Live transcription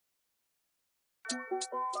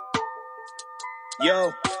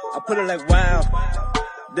Yo, I put it like wow,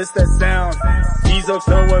 this that sound. These oaks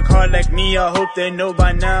don't work hard like me, I hope they know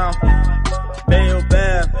by now. Bayo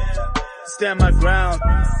bad, stand my ground.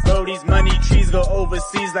 Bro, these money trees go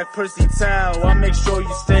overseas like Percy Tau. I make sure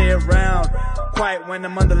you stay around, quiet when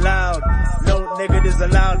I'm under loud. No negatives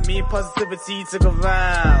allowed, me and positivity took a vow.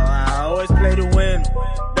 I always play to win,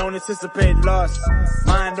 don't anticipate loss.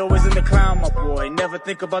 Mind always in the clown, my boy. Never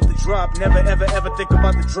think about the drop, never ever ever think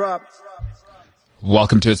about the drop.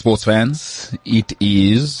 Welcome to it, sports fans. It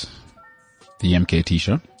is the MKT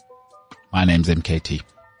Show. My name's MKT.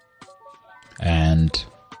 And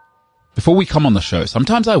before we come on the show,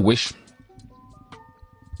 sometimes I wish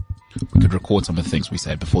we could record some of the things we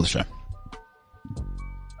say before the show.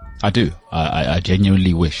 I do. I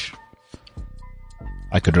genuinely wish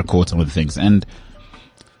I could record some of the things. And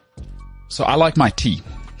so I like my tea.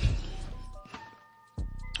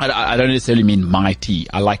 I don't necessarily mean my tea.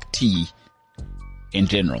 I like tea in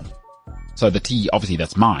general. So the tea, obviously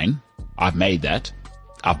that's mine. I've made that.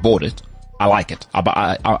 I've bought it. I like it.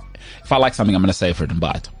 If I like something, I'm going to save for it and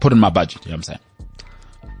buy it. Put it in my budget, you know what I'm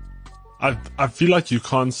saying? I feel like you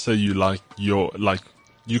can't say you like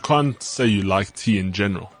you can't say you like tea in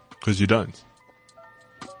general, because you don't.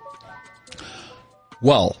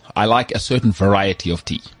 Well, I like a certain variety of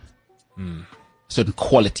tea. Certain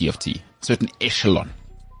quality of tea. Certain echelon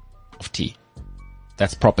of tea.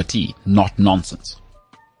 That's proper tea, not nonsense.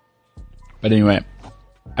 But anyway,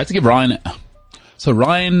 I had to give Ryan... So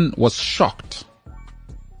Ryan was shocked.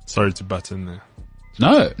 Sorry to butt in there.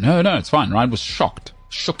 No, it's fine. Ryan was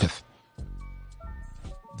shooketh,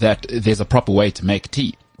 that there's a proper way to make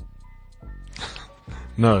tea.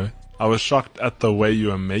 No, I was shocked at the way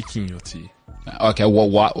you are making your tea. Okay,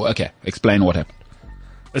 well, okay, explain what happened.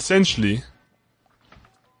 Essentially,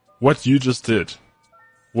 what you just did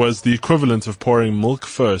was the equivalent of pouring milk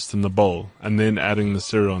first in the bowl and then adding the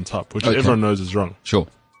cereal on top, which everyone knows is wrong. Sure.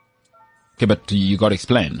 Okay, but you got to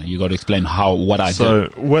explain. You got to explain what I did. So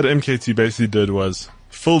what MKT basically did was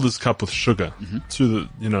filled his cup with sugar to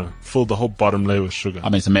the, filled the whole bottom layer with sugar. I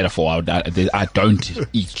mean, it's a metaphor. I don't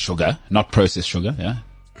eat sugar, not processed sugar. Yeah.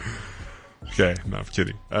 Okay, no, I'm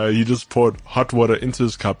kidding. He just poured hot water into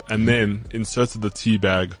his cup and then inserted the tea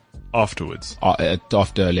bag afterwards.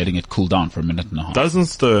 After letting it cool down for a minute and a half. Doesn't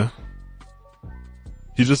stir.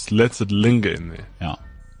 He just lets it linger in there. Yeah.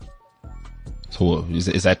 So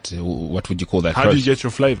is that, what would you call that? How do you get your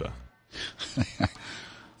flavor?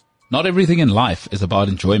 Not everything in life is about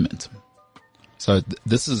enjoyment. So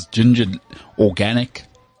this is ginger, organic,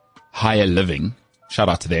 higher living. Shout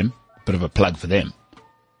out to them. Bit of a plug for them.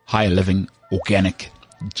 Higher living, organic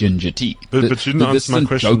ginger tea. But you didn't answer my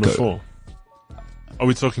question before. Are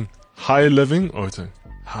we talking higher living or are we talking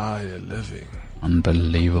higher living?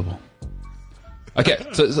 Unbelievable. Okay,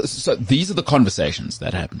 so these are the conversations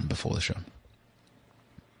that happened before the show.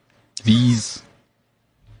 These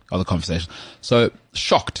are the conversations. So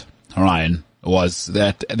shocked, Ryan, was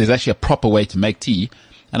that there's actually a proper way to make tea.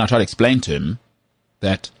 And I tried to explain to him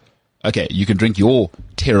that, okay, you can drink your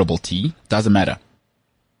terrible tea. Doesn't matter.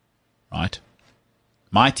 Right?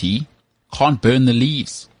 My tea can't burn the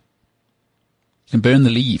leaves. You can burn the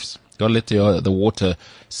leaves. You gotta let the water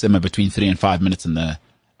simmer between 3 and 5 minutes in there.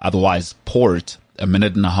 Otherwise, pour it a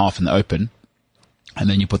minute and a half in the open, and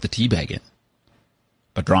then you put the tea bag in.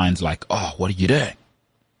 But Ryan's like, oh, what are you doing?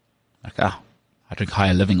 Like, I drink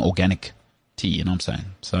higher living organic tea, you know what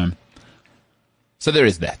I'm saying? So there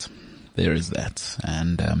is that. There is that.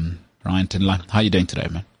 And, Ryan Tinley, how are you doing today,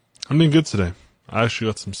 man? I'm doing good today. I actually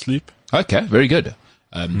got some sleep. Okay, very good.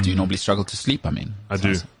 Do you normally struggle to sleep? I mean, I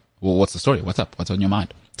do. Well, what's the story? What's up? What's on your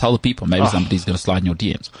mind? Tell the people. Maybe somebody's going to slide in your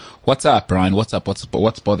DMs. What's up, Brian? What's up?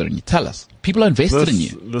 What's bothering you? Tell us. People are invested in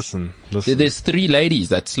you. Listen. There's 3 ladies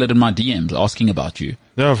that slid in my DMs asking about you.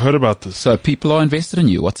 Yeah, I've heard about this. So people are invested in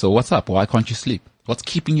you. What's up? Why can't you sleep? What's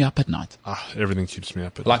keeping you up at night? Everything keeps me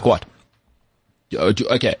up at night. Like what?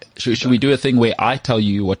 Okay, should we do a thing where I tell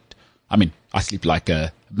you what? I mean, I sleep like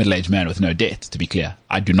a middle-aged man with no debt, to be clear.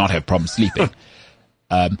 I do not have problems sleeping.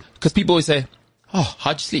 Because people always say, oh,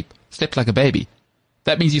 how'd you sleep? Slept like a baby.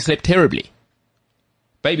 That means you slept terribly.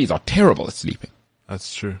 Babies are terrible at sleeping.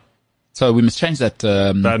 That's true. So we must change that.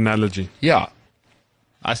 Bad analogy. Yeah.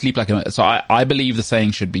 I sleep like so I believe the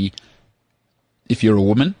saying should be, if you're a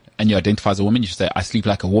woman and you identify as a woman, you should say, I sleep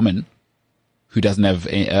like a woman who doesn't have,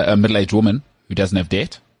 a middle-aged woman who doesn't have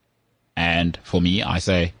debt. And for me, I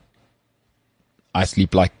say, I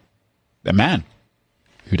sleep like a man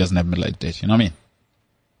who doesn't have middle-aged debt. You know what I mean?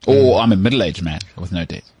 Or I'm a middle-aged man with no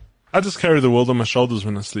debt. I just carry the world on my shoulders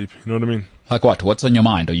when I sleep. You know what I mean? Like what? What's on your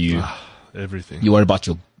mind? Are you... Everything. You worry about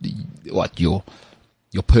your your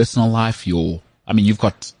personal life, you've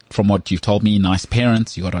got, from what you've told me, nice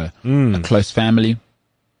parents, you got a close family,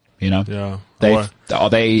 Yeah. Are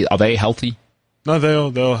they healthy? No, they're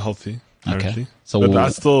all healthy. Currently. Okay. So but I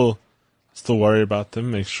still worry about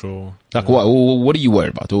them, make sure. Like what are you worried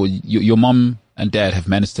about? Or your mom and dad have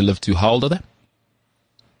managed to live to, how old are they?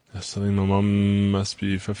 Yes, I think my mom must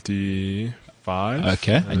be 55.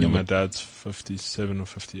 Okay. And my dad's 57 or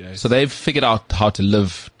 58. So they've figured out how to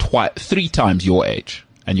live 3 times your age,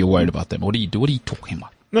 and you're worried about them. What are you talking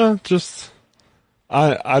about? No, just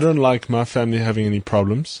I don't like my family having any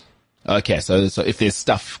problems. Okay, so if there's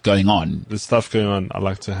stuff going on, I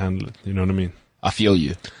like to handle it. You know what I mean? I feel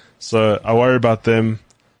you. So I worry about them.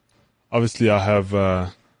 Obviously, I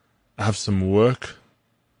have some work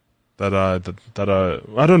that I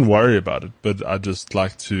don't worry about it, but I just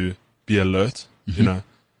like to be alert.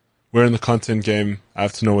 We're in the content game. I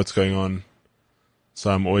have to know what's going on, so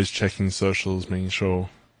I'm always checking socials, making sure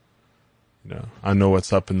I know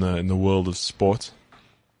what's up in the world of sport.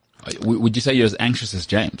 Would you say you're as anxious as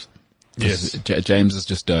James? Yes. James is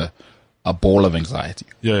just a ball of anxiety.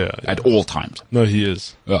 Yeah. At all times. No, he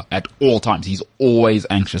is. Yeah, at all times. He's always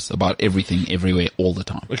anxious about everything, everywhere, all the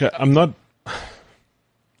time. Okay, I don't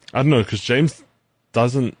know, because James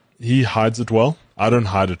he hides it well. I don't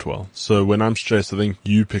hide it well. So when I'm stressed, I think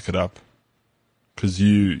you pick it up. Because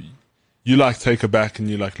you like take it back and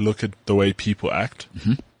you like look at the way people act.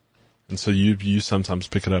 Mm-hmm. And so you sometimes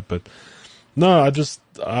pick it up. But no, I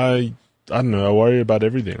don't know. I worry about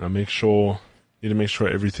everything. I need to make sure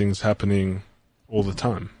everything's happening all the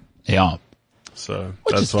time. Yeah. So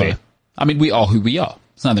Which that's is fair. I mean, we are who we are.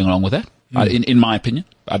 There's nothing wrong with that. In my opinion.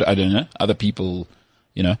 I don't know. Other people,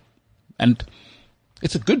 and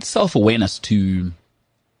it's a good self-awareness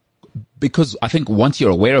because I think once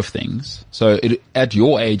you're aware of things, so at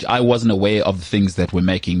your age, I wasn't aware of the things that were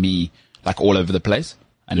making me like all over the place.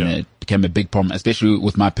 And it became a big problem, especially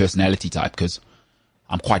with my personality type, because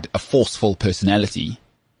I'm quite a forceful personality.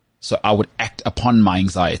 So I would act upon my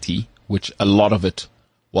anxiety, which a lot of it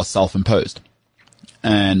was self-imposed.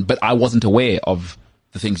 But I wasn't aware of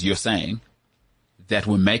the things you're saying that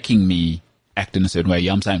were making me act in a certain way. You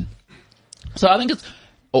know what I'm saying? So I think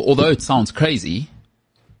although it sounds crazy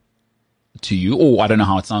to you, or I don't know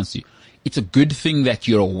how it sounds to you, it's a good thing that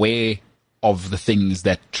you're aware of the things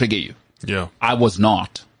that trigger you. Yeah. I was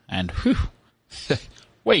not. And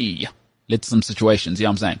led to some situations. You know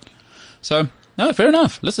what I'm saying? So, no, fair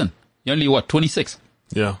enough. Listen, you're only 26?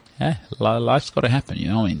 Yeah. Yeah, life's got to happen. You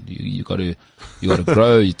know what I mean? You got to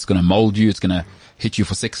grow. It's going to mold you. It's going to hit you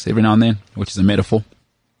for 6 every now and then, which is a metaphor.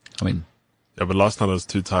 I mean. Yeah, but last night I was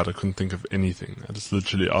too tired. I couldn't think of anything. I just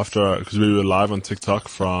literally because we were live on TikTok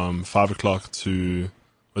from 5 o'clock to,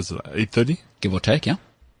 8:30? Give or take, yeah.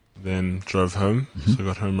 Then drove home. So I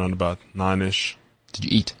got home around about 9ish. Did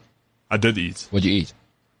you eat? I did eat. What'd you eat?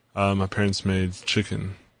 My parents made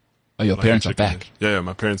chicken. Oh, your parents are back? Yeah,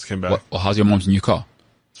 my parents came back. Well, how's your mom's new car?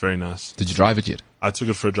 It's very nice. Did you drive it yet? I took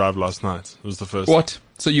it for a drive last night. It was the first. What?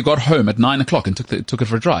 So you got home at 9 o'clock and took it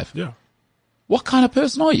for a drive? Yeah. What kind of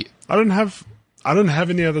person are you? I don't have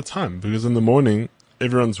any other time because in the morning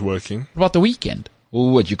everyone's working. What about the weekend?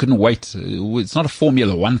 Or what? You couldn't wait. It's not a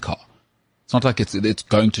Formula One car. It's not like it's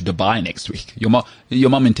going to Dubai next week. Your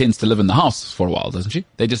mom intends to live in the house for a while, doesn't she?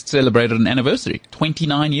 They just celebrated an anniversary.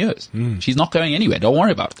 29 years. She's not going anywhere. Don't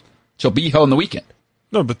worry about it. She'll be here on the weekend.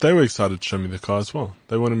 No, but they were excited to show me the car as well.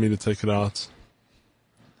 They wanted me to take it out.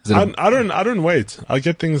 I don't wait. I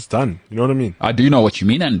get things done. You know what I mean? I do know what you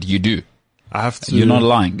mean, and you do. I have to. You're not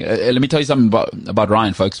lying. Let me tell you something about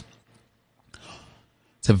Ryan, folks.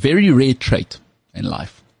 It's a very rare trait in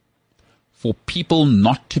life for people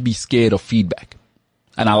not to be scared of feedback.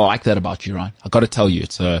 And I like that about you, Ryan. I got to tell you,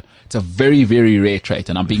 it's a very, very rare trait,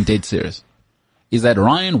 and I'm being dead serious. Is that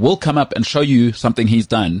Ryan will come up and show you something he's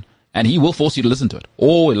done, and he will force you to listen to it.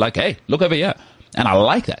 Or like, hey, look over here. And I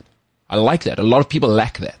like that. I like that. A lot of people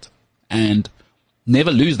lack that. And never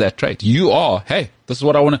lose that trait. You are, hey, this is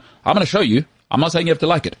what I'm going to show you. I'm not saying you have to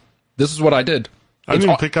like it. This is what I did. I didn't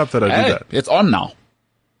even pick up that I did that. It's on now.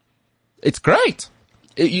 It's great.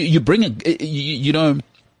 You bring you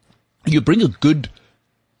bring a good,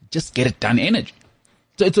 just get it done energy.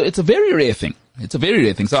 So it's a very rare thing. It's a very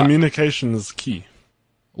rare thing. So communication is key.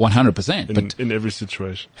 100%. But in every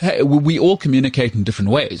situation. Hey, we all communicate in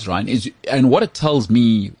different ways, right? And what it tells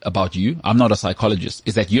me about you, I'm not a psychologist,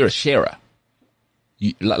 is that you're a sharer.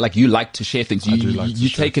 You like to share things. You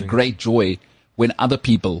take a great joy when other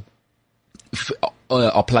people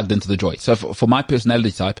are plugged into the joy. So for my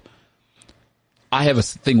personality type, I have a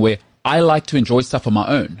thing where I like to enjoy stuff on my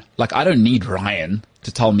own. Like, I don't need Ryan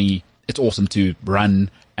to tell me it's awesome to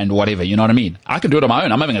run and whatever, you know what I mean? I can do it on my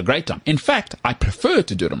own. I'm having a great time. In fact, I prefer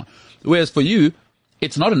to do it on my own. Whereas for you,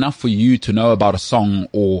 it's not enough for you to know about a song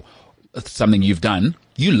or something you've done.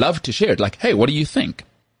 You love to share it. Like, hey, what do you think?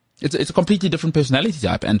 It's a completely different personality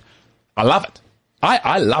type, and I love it.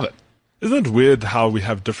 I love it. Isn't it weird how we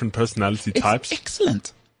have different personality types? It's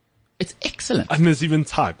excellent. It's excellent. And there's even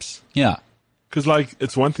types. Yeah. Because, like,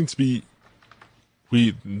 it's one thing to be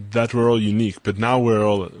that we're all unique, but now we're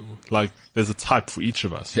all, like, there's a type for each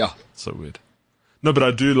of us. Yeah. So weird. No, but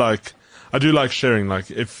I do like sharing.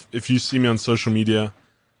 Like, if you see me on social media,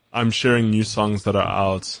 I'm sharing new songs that are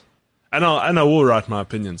out, and I will write my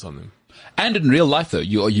opinions on them. And in real life, though,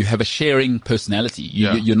 you have a sharing personality.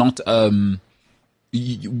 You're not.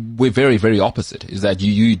 We're very, very opposite. Is that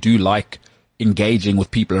you do like engaging with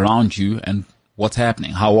people around you and what's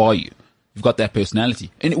happening? How are you? You've got that personality,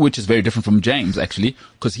 and which is very different from James, actually,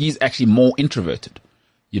 because he's actually more introverted.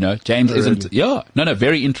 You know, James isn't. Yeah, no,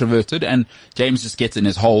 very introverted, and James just gets in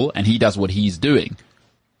his hole and he does what he's doing.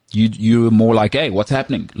 You're more like, hey, what's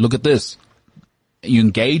happening? Look at this. You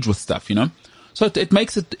engage with stuff, you know. So it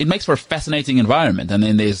makes for a fascinating environment. And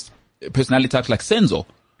then there's personality types like Senzo,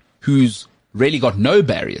 who's really got no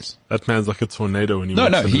barriers. That man's like a tornado when he No,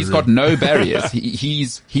 he's got no barriers.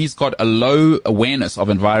 He's got a low awareness of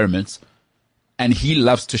environments, and he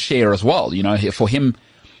loves to share as well. You know, for him,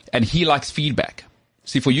 and he likes feedback.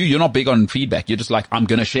 See, for you, you're not big on feedback. You're just like, I'm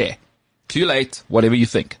gonna share. Too late, whatever you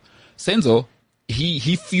think. Senzo,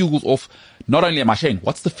 he fuels off. Not only am I sharing,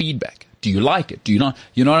 what's the feedback? Do you like it? Do you not?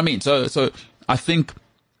 You know what I mean? So I think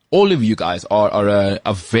all of you guys are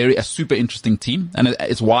a super interesting team, and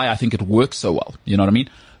it's why I think it works so well. You know what I mean?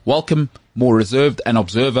 Welcome, more reserved, and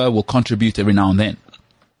observer will contribute every now and then.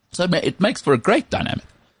 So it makes for a great dynamic.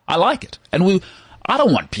 I like it. And I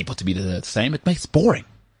don't want people to be the same. It makes it boring.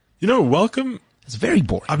 You know, welcome. It's very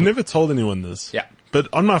boring. I've never told anyone this. Yeah. But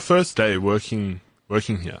on my first day working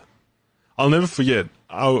here, I'll never forget.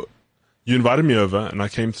 You invited me over, and I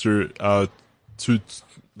came through to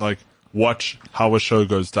like watch how a show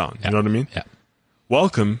goes down. You know what I mean? Yeah.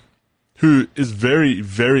 Welcome, who is very,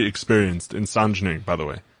 very experienced in sound engineering, by the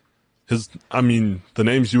way. The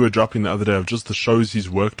names you were dropping the other day of just the shows he's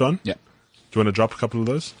worked on. Yeah. Do you want to drop a couple of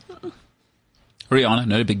those? Rihanna,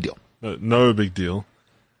 no big deal. No big deal.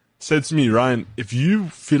 Said to me, Ryan, if you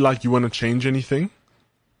feel like you want to change anything,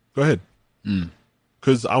 go ahead.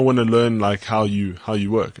 Because I want to learn like how you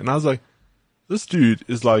work. And I was like, this dude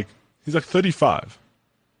is like, he's like 35.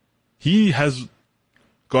 He has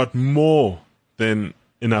got more than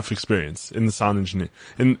enough experience in the sound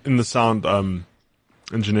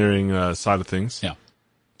engineering side of things. Yeah.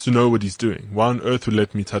 To know what he's doing. Why on earth would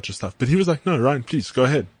let me touch his stuff? But he was like, no, Ryan, please go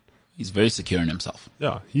ahead. He's very secure in himself.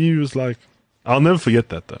 Yeah. He was like, I'll never forget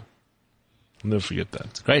that though. I'll never forget that.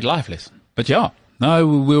 It's a great life lesson. But yeah, no,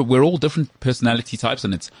 we're all different personality types,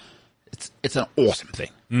 and it's an awesome thing.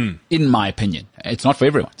 In my opinion. It's not for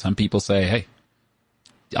everyone. Some people say, hey,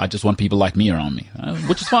 I just want people like me around me,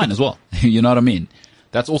 which is fine as well. You know what I mean?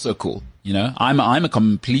 That's also cool. You know, I'm a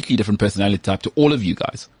completely different personality type to all of you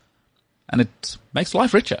guys, and it makes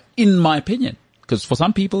life richer, in my opinion. Because for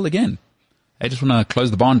some people, again, they just want to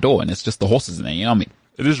close the barn door, and it's just the horses in there. You know what I mean?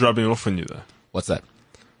 It is rubbing off on you though. What's that?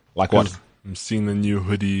 Like what? I'm seeing the new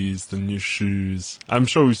hoodies, the new shoes. I'm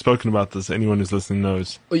sure we've spoken about this. Anyone who's listening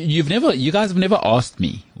knows. You guys have never asked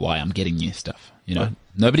me why I'm getting new stuff. You know,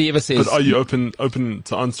 nobody ever says. But are you open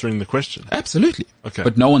to answering the question? Absolutely. Okay.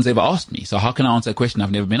 But no one's ever asked me. So how can I answer a question I've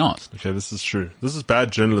never been asked? Okay, this is true. This is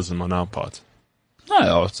bad journalism on our part.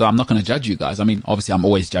 No, so I'm not going to judge you guys. I mean, obviously I'm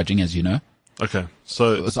always judging, as you know. Okay,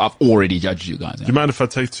 so I've already judged you guys. Do you mind if I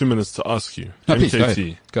take 2 minutes to ask you? No, MKT,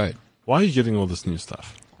 please, go ahead. Why are you getting all this new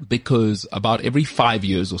stuff? Because about every 5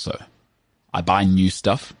 years or so, I buy new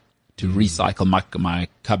stuff to recycle my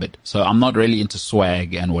cupboard. So I'm not really into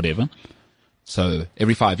swag and whatever. So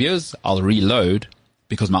every 5 years, I'll reload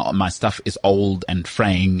because my stuff is old and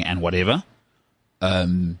fraying and whatever.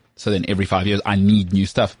 So then every 5 years, I need new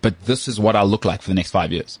stuff. But this is what I'll look like for the next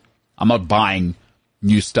 5 years. I'm not buying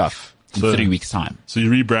new stuff in 3 weeks' time. So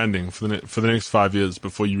you're rebranding for the next 5 years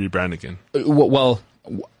before you rebrand again? Well,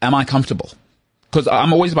 am I comfortable? Because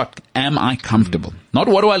I'm always about, am I comfortable? Not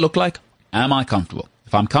what do I look like? Am I comfortable?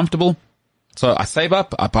 If I'm comfortable, so I save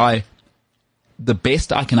up, I buy the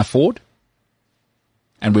best I can afford,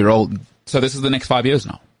 and so this is the next 5 years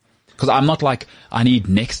now. Because I'm not like, I need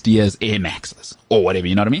next year's Air Maxes or whatever,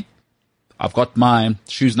 you know what I mean? I've got my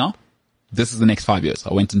shoes now. This is the next 5 years.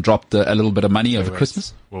 I went and dropped a little bit of money over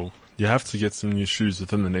Christmas. Well, you have to get some new shoes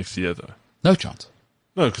within the next year, though. No chance.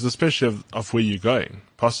 No, because especially of where you're going,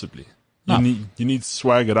 possibly. No. You need to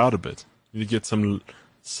swag it out a bit. You need to get some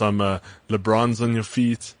some LeBrons on your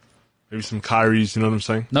feet, maybe some Kyries, you know what I'm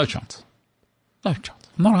saying? No chance. No chance.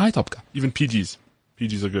 I'm not a high top guy. Even PGs.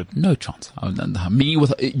 PGs are good. No chance. Me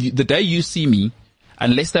with the day you see me,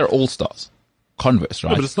 unless they're all stars, Converse,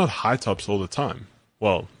 right? No, but it's not high tops all the time.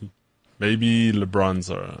 Well, maybe LeBrons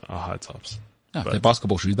are high tops. No, they're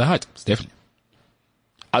basketball shoes. They're high tops, definitely.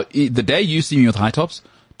 The day you see me with high tops,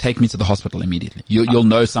 take me to the hospital immediately. You'll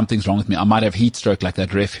know something's wrong with me. I might have heat stroke like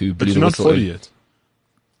that ref who blew the whistle. But you're not 40 yet.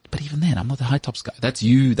 But even then, I'm not the high tops guy. That's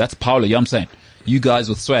you. That's Paolo. You know what I'm saying? You guys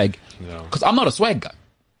with swag. Yeah. Because I'm not a swag guy.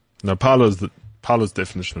 No, Paolo's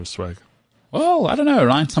definition of swag. Well, I don't know,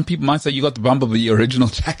 Ryan. Some people might say you got the Bumblebee original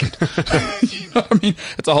jacket. You know what I mean?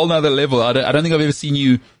 It's a whole nother level. I don't think I've ever seen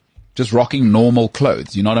you just rocking normal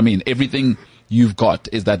clothes. You know what I mean? Everything you've got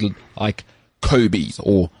is that like Kobe's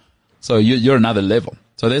so you're another level.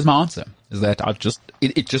 So there's my answer, is that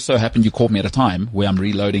it just so happened you caught me at a time where I'm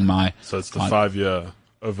reloading So it's the 5-year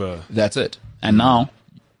over. That's it. And now,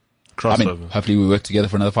 crossover. I mean, hopefully we work together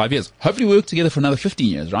for another 5 years. Hopefully we work together for another 15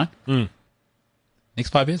 years, right? Next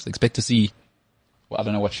 5 years, expect to see, well, I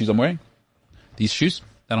don't know what shoes I'm wearing. These shoes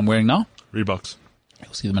that I'm wearing now. Reeboks.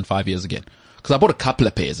 You'll see them in 5 years again. Because I bought a couple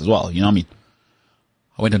of pairs as well, you know what I mean?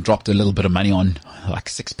 I went and dropped a little bit of money on like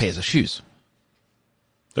 6 pairs of shoes.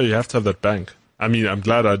 No, you have to have that bank. I mean, I'm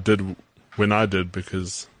glad I did when I did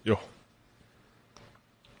because,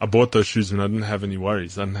 I bought those shoes when I didn't have any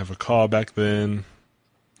worries. I didn't have a car back then.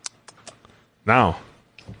 Now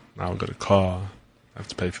I've got a car. I have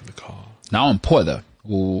to pay for the car. Now I'm poor though.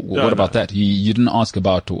 What about that? You didn't ask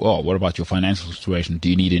about, what about your financial situation? Do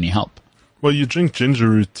you need any help? Well, you drink ginger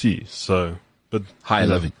root tea, but higher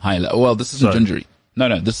living. Well, this isn't gingery.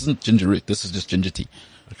 No, this isn't ginger root. This is just ginger tea.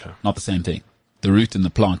 Okay. Not the same thing. The root and the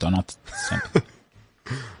plant are not the same thing.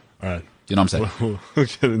 All right. You know what I'm saying? We'll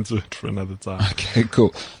get into it for another time. Okay,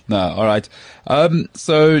 cool. No, all right.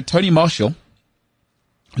 So Tony Marshall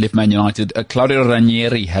left Man United. Claudia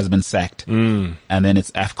Ranieri has been sacked. And then it's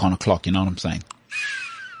AFCON o'clock. You know what I'm saying?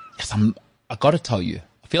 Yes, I got to tell you.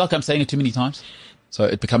 I feel like I'm saying it too many times. So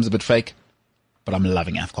it becomes a bit fake. But I'm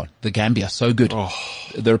loving AFCON. The Gambia, so good.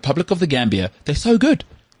 The Republic of the Gambia, they're so good.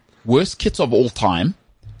 Worst kits of all time.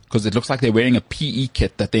 Because it looks like they're wearing a PE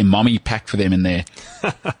kit that their mommy packed for them in there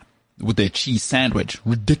with their cheese sandwich.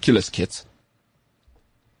 Ridiculous kits.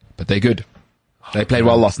 But they're good. They played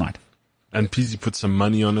well last night. And Peasy put some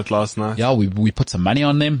money on it last night. Yeah, we put some money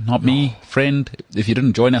on them. Not me, friend. If you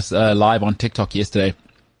didn't join us live on TikTok yesterday,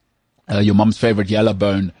 your mom's favorite yellow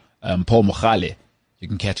bone, Paul Mochale, you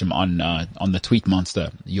can catch him on the Tweet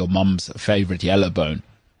Monster. Your mom's favorite yellow bone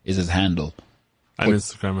is his handle. And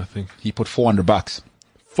Instagram, I think. He put $400.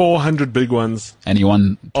 400 big ones. And he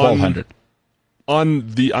won 1,200. On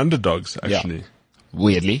the underdogs, actually. Yeah.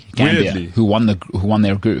 Weirdly. Gambia, who won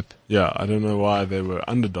their group. Yeah, I don't know why they were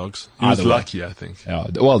underdogs. He was lucky, I think. Yeah.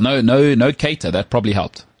 Well, no Keita. That probably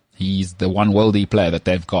helped. He's the one worldie player that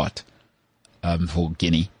they've got, for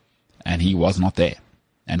Guinea. And he was not there.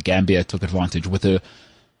 And Gambia took advantage with a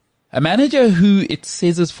manager who it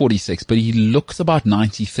says is 46, but he looks about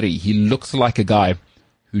 93. He looks like a guy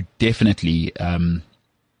who definitely,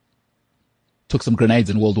 took some grenades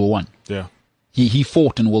in World War One. Yeah. He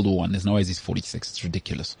fought in World War One. There's no ways he's 46. It's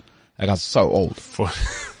ridiculous. That guy's so old.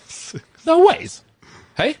 46. No ways.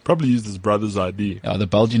 Hey? Probably used his brother's ID. The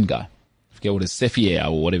Belgian guy. I forget what his Sefier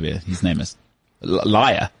or whatever his name is.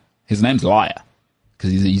 Liar. His name's Liar.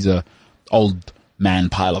 Because he's a old man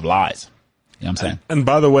pile of lies. You know what I'm saying? And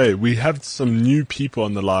by the way, we had some new people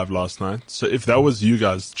on the live last night. So if that was you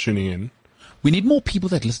guys tuning in. We need more people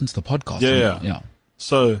that listen to the podcast. Yeah.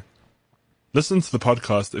 So listen to the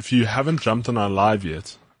podcast. If you haven't jumped on our live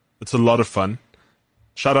yet, it's a lot of fun.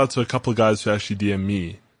 Shout out to a couple of guys who actually DM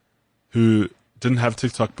me who didn't have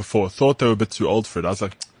TikTok before, thought they were a bit too old for it. I was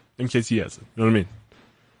like, MKT has it. You know what I mean?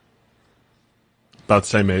 About the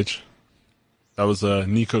same age. That was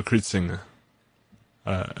Nico Kruitzinger,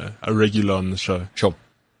 a regular on the show. Sure.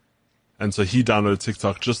 And so he downloaded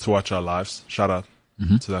TikTok just to watch our lives. Shout out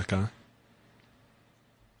to that guy.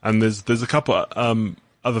 And there's a couple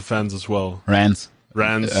other fans as well. Rands.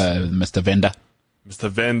 Mr. Vender. Mr.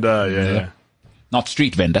 Vender, yeah. Not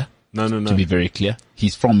street vendor. No. To be very clear.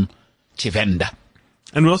 He's from Chivenda.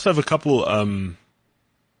 And we also have a couple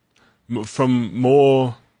from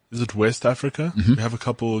more, is it West Africa? We have a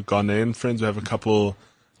couple Ghanaian friends. We have a couple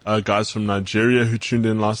guys from Nigeria who tuned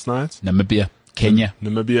in last night. Namibia,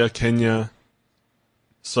 Kenya.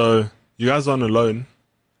 So you guys aren't alone.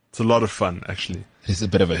 It's a lot of fun, actually. It's a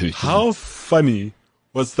bit of a hoot. How funny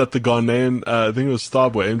was that the Ghanaian, I think it was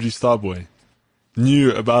Starboy, MG Starboy,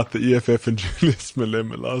 knew about the EFF and Julius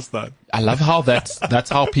Malema last night. I love how that's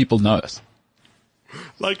how people know us.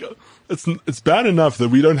 Like, it's bad enough that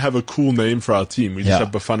we don't have a cool name for our team. We just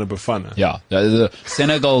have Bafana Bafana. Yeah. The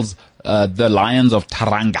Senegal's, the Lions of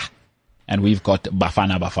Taranga. And we've got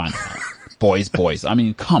Bafana Bafana. boys. I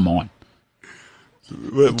mean, come on.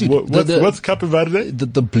 Dude, what's Cape Verde?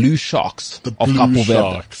 The Blue Sharks The of Blue Cape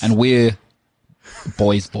Verde. Sharks. And we're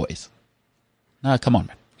boys. No, come on,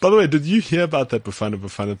 man. By the way, did you hear about that Bafana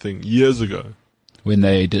Bafana thing years ago? When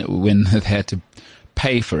they had to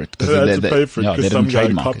pay for it. They had to pay for it they because some didn't guy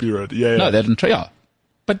trademark it. copyrighted. Yeah. No, they didn't trade.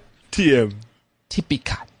 But TM.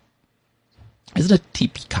 typical. Isn't it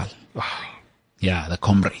typical? Yeah, the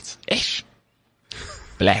comrades. Ish.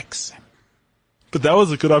 Blacks. But that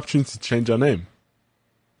was a good opportunity to change our name.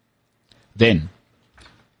 Then,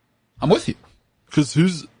 I'm with you. Because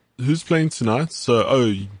who's playing tonight? So,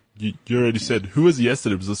 you already said. Who was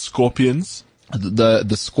yesterday? It was the Scorpions.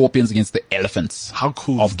 The Scorpions against the Elephants. How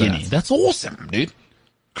cool of is Guinea. that? That's awesome, dude.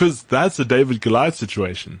 Because that's a David Goliath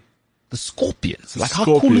situation. The Scorpions. Like, how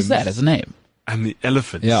cool is that as a name? And the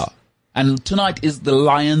Elephants. Yeah. And tonight is the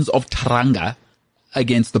Lions of Taranga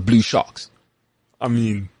against the Blue Sharks. I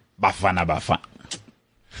mean, Bafana.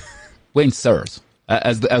 Wayne Sirs.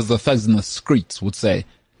 As the thugs in the streets would say,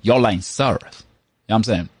 you're lying Sirs. You know what I'm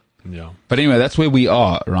saying? yeah. But anyway, that's where we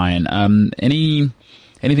are, Ryan.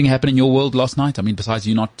 Anything happen in your world last night? I mean, besides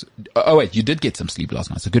you not... Oh, wait, you did get some sleep last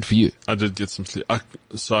night, so good for you. I did get some sleep.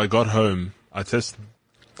 So I got home. I tested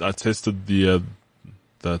the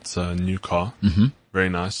that new car. Mm-hmm. Very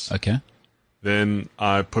nice. Okay. Then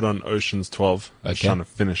I put on Ocean's 12. I was Okay. trying to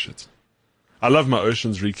finish it. I love my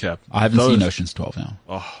Ocean's recap. I haven't seen Ocean's 12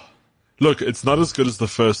 now. Look, it's not as good as the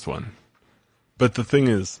first one. But the thing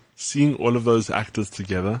is, seeing all of those actors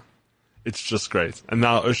together, it's just great. And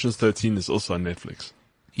now Ocean's 13 is also on Netflix.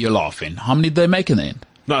 You're laughing. How many did they make in the end?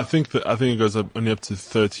 No, I think it goes only up to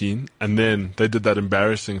 13. And then they did that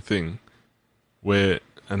embarrassing thing where,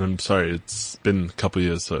 and I'm sorry, it's been a couple of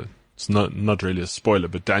years, so it's not really a spoiler,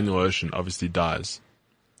 but Daniel Ocean obviously dies.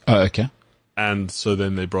 Oh, okay. And so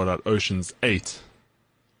then they brought out Ocean's 8.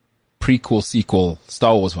 Prequel, sequel,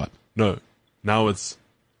 Star Wars what? No, now it's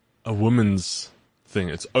a woman's thing.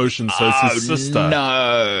 It's Ocean, so it's his sister.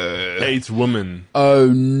 No. 8 women. Oh,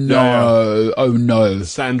 no. Yeah. Oh, no.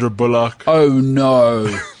 Sandra Bullock. Oh, no.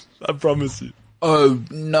 I promise you. Oh,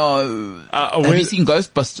 no. Have you seen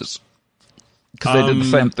Ghostbusters? Because they did the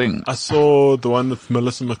same thing. I saw the one with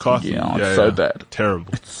Melissa McCarthy. Yeah, it's so bad.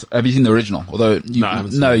 Terrible. Have you seen the original? Although No, I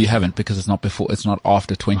haven't seen you haven't, because it's not before. It's not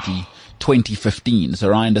after 2015. So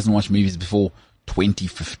Ryan doesn't watch movies before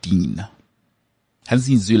 2015. Hasn't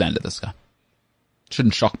seen Zoolander, this guy.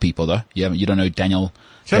 Shouldn't shock people though. You don't know Daniel.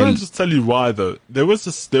 Can I just tell you why though? There was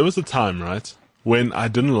a time, right, when I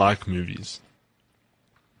didn't like movies.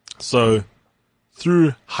 So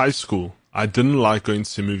through high school, I didn't like going to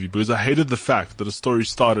see a movie because I hated the fact that a story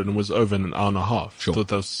started and was over in an hour and a half. Sure. I thought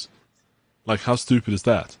that was, like, how stupid is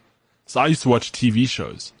that? So I used to watch TV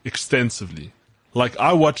shows extensively. Like,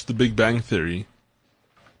 I watched The Big Bang Theory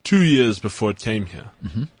 2 years before it came here.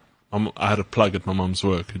 Mm-hmm. I had a plug at my mum's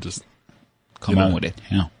work who just Come on with it.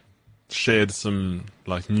 Yeah. shared some,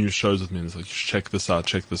 like, new shows with me and was like, check this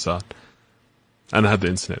out. And I had the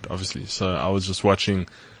internet, obviously. So I was just watching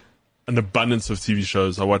an abundance of TV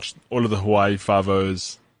shows. I watched all of the Hawaii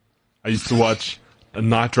Five-O's. I used to watch a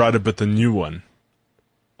Knight Rider, but the new one.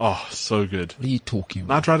 Oh, so good. What are you talking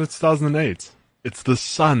about? Knight Rider 2008. It's the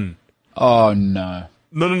sun. Oh no.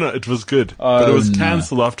 No. It was good, but it was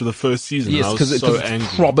cancelled after the first season. Yes, and I because was so it's angry.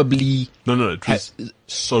 probably. No, it was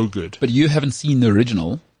so good. But you haven't seen the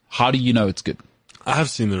original. How do you know it's good? I have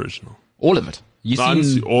seen the original. All of it. You've No, I haven't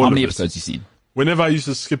seen seen all how of many it. episodes you seen? Whenever I used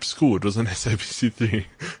to skip school, it was on SABC3.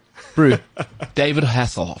 Bro, David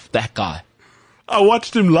Hasselhoff, that guy. I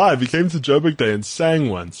watched him live. He came to Joburg Day and sang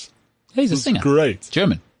once. He's It a was singer. great.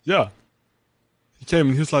 German. Yeah. He came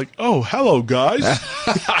and he was like, "Oh, hello, guys.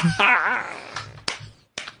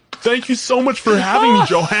 Thank you so much for having me,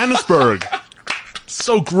 Johannesburg.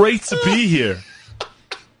 So great to be here."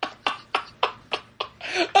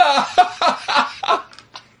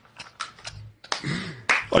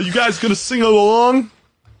 Are you guys going to sing along?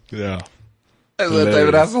 Yeah.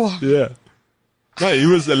 David Hasselhoff. Yeah. No, he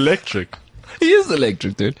was electric. He is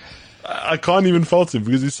electric, dude. I can't even fault him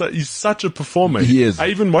because he's such a performer. He is. I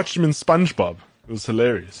even watched him in SpongeBob. It was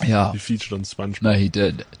hilarious. Yeah. He featured on SpongeBob. No, he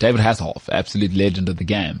did. David Hasselhoff, absolute legend of the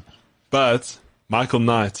game. But Michael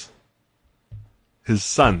Knight, his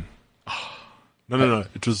son. No.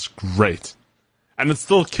 It was great. And it's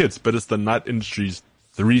still kids, but it's the Knight Industries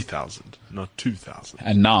 3000, not 2000.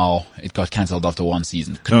 And now it got cancelled after one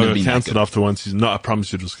season. Couldn't No, have it been that cancelled good. after one season. No, I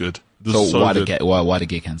promise you it was good. It was So, so why good. did it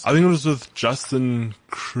get cancelled? I think it was with Justin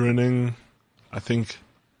Crinning. I think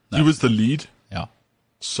he was the lead. Yeah.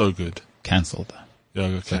 So good. Cancelled. Yeah,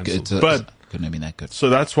 I got cancelled. But couldn't have been that good. so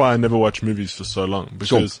that's why I never watch movies for so long.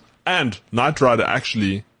 Because and Knight Rider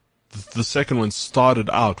actually, the second one started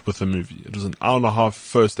out with a movie. It was an hour and a half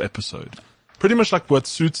first episode. Pretty much like what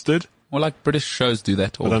Suits did. Well, like British shows do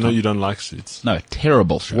that all But the I know time. you don't like Suits. No,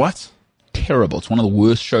 terrible show. What? Terrible. It's one of the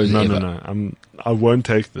worst shows ever. No. I won't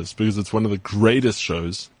take this because it's one of the greatest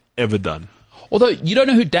shows ever done. Although you don't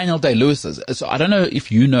know who Daniel Day-Lewis is, so I don't know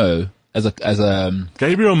if you know as a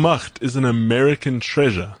Gabriel Macht is an American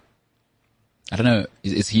treasure. I don't know,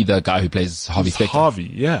 is he the guy who plays Harvey He's Specter? Harvey,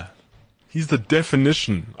 yeah. He's the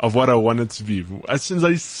definition of what I wanted to be. As soon as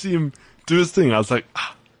I see him do his thing, I was like,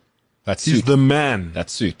 That's he's Suit. the man.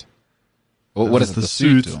 That's Suit. What is it? The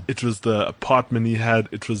Suit? suit. It was the apartment he had.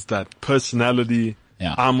 It was that personality.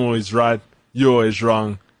 Yeah. I'm always right. You're always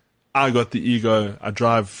wrong. I got the ego. I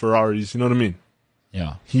drive Ferraris. You know what I mean?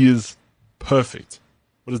 Yeah. He is perfect.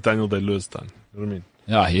 What has Daniel Day-Lewis done? You know what I mean?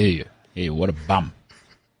 Yeah, I hear you. Hey, what a bum.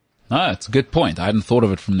 No, it's a good point. I hadn't thought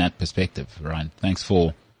of it from that perspective, Ryan. Thanks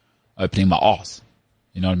for opening my arse.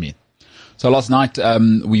 You know what I mean? So last night,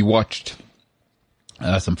 we watched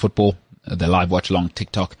some football, the live watch along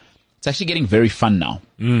TikTok. It's actually getting very fun now.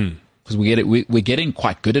 Because we're getting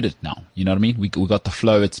quite good at it now. You know what I mean? We got the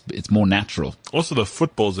flow. It's more natural. Also, the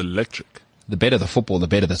football's electric. The better the football, the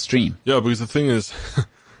better the stream. Yeah, because the thing is,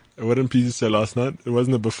 what did PZ say last night? It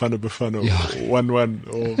wasn't a Bafana, Yeah.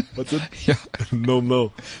 1-1, or what's it? Yeah.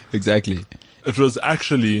 0-0. Exactly. It was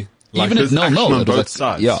actually like Even at there's action 0-0, on it both was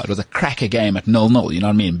sides. it was a cracker game at 0-0. You know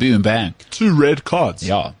what I mean? Boom, bang. 2 red cards.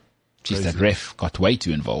 Yeah. Jeez, that ref got way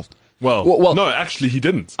too involved. Well, no, actually he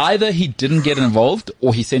didn't. Either he didn't get involved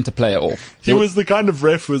or he sent a player off. He was the kind of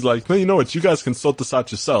ref who was like, no, you know what? You guys can sort this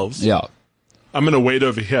out yourselves. Yeah. I'm going to wait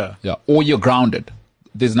over here. Yeah. Or you're grounded.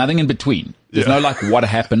 There's nothing in between. There's Yeah. no like what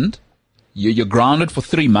happened. You're grounded for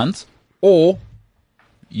 3 months, or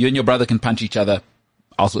you and your brother can punch each other.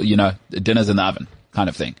 Also, you know, dinner's in the oven kind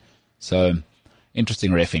of thing. So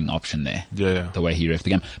interesting reffing option there. Yeah. The way he reffed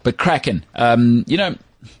the game. But cracking. You know,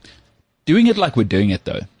 doing it like we're doing it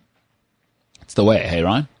though. It's the way, hey,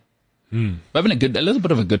 Ryan? We're having a little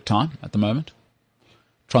bit of a good time at the moment.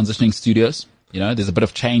 Transitioning studios. You know, there's a bit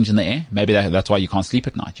of change in the air. Maybe that's why you can't sleep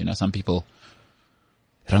at night. You know, some people,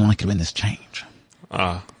 they don't like it when there's change.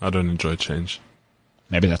 I don't enjoy change.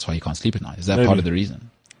 Maybe that's why you can't sleep at night. Is that Maybe. part of the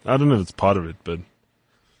reason? I don't know if it's part of it, but,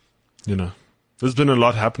 you know, there's been a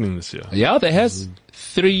lot happening this year. Yeah, there has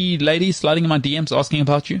 3 ladies sliding in my DMs asking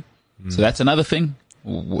about you. So that's another thing.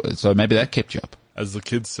 So maybe that kept you up. As the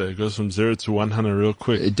kids say, it goes from 0 to 100 real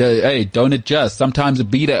quick. Hey, don't adjust. Sometimes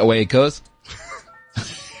it be that way, cuz.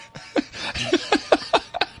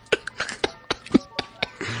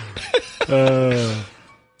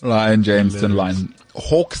 Lion Jameson, Lion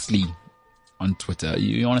Hawksley on Twitter.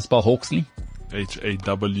 You want to spell Hawksley?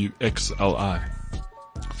 HAWXLI.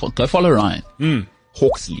 Go follow Ryan.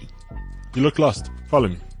 Hawksley. You look lost. Follow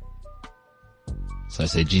me. So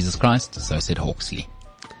said Jesus Christ. So said Hawksley.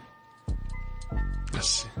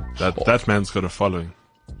 Yes. That man's got a following.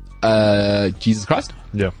 Jesus Christ?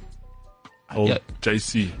 Yeah. Old Yeah.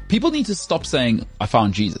 JC. People need to stop saying, I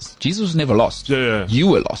found Jesus. Jesus was never lost. Yeah. You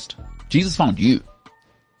were lost. Jesus found you. You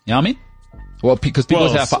know what I mean? Well, because people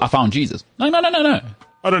Well, say, I found Jesus. No.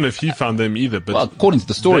 I don't know if he found them either, but Well, according to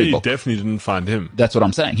the storybook, they definitely didn't find him. that's what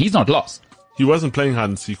I'm saying. He's not lost. He wasn't playing hide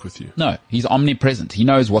and seek with you. No, he's omnipresent. He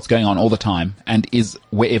knows what's going on all the time and is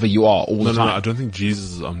wherever you are all the time. No, I don't think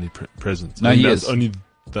Jesus is omnipresent. No, I think he that's is. only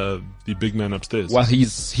the big man upstairs. Well,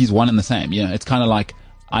 he's one and the same. You know, it's kind of like,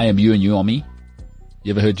 I am you and you are me.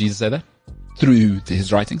 You ever heard Jesus say that? Through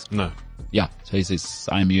his writings? No. Yeah. So he says,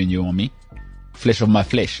 I am you and you are me. Flesh of my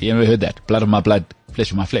flesh. You ever heard that? Blood of my blood,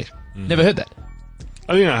 flesh of my flesh. Never heard that.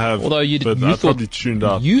 I think I have. Although you but I thought, probably tuned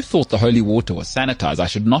out. You thought the holy water was sanitized. I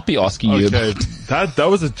should not be asking you Okay, about that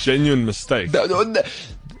was a genuine mistake.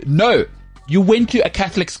 No, you went to a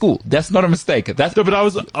Catholic school. That's not a mistake. That's No,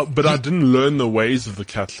 but I didn't learn the ways of the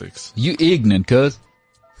Catholics. you ignorant, cuz.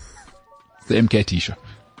 It's the MKT Show.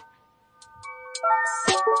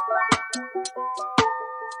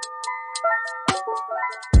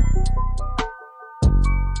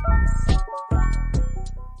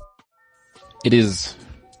 It is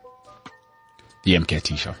the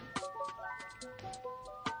MKT Show.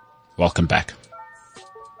 Welcome back.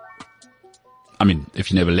 I mean,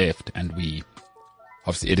 if you never left and we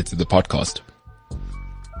obviously edited the podcast,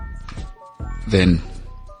 then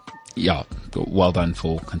yeah, well done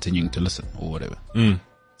for continuing to listen or whatever. Yeah.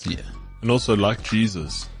 And also, like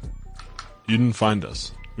Jesus, you didn't find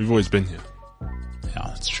us. We've always been here. Yeah,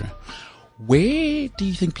 that's true. Where do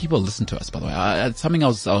you think people listen to us, by the way? It's something I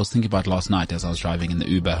was thinking about last night as I was driving in the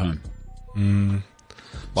Uber home.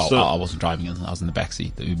 Well, So- I wasn't driving, I was in the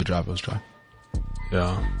backseat. The Uber driver was driving.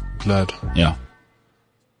 Yeah, glad. Yeah.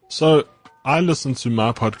 So I listen to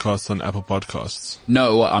my podcast on Apple Podcasts.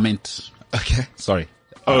 No, I meant, okay, sorry.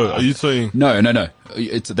 Oh, are you saying? No.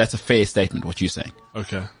 That's a fair statement, what you're saying.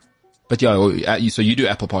 Okay. But yeah, so you do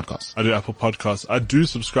Apple Podcasts. I do Apple Podcasts. I do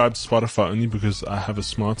subscribe to Spotify only because I have a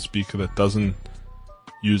smart speaker that doesn't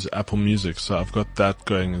use Apple Music, so I've got that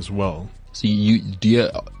going as well. So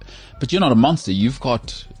but you're not a monster. You've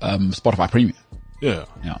got Spotify Premium. Yeah.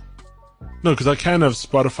 Yeah. No, because I can have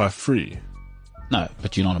Spotify free, No,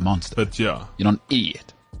 but you're not a monster. but yeah. You're not an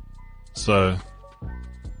idiot. So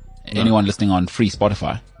Anyone listening on free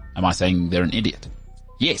Spotify, am I saying they're an idiot?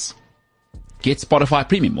 Yes. Get Spotify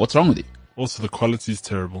Premium. What's wrong with you? also the quality is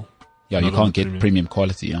terrible. Yeah, you Not on can't get premium. premium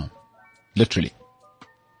quality. Yeah. Literally.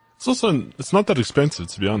 It's not that expensive,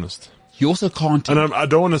 to be honest. You also can't. And I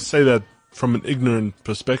don't want to say that from an ignorant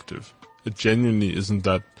perspective. It genuinely isn't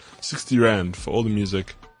that 60 Rand for all the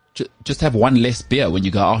music. Just have one less beer when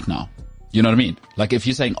you go out now. You know what I mean? Like if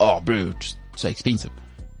you're saying, oh, bro, just so expensive.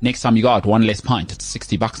 Next time you go out, one less pint. It's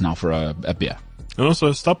 $60 now for a beer. And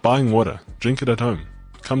also, stop buying water. Drink it at home.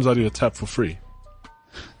 It comes out of your tap for free.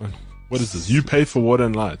 What is this? You pay for water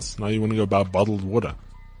and lights. Now you want to go buy bottled water.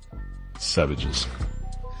 Savages.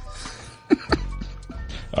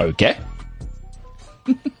 Okay.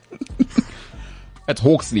 That's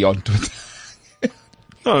Hawksley on Twitter.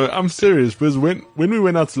 No, I'm serious. Because when we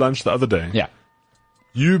went out to lunch the other day, Yeah.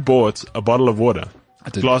 you bought a bottle of water. I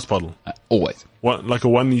did. Glass bottle. Always. Like a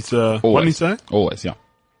 1 liter. Always. 1 liter? Always, yeah.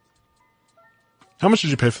 How much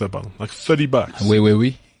did you pay for that bottle? Like $30. Where were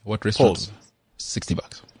we? What restaurant? Paul's. $60.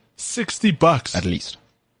 $60. At least.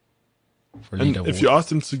 For a And liter of if water. you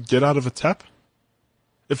asked him to get out of a tap,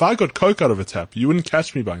 if I got Coke out of a tap, you wouldn't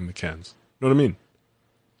catch me buying the cans. You know what I mean?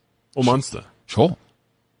 Or Monster. Sure.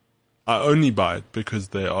 I only buy it because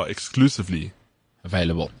they are exclusively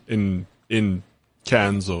Available. in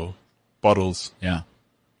cans or bottles. Yeah.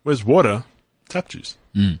 Whereas water, tap juice.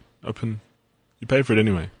 Mm. Open. You pay for it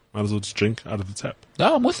anyway. Might as well just drink out of the tap.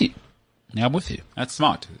 No, I'm with you. Yeah, I'm with you. That's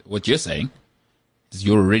smart. What you're saying is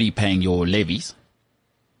you're already paying your levies.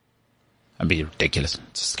 That'd be ridiculous.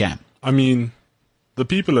 It's a scam. I mean, the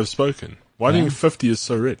people have spoken. Why do you Yeah. think 50 is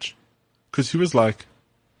so rich? Because he was like,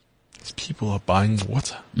 these people are buying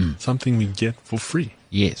water. Something we get for free.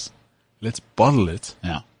 Yes. Let's bottle it,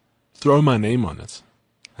 Yeah. throw my name on it,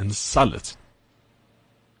 and sell it.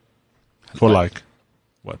 For like,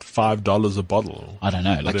 what, $5 a bottle? I don't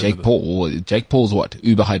know. Like Whatever Jake the- Paul. Jake Paul's what?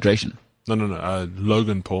 Uber Hydration. No.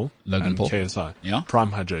 Logan Paul. Logan and Paul. KSI. Yeah.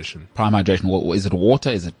 Prime Hydration. Prime Hydration. What is it? Water?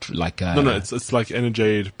 Is it like No, it's like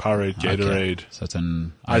Energade, Powerade, Gatorade. Okay. So it's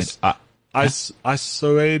an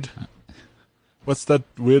Isoade. What's that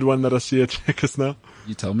weird one that I see at Checkers now?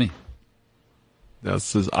 you tell me. Yeah, it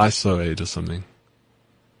says Isoade or something.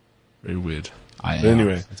 Very weird. But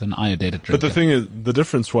anyway. it's an iodated drink. But the thing is, the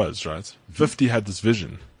difference was, right? 50 had this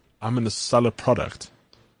vision. I'm going to sell a product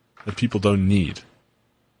that people don't need,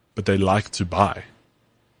 but they like to buy.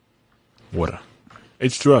 Water.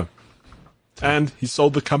 H2O. And he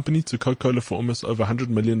sold the company to Coca-Cola for almost over $100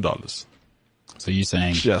 million. So you're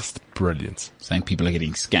saying Just brilliant. people are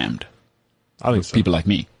getting scammed. I think so. People like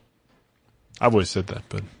me. I've always said that,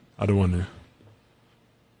 but I don't want to.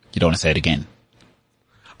 You don't want to say it again.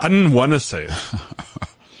 I didn't want to say it,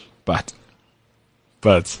 But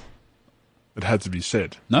but it had to be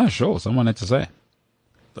said. no, sure. Someone had to say.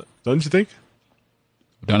 Don't you think?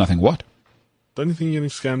 Don't I think what? Don't you think you're getting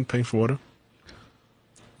scammed paying for water?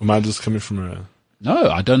 Or am I just coming from a... No,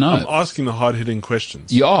 I don't know. I'm asking the hard-hitting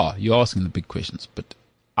questions. You're asking the big questions, but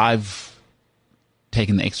I've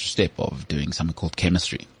taken the extra step of doing something called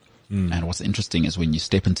chemistry. And what's interesting is when you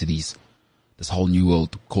step into this whole new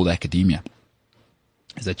world called academia,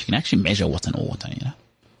 is that you can actually measure what's in water, you know?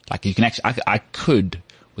 Like you can actually, I could,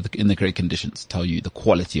 in the correct conditions, tell you the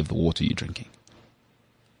quality of the water you're drinking.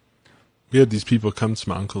 We had these people come to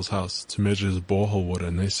my uncle's house to measure his borehole water,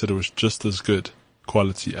 and they said it was just as good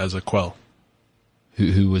quality as a quell.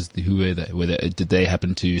 Who were they? Did they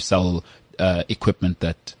happen to sell equipment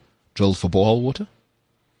that drilled for borehole water?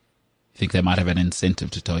 You think they might have an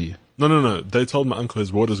incentive to tell you? No. They told my uncle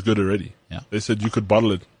his water's good already. Yeah. They said you could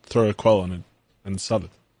bottle it, throw a quell on it, and sell it.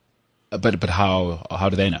 But how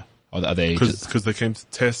do they know? Are they just, Because they came to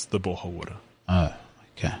test the borehole water. oh,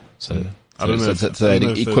 okay. So I don't know. So I don't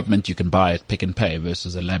know if equipment you can buy at Pick and Pay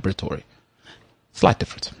versus a laboratory. Slight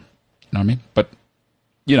difference. You know what I mean? But,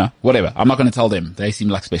 you know, whatever. I'm not going to tell them. They seem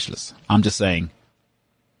like specialists. I'm just saying,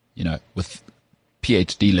 you know, with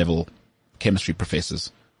PhD level chemistry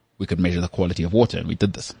professors, we could measure the quality of water, and we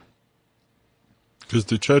did this. Because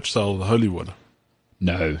the church sell the holy water.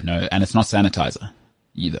 No, and it's not sanitizer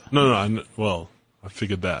either. No, I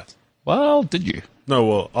figured that. Well, did you? No,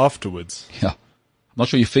 well, afterwards. Yeah. I'm not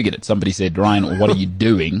sure you figured it. Somebody said, Ryan, what are you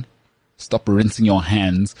doing? Stop rinsing your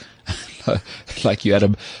hands like you had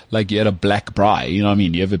a black braai. You know what I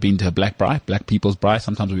mean? You ever been to a black braai? Black people's braai?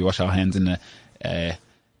 Sometimes we wash our hands in a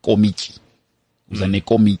komichi.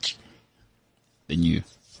 Komichi. Then you.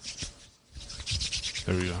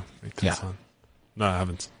 There we go. Make that Yeah. sound. No, I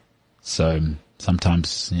haven't. So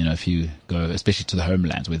sometimes, if you go, especially to the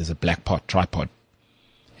homelands where there's a black pot, tripod,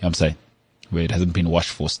 you know what I'm saying, where it hasn't been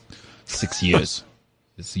washed for 6 years.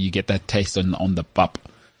 So you get that taste on the pup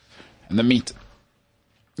and the meat.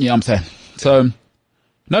 You know what I'm saying? So,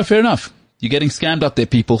 no, fair enough. You're getting scammed out there,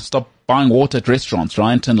 people. Stop buying water at restaurants.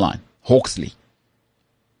 Ryan Tinline, Hawksley.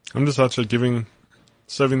 I'm just out here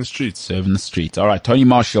serving the streets. Serving the streets. All right, Tony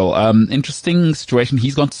Marshall. Interesting situation.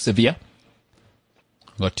 He's gone to Sevilla.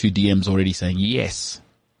 Got 2 DMs already saying yes.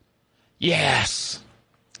 Yes.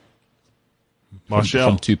 Marshall.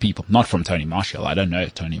 From 2 people. Not from Tony Marshall. I don't know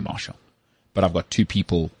Tony Marshall. But I've got 2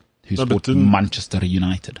 people who support Manchester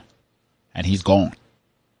United. And he's gone.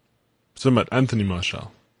 So about Anthony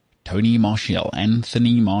Marshall. Tony Marshall.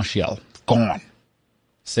 Anthony Marshall. Gone.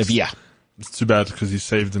 Sevilla. It's too bad because he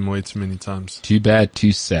saved them way too many times. Too bad,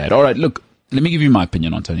 too sad. All right, look. Let me give you my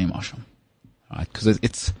opinion on Tony Marshall. All right, because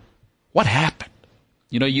it's what happened.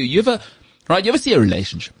 You ever see a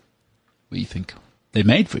relationship where you think they're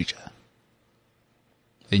made for each other?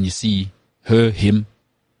 Then you see her, him,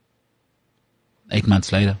 8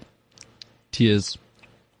 months later, tears,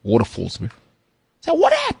 waterfalls. So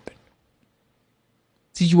what happened?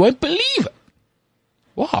 See, you won't believe it.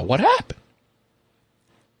 Wow, what happened?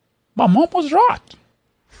 My mom was right.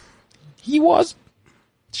 He was.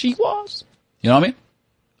 She was. You know what I mean?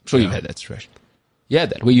 I'm sure you've had that situation. Yeah,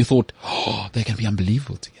 that where you thought, they can be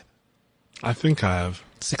unbelievable together. I think I have.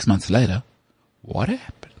 6 months later, what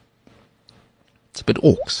happened? It's a bit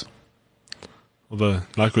orcs. Although,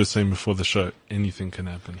 like we were saying before the show, anything can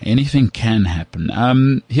happen. Anything can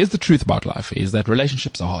happen. Here's the truth about life, is that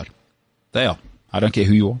relationships are hard. They are. I don't care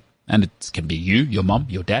who you are. And it can be you, your mom,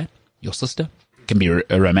 your dad, your sister. It can be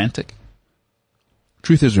a romantic.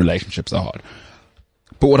 Truth is relationships are hard.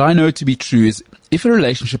 But what I know to be true is if a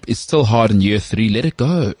relationship is still hard in year 3, let it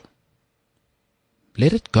go.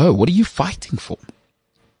 Let it go. What are you fighting for?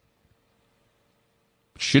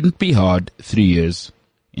 It shouldn't be hard 3 years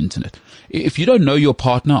into it. If you don't know your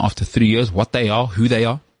partner after 3 years, what they are, who they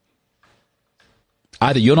are,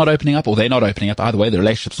 either you're not opening up or they're not opening up. Either way, the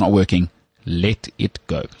relationship's not working. Let it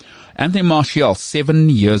go. Anthony Martial, 7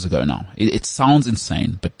 years ago now. It sounds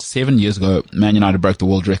insane, but 7 years ago, Man United broke the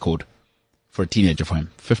world record for a teenager for him.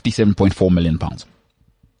 £57.4 million. All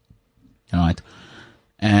right.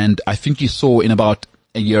 And I think you saw in about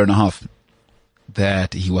a year and a half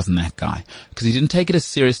that he wasn't that guy. Because he didn't take it as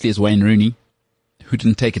seriously as Wayne Rooney, who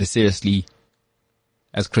didn't take it as seriously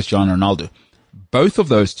as Cristiano Ronaldo. Both of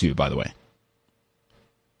those two, by the way.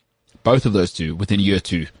 Both of those two, within year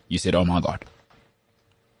 2, you said, oh my God.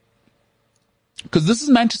 Because this is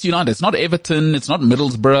Manchester United. It's not Everton. It's not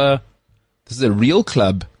Middlesbrough. This is a real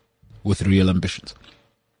club with real ambitions.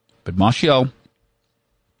 But Martial,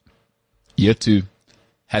 year 2,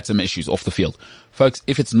 had some issues off the field. Folks,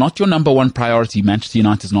 if it's not your number 1 priority, Manchester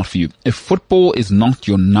United is not for you. If football is not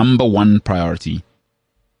your number 1 priority,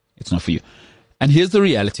 it's not for you. And here's the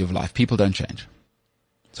reality of life. People don't change.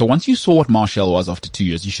 So once you saw what Martial was after 2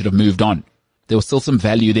 years, you should have moved on. There was still some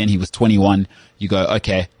value then. He was 21. You go,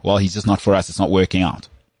 okay, well, he's just not for us. It's not working out.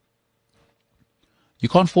 You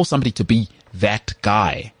can't force somebody to be that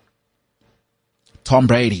guy. Tom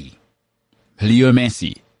Brady, Leo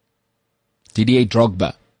Messi, Didier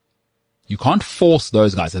Drogba. You can't force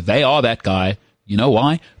those guys. If they are that guy, you know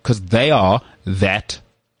why? Because they are that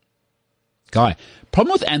guy.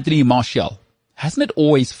 Problem with Anthony Martial, hasn't it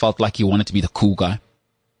always felt like he wanted to be the cool guy?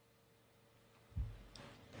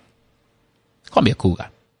 Can't be a cool guy.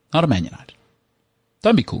 Not a Man United.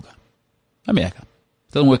 Don't be a cool guy. Don't be that guy.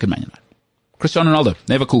 Doesn't work at Man United. Cristiano Ronaldo,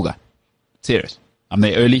 never cool guy. Serious. I'm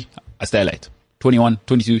there early, I stay late. 21,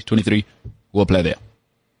 22, 23, we'll play there.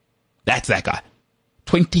 That's that guy.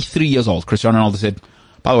 23 years old. Cristiano Ronaldo said,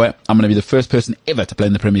 by the way, I'm going to be the first person ever to play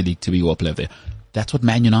in the Premier League to be world player there. That's what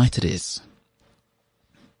Man United is.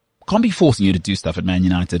 Can't be forcing you to do stuff at Man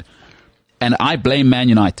United. And I blame Man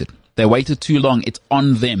United. They waited too long. It's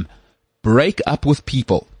on them. Break up with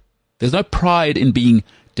people. There's no pride in being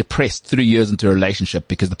depressed 3 years into a relationship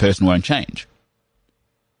because the person won't change.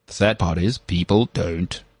 The sad part is people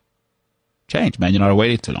don't change. Man United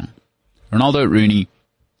waited too long. Ronaldo, Rooney,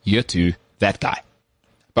 year 2, that guy.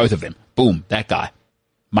 Both of them. Boom, that guy.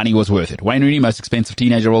 Money was worth it. Wayne Rooney, most expensive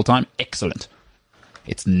teenager of all time. Excellent.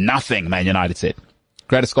 It's nothing, Man United said.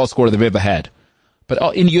 Greatest goal scorer they've ever had.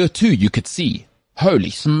 But in year 2, you could see, holy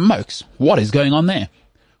smokes, what is going on there?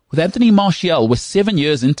 With Anthony Martial, we're 7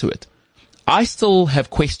 years into it. I still have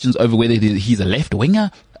questions over whether he's a left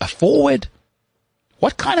winger, a forward.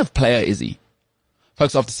 What kind of player is he?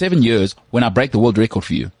 Folks, after 7 years, when I break the world record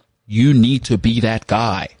for you, you need to be that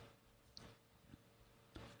guy.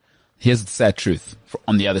 Here's the sad truth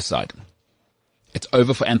on the other side. It's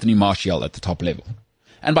over for Anthony Martial at the top level.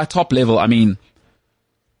 And by top level, I mean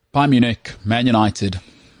Bayern Munich, Man United,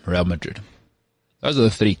 Real Madrid. Those are the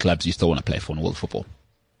 3 clubs you still want to play for in world football.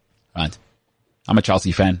 Right? I'm a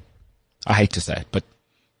Chelsea fan. I hate to say it, but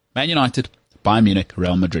Man United, Bayern Munich,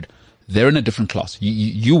 Real Madrid, they're in a different class.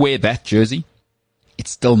 You wear that jersey, it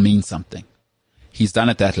still means something. He's done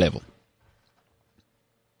at that level.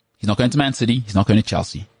 He's not going to Man City. He's not going to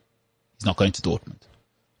Chelsea. He's not going to Dortmund.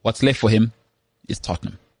 What's left for him is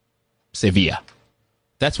Tottenham, Sevilla.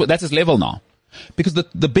 That's his level now. Because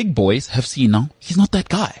the big boys have seen now, he's not that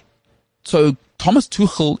guy. So Thomas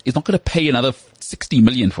Tuchel is not going to pay another 60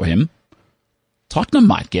 million for him. Tottenham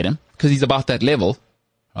might get him because he's about that level,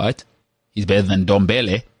 right? He's better than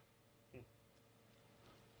Dombele.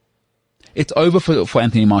 It's over for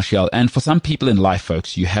Anthony Martial. And for some people in life,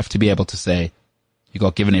 folks, you have to be able to say, you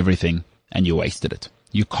got given everything and you wasted it.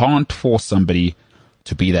 You can't force somebody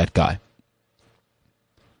to be that guy.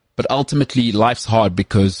 But ultimately, life's hard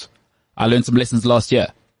because I learned some lessons last year.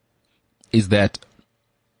 Is that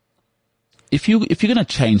if you're going to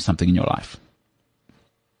change something in your life,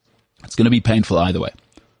 it's going to be painful either way.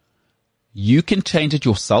 You can change it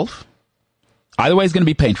yourself. Either way is going to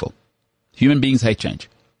be painful. Human beings hate change.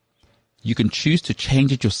 You can choose to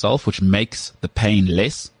change it yourself, which makes the pain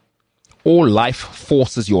less, or life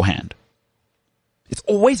forces your hand. It's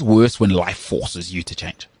always worse when life forces you to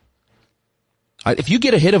change. If you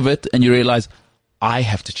get ahead of it and you realize, I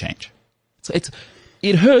have to change.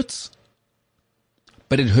 It hurts,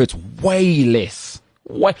 but it hurts way less.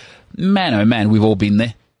 Man, oh man, we've all been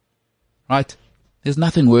there, right? There's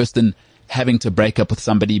nothing worse than having to break up with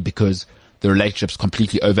somebody because the relationship's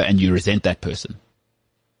completely over and you resent that person.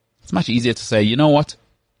 It's much easier to say, you know what?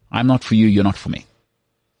 I'm not for you, you're not for me.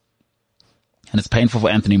 And it's painful for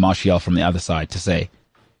Anthony Martial from the other side to say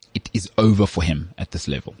it is over for him at this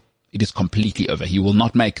level. It is completely over. He will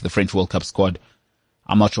not make the French World Cup squad.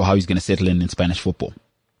 I'm not sure how he's going to settle in Spanish football.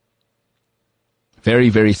 Very,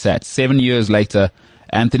 very sad. 7 years later,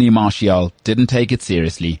 Anthony Martial didn't take it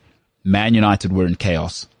seriously. Man United were in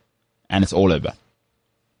chaos. And it's all over.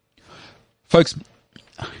 Folks,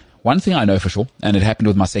 one thing I know for sure, and it happened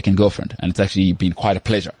with my second girlfriend, and it's actually been quite a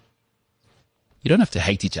pleasure. You don't have to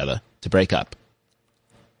hate each other to break up.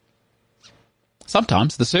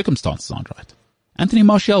 Sometimes the circumstances aren't right. Anthony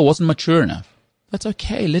Martial wasn't mature enough. That's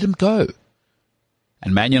okay, let him go.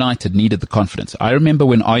 And Man United needed the confidence. I remember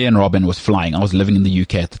when Arjen Robben was flying, I was living in the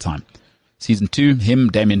UK at the time. Season 2, him,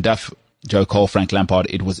 Damien Duff, Joe Cole, Frank Lampard,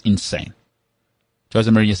 it was insane. Jose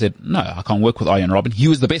Mourinho said, no, I can't work with Arjen Robben. He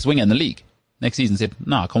was the best winger in the league. Next season said,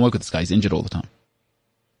 no, I can't work with this guy. He's injured all the time.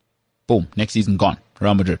 Boom. Next season gone.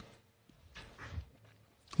 Real Madrid.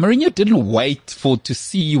 Mourinho didn't wait to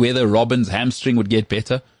see whether Robben's hamstring would get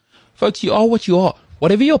better. Folks, you are what you are.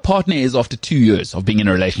 Whatever your partner is after 2 years of being in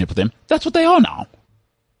a relationship with them, that's what they are now.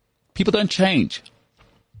 People don't change.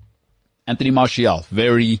 Anthony Martial,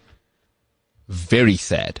 very, very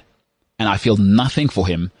sad. And I feel nothing for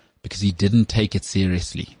him because he didn't take it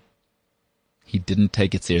seriously. He didn't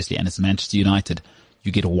take it seriously. And it's Manchester United.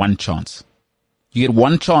 You get one chance. You get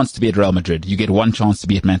one chance to be at Real Madrid. You get one chance to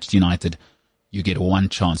be at Manchester United. You get one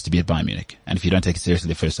chance to be at Bayern Munich. And if you don't take it seriously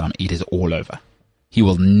the first time, it is all over. He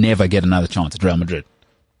will never get another chance at Real Madrid.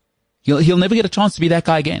 He'll never get a chance to be that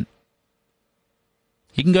guy again.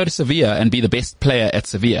 He can go to Sevilla and be the best player at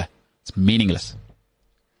Sevilla. It's meaningless.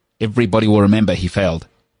 Everybody will remember he failed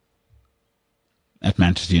at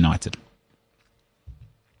Manchester United.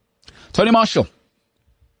 Tony Marshall,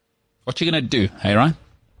 what you going to do, hey, Ryan?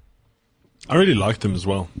 I really liked him as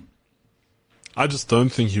well. I just don't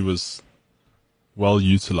think he was well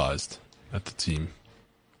utilized at the team.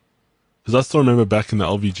 Because I still remember back in the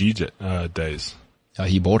LVG days. Oh,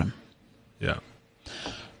 he bought him. Yeah.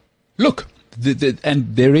 Look,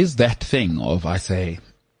 and there is that thing of, I say,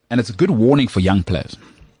 and it's a good warning for young players.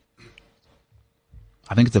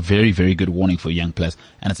 I think it's a very, very good warning for young players.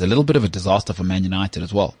 And it's a little bit of a disaster for Man United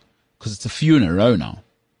as well. Because it's a few in a row now.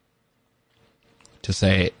 To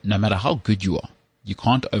say, no matter how good you are, you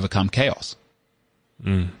can't overcome chaos.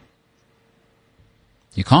 You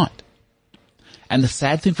can't. And the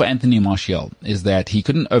sad thing for Anthony Martial is that he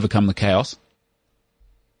couldn't overcome the chaos,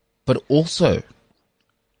 but also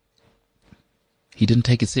he didn't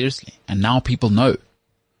take it seriously. And now people know.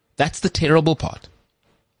 That's the terrible part.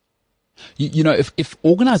 You know, if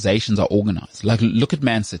organizations are organized, like look at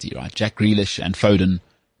Man City, right? Jack Grealish and Foden,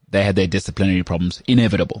 they had their disciplinary problems.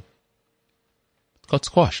 Inevitable. Got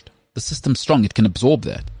squashed. The system's strong. It can absorb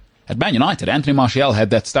that. At Man United, Anthony Martial had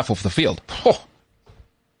that stuff off the field. Oh.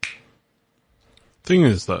 Thing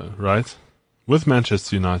is, though, right? With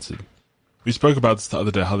Manchester United, we spoke about this the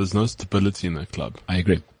other day, how there's no stability in that club. I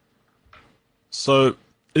agree. So,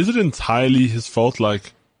 is it entirely his fault?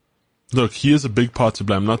 Like, look, he is a big part to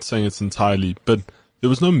blame. I'm not saying it's entirely, but there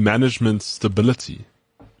was no management stability.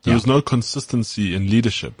 There was no consistency in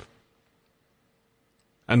leadership.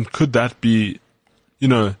 And could that be, you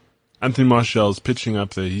know, Anthony Martial's pitching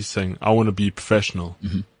up there. He's saying, I want to be professional,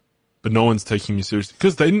 but no one's taking me seriously.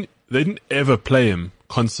 Because they didn't ever play him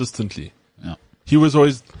consistently. Yeah. He was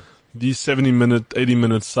always the 70-minute,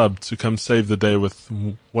 80-minute sub to come save the day with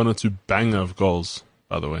one or two banger of goals,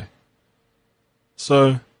 by the way.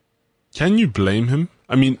 So, can you blame him?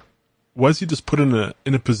 I mean, was he just put in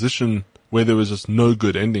a position where there was just no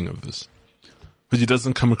good ending of this? Because he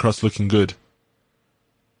doesn't come across looking good.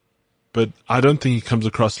 But I don't think he comes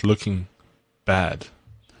across looking bad.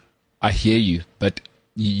 I hear you, but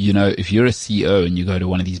you know, if you're a CEO and you go to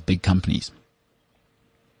one of these big companies,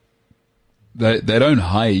 they don't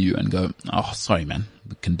hire you and go, oh, sorry, man,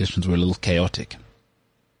 the conditions were a little chaotic.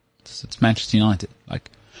 It's Manchester United.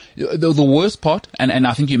 Like, the worst part, and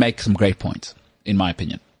I think you make some great points, in my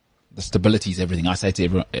opinion. The stability is everything. I say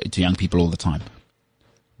to young people all the time,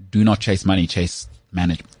 do not chase money, chase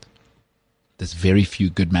management. There's very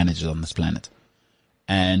few good managers on this planet.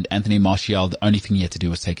 And Anthony Martial, the only thing he had to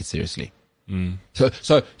do was take it seriously.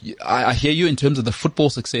 So I hear you in terms of the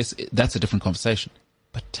football success. That's a different conversation.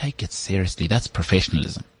 But take it seriously. That's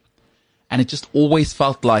professionalism. And it just always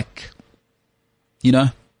felt like, you know,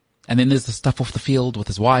 and then there's the stuff off the field with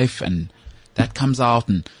his wife, and that comes out,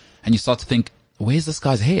 and you start to think, where's this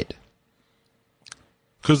guy's head?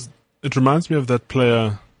 Because it reminds me of that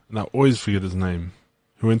player, and I always forget his name,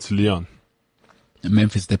 who went to Lyon.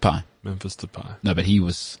 Memphis Depay. No, but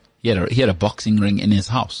he had a boxing ring in his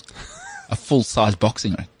house. A full-size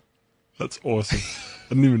boxing ring. That's awesome. I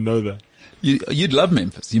didn't even know that. You'd love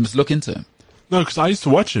Memphis. You must look into him. No, because I used to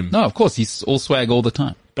watch him. No, of course. He's all swag all the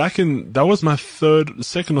time. That was my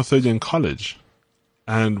second or third year in college.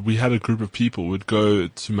 And we had a group of people who would go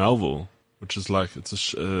to Melville, which is like,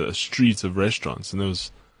 it's a street of restaurants. And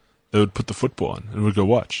they would put the football on and we'd go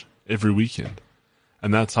watch every weekend.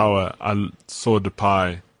 And that's how I saw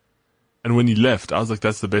Depay. And when he left, I was like,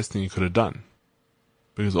 that's the best thing he could have done.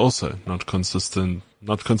 Because also not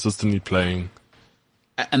consistently playing.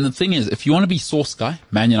 And the thing is, if you want to be source guy,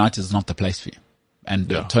 Man United is not the place for you. And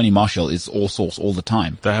Tony Martial is all source all the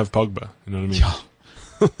time. They have Pogba, you know what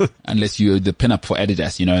I mean? Unless you're the pin-up for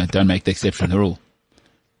Adidas, you know, don't make the exception the rule.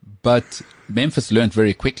 But Memphis learned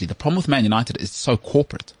very quickly. The problem with Man United is so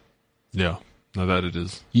corporate. Yeah. No, that it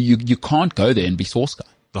is. You can't go there and be source guy.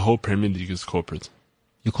 The whole Premier League is corporate.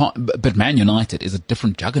 You can't, but Man United is a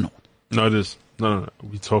different juggernaut. No, it is. No.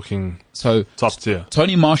 We're talking top tier.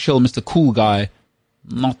 Tony Martial, Mr. Cool Guy,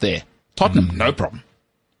 not there. Tottenham, no problem.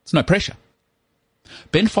 It's no pressure.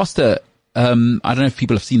 Ben Foster, I don't know if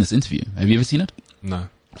people have seen this interview. Have you ever seen it? No.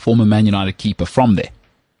 Former Man United keeper from there.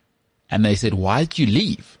 And they said, why did you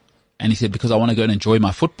leave? And he said, because I want to go and enjoy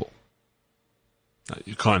my football.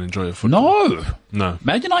 You can't enjoy your football. No.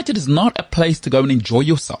 Man United is not a place to go and enjoy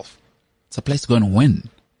yourself. It's a place to go and win.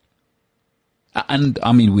 And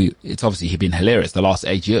I mean, it's obviously been hilarious the last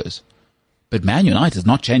 8 years, but Man United is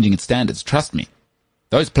not changing its standards. Trust me.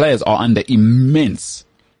 Those players are under the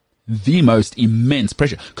most immense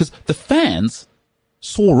pressure, because the fans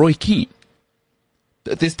saw Roy Keane.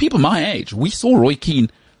 There's people my age. We saw Roy Keane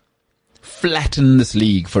flatten this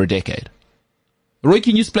league for a decade. Roy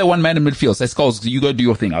Keane used to play one man in midfield. Say, Skulls, you go do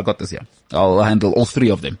your thing. I got this here. I'll handle all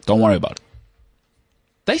three of them. Don't worry about it.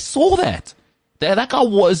 They saw that. That guy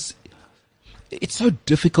was... It's so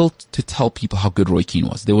difficult to tell people how good Roy Keane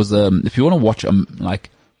was. There was if you want to watch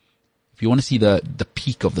if you want to see the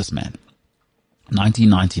peak of this man,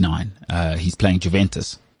 1999, he's playing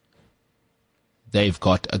Juventus. They've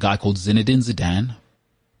got a guy called Zinedine Zidane,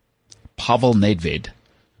 Pavel Nedved,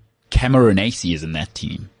 Camoranesi is in that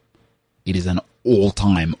team. It is an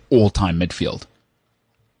all-time midfield.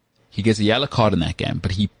 He gets a yellow card in that game,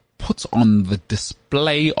 but he puts on the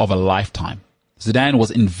display of a lifetime. Zidane was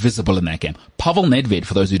invisible in that game. Pavel Nedved,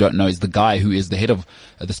 for those who don't know, is the guy who is the head of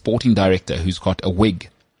the sporting director, who's got a wig.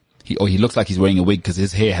 He looks like he's wearing a wig because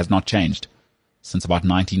his hair has not changed. since about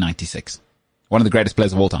 1996. One of the greatest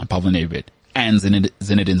players of all time, Pavel Nedved, and Zinedine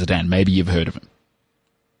Zidane. Maybe you've heard of him.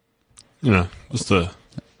 You know, just a...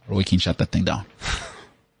 Roy Keane shut that thing down.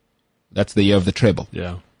 That's the year of the treble.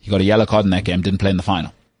 Yeah. He got a yellow card in that game, didn't play in the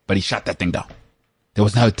final. But he shut that thing down. There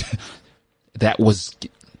was no...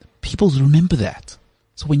 People remember that.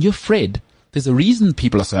 So when you're Fred, there's a reason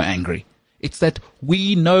people are so angry. It's that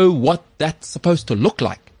we know what that's supposed to look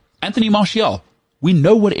like. Anthony Martial, we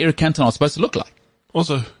know what Eric Cantona is supposed to look like.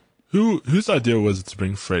 Also, whose idea was it to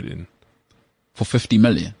bring Fred in? For 50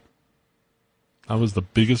 million. That was the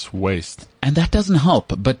biggest waste. And that doesn't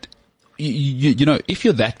help. But, you know, if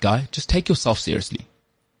you're that guy, just take yourself seriously.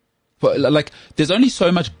 Like, there's only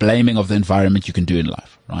so much blaming of the environment you can do in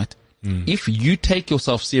life, right? If you take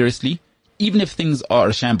yourself seriously, even if things are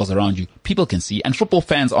a shambles around you, people can see. And football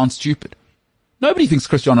fans aren't stupid. Nobody thinks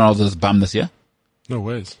Cristiano Ronaldo is bum this year. No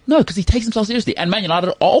ways. No, because he takes himself seriously. And Man United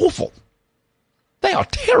are awful. They are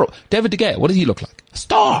terrible. David De Gea, what does he look like? A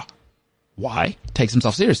star. Why? Takes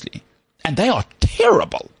himself seriously. And they are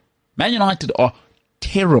terrible. Man United are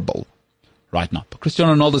terrible right now. But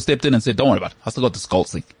Cristiano Ronaldo stepped in and said, don't worry about it. I still got this goal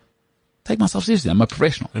thing. Take myself seriously. I'm a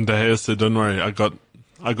professional. And De Gea said, don't worry. I got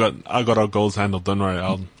our goals handled. Don't worry.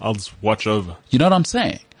 I'll just watch over. You know what I'm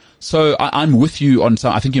saying? So I'm with you on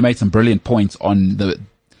some, I think you made some brilliant points on the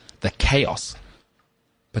chaos.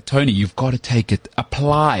 But Tony, you've got to take it,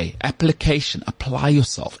 apply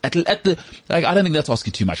yourself. I don't think that's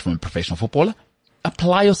asking too much from a professional footballer.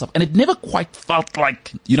 Apply yourself. And it never quite felt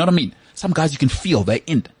like, you know what I mean? Some guys you can feel they're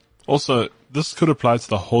in. Also, this could apply to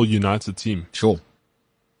the whole United team. Sure.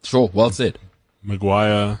 Well said.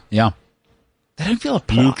 Maguire. Yeah. They don't feel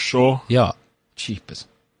applied. Luke Shaw. Yeah. Cheapers.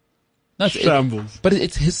 No, Shambles. But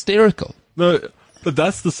it's hysterical. No, but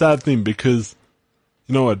that's the sad thing because,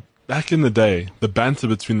 you know what? Back in the day, the banter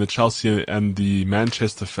between the Chelsea and the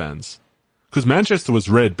Manchester fans, because Manchester was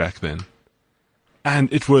red back then,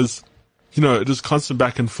 and it was, you know, it was constant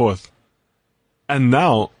back and forth. And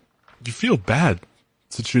now, you feel bad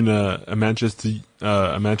to tune a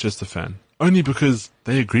Manchester fan, only because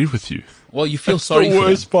they agree with you. Well, you feel That's sorry for them. the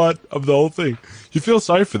worst part of the whole thing. You feel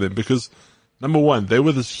sorry for them because, number one, they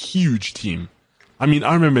were this huge team. I mean,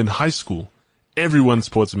 I remember in high school, everyone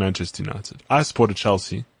supported Manchester United. I supported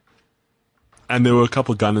Chelsea. And there were a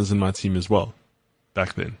couple of Gunners in my team as well,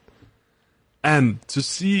 back then. And to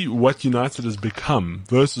see what United has become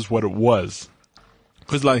versus what it was.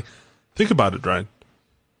 Because, like, think about it, right?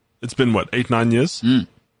 It's been, 8-9 years?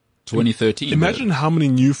 2013. Imagine how many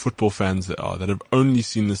new football fans there are that have only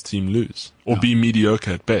seen this team lose. Or be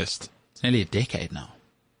mediocre at best. It's nearly a decade now.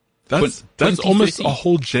 That's almost a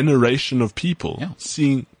whole generation of people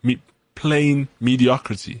seeing plain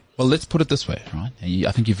mediocrity. Well, let's put it this way, right?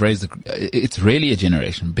 I think you've raised it's really a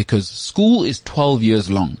generation because school is 12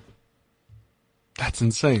 years long. That's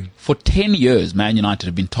insane. For 10 years, Man United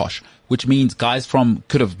have been tosh, which means guys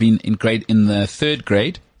could have been in the 3rd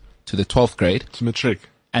grade to the 12th grade. To matric.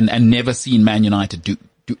 And never seen Man United do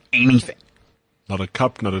anything. Not a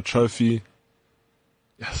cup, not a trophy.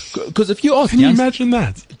 Yes. Because if you ask, can you imagine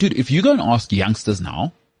that? Dude, if you go and ask youngsters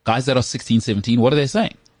now, guys that are 16, 17, what are they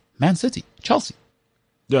saying? Man City, Chelsea.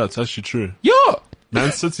 Yeah, it's actually true. Yeah.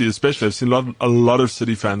 Man City, especially. I've seen a lot of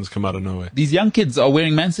City fans come out of nowhere. These young kids are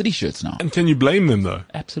wearing Man City shirts now. And can you blame them, though?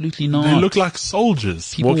 Absolutely not. They look like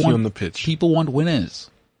soldiers walking on the pitch. People want winners.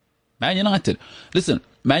 Man United. Listen,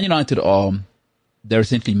 Man United they're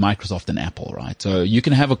essentially Microsoft and Apple, right? So you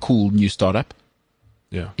can have a cool new startup.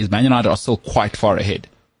 Yeah. Man United are still quite far ahead.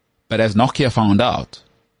 But as Nokia found out,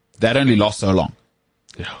 that only lasts so long.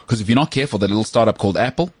 Yeah. Because if you're not careful, that little startup called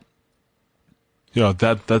Apple. Yeah,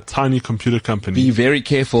 that tiny computer company. Be very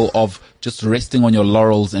careful of just resting on your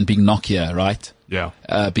laurels and being Nokia, right? Yeah.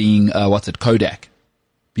 Being, Kodak.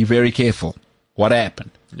 Be very careful. What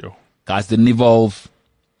happened? Yo. Guys didn't evolve.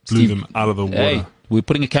 Blew them out of the water. Hey, we're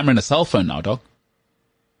putting a camera in a cell phone now, dog.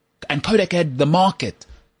 And Kodak had the market.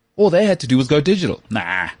 All they had to do was go digital.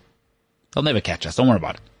 Nah. They'll never catch us. Don't worry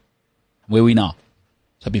about it. Where are we now?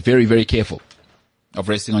 So be very, very careful of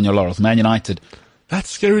resting on your laurels. Man United. That's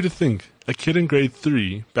scary to think. A kid in grade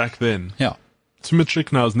 3 back then. Yeah. To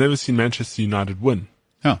matric now has never seen Manchester United win.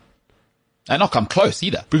 Yeah. And not come close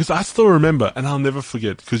either. Because I still remember, and I'll never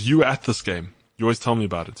forget, because you were at this game. You always tell me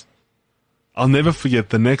about it. I'll never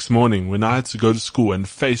forget the next morning when I had to go to school and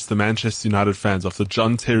face the Manchester United fans after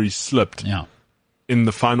John Terry slipped in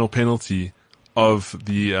the final penalty of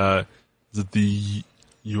the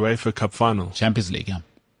UEFA Cup final. Champions League, yeah.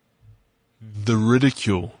 The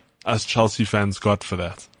ridicule us Chelsea fans got for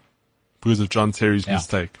that. Because of John Terry's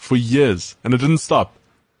mistake. For years. And it didn't stop.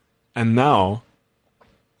 And now,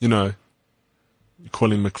 you know, You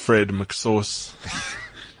call him McFred, McSauce.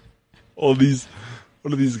 all these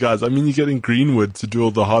guys. I mean, you're getting Greenwood to do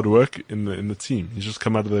all the hard work in the team. He's just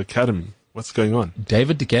come out of the academy. What's going on?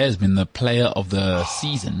 David De Gea has been the player of the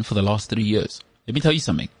season for the last 3 years. Let me tell you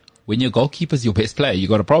something. When your goalkeeper's your best player, you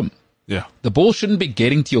got a problem. Yeah. The ball shouldn't be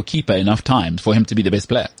getting to your keeper enough times for him to be the best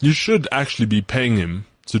player. You should actually be paying him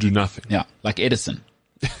to do nothing. Yeah, like Edison.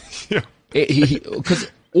 Yeah. Because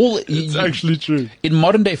It's actually true. In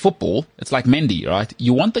modern day football, it's like Mendy, right?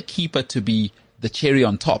 You want the keeper to be the cherry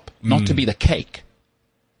on top, not to be the cake.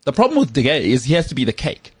 The problem with De Gea is he has to be the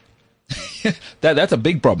cake. That's a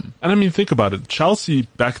big problem. And I mean, think about it. Chelsea,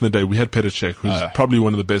 back in the day, we had Petr Cech, who's probably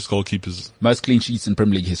one of the best goalkeepers. Most clean sheets in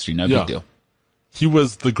Premier League history, no big deal. He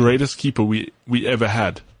was the greatest keeper we ever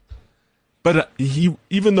had. But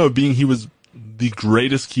even though he was the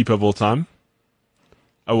greatest keeper of all time,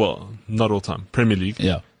 well, not all time, Premier League.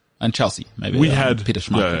 Yeah. And Chelsea, maybe. We had Peter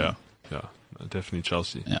Schmeichel. Yeah, definitely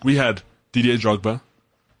Chelsea. Yeah. We had Didier Drogba.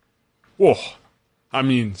 Oh, I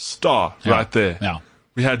mean, star right there. Yeah.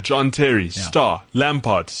 We had John Terry, star.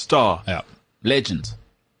 Lampard, star. Yeah. Legend.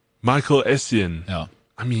 Michael Essien. Yeah.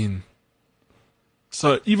 I mean,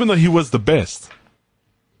 so even though he was the best,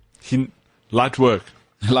 light work.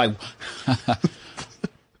 Like,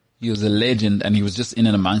 he was a legend and he was just in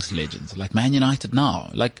and amongst legends. Like Man United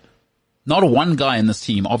now. Like, not one guy in this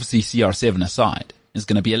team, obviously CR7 aside, is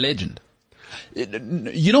going to be a legend.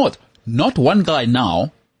 You know what? Not one guy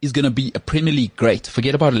now is going to be a Premier League great.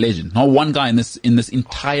 Forget about a legend. Not one guy in this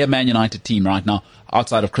entire Man United team right now,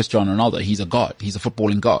 outside of Cristiano Ronaldo. He's a god. He's a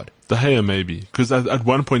footballing god. De Gea maybe, because at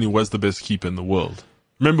one point he was the best keeper in the world.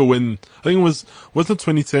 Remember when, I think it wasn't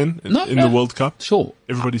 2010 in the World Cup? Sure.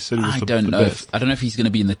 Everybody said he was the best. I don't know if he's going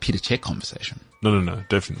to be in the Peter Cech conversation. No,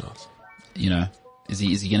 definitely not. You know, is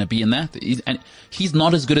he going to be in that? He's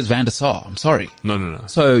not as good as Van der Sar. I'm sorry. No.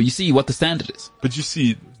 So you see what the standard is. But you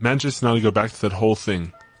see, Manchester United go back to that whole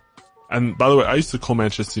thing. And by the way, I used to call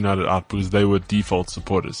Manchester United out because they were default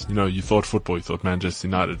supporters. You know, you thought football, you thought Manchester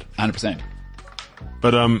United. 100%.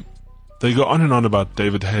 But they go on and on about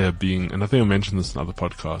David De Gea being, and I think I mentioned this in other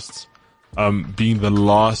podcasts, being the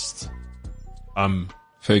last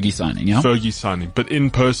Fergie signing, yeah? Fergie signing, but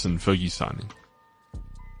in person Fergie signing.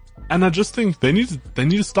 And I just think they need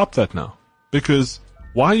to stop that now. Because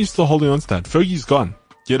why are you still holding on to that? Fergie's gone.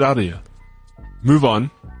 Get out of here. Move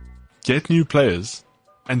on. Get new players.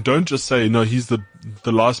 And don't just say, no, he's the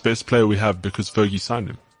last best player we have because Fergie signed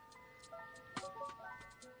him.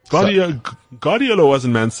 Guardiola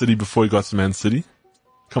wasn't Man City before he got to Man City.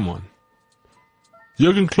 Come on.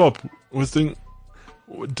 Jurgen Klopp was doing...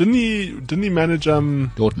 Didn't he manage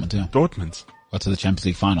Dortmund, yeah. Dortmund. Got to the Champions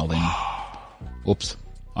League final then. Oops.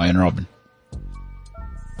 Iron Robin.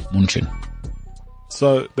 Munchen.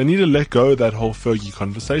 So they need to let go of that whole Fergie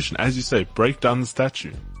conversation. As you say, break down the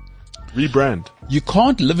statue. Rebrand. You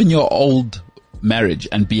can't live in your old marriage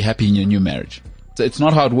and be happy in your new marriage. It's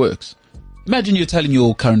not how it works. Imagine you're telling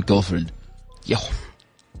your current girlfriend, yo,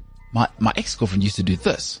 my ex-girlfriend used to do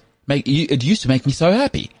this. It used to make me so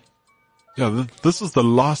happy. Yeah, this was the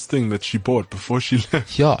last thing that she bought before she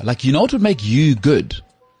left. Yeah, like, you know what would make you good?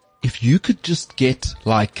 If you could just get,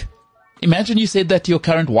 like, imagine you said that to your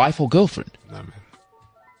current wife or girlfriend. No, man.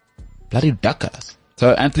 Bloody duckers.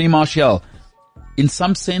 So, Anthony Martial, in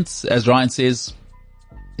some sense, as Ryan says,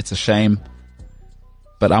 it's a shame.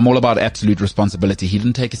 But I'm all about absolute responsibility. He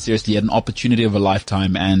didn't take it seriously. He had an opportunity of a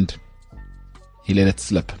lifetime and he let it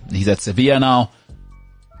slip. He's at Sevilla now.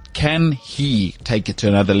 Can he take it to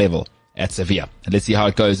another level at Sevilla? And let's see how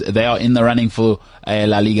it goes. They are in the running for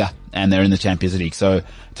La Liga and they're in the Champions League. So,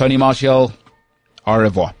 Tony Martial, au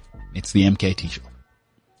revoir. It's the MKT Show.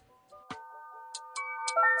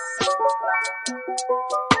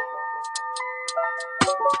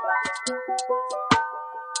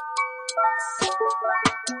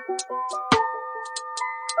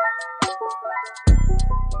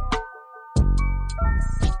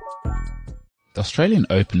 The Australian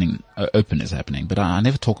Open is happening, but I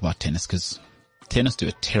never talk about tennis because tennis do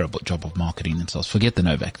a terrible job of marketing themselves. Forget the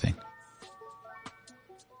Novak thing.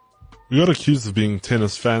 We got accused of being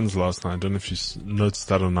tennis fans last night. I don't know if you noticed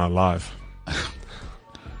that on our live.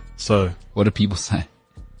 So, what do people say?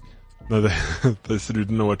 No, they said we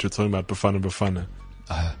didn't know what you're talking about, Bafana.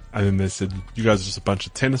 And then they said, you guys are just a bunch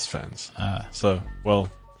of tennis fans. So, well,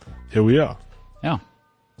 here we are. Yeah.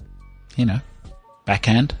 You know,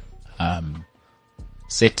 backhand,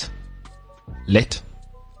 set, let,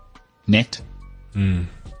 net. You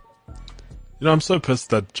know, I'm so pissed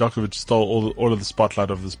that Djokovic stole all of the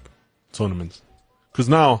spotlight of this tournament. Because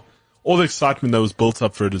now, all the excitement that was built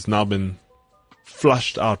up for it has now been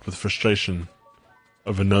flushed out with frustration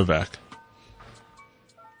over Novak.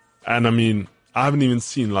 And I mean, I haven't even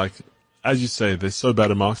seen, like, as you say, they're so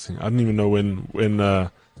bad at marketing. I don't even know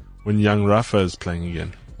when young Rafa is playing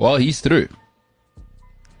again. Well, he's through.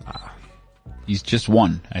 He's just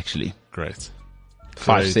won, actually. Great.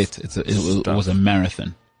 5 sets. It was a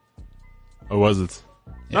marathon. Or was it?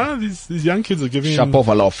 Yeah. No, these young kids are giving him...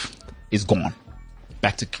 Shapovalov is gone.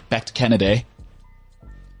 Back to Canada.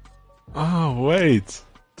 Oh, wait.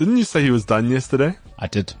 Didn't you say he was done yesterday? I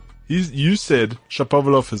did. You said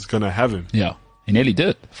Shapovalov is going to have him. Yeah. He nearly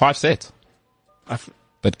did. 5 sets.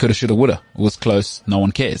 But coulda, shoulda, woulda. It was close. No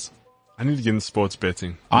one cares. I need to get into sports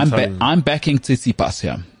betting. I'm backing Tsitsipas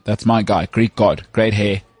here. That's my guy. Greek god. Great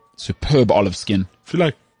hair. Superb olive skin. I feel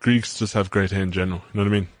like Greeks just have great hair in general. You know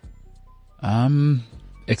what I mean?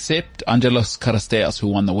 Except Angelos Karasteas,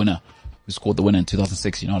 who scored the winner in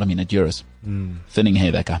 2006. You know what I mean? At Euros. Thinning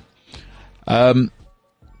hair, that guy. And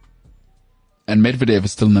Medvedev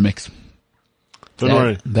is still in the mix. Don't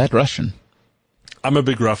worry. That Russian. I'm a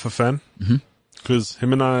big Rafa fan. Because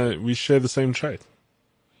him and I, we share the same trait.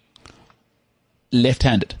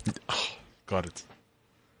 Left-handed. Oh, got it.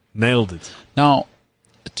 Nailed it. Now,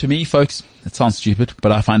 to me, folks, it sounds stupid,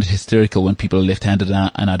 but I find it hysterical when people are left-handed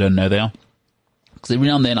and I don't know they are. Because every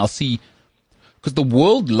now and then I'll see, because the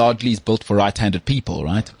world largely is built for right-handed people,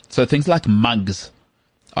 right? So things like mugs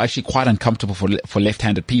are actually quite uncomfortable for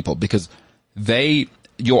left-handed people because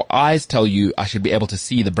your eyes tell you I should be able to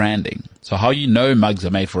see the branding. So how you know mugs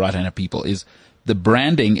are made for right-handed people is the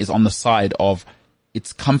branding is on the side of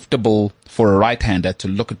it's comfortable for a right-hander to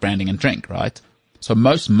look at branding and drink, right? So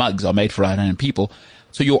most mugs are made for right-handed people.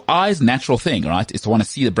 So your eye's natural thing, right, is to want to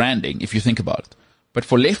see the branding if you think about it. But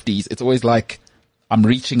for lefties, it's always like I'm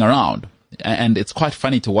reaching around. And it's quite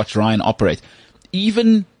funny to watch Ryan operate.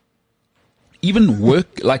 Even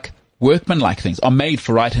workman-like things are made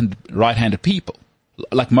for right-handed people.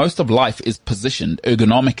 Like most of life is positioned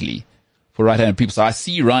ergonomically for right-handed people. So I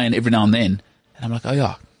see Ryan every now and then, and I'm like, oh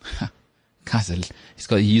yeah, guys,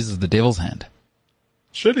 he uses the devil's hand.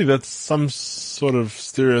 Surely that's some sort of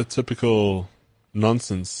stereotypical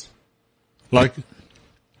nonsense. Like,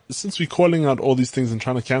 since we're calling out all these things and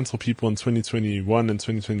trying to cancel people in 2021 and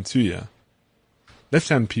 2022,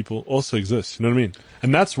 left-hand people also exist. You know what I mean?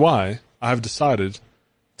 And that's why I have decided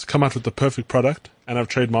to come out with the perfect product, and I've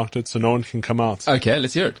trademarked it so no one can come out. Okay,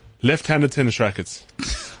 let's hear it. Left-handed tennis rackets.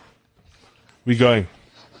 We going.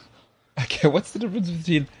 Okay, what's the difference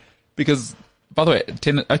between... Because, by the way,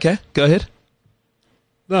 okay, go ahead.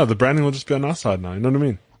 No, the branding will just be on our side now. You know what I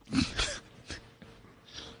mean?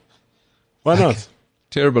 Why not?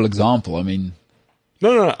 Terrible example. I mean...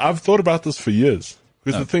 No. I've thought about this for years.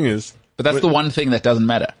 Because the thing is... But that's the one thing that doesn't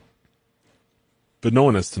matter. But no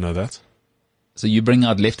one has to know that. So you bring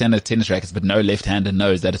out left-handed tennis rackets, but no left-hander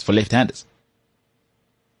knows that it's for left-handers.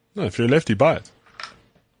 No, if you're a lefty, buy it.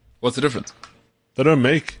 What's the difference? They don't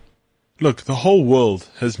make... Look, the whole world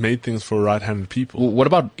has made things for right-handed people. Well, what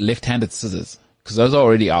about left-handed scissors? Because those are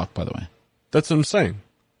already out, by the way. That's what I'm saying.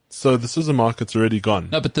 So the scissor market's already gone.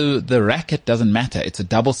 No, but the racket doesn't matter. It's a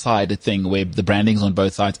double-sided thing where the branding's on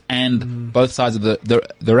both sides, and both sides of the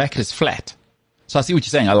racket is flat. So I see what you're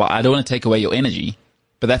saying. I don't want to take away your energy,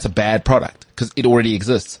 but that's a bad product because it already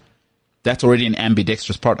exists. That's already an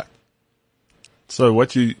ambidextrous product. So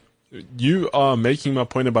what you are making my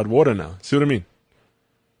point about water now. See what I mean?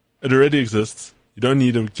 It already exists. You don't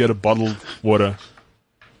need to get a bottled water.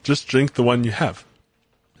 Just drink the one you have.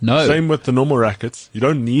 No. Same with the normal rackets. You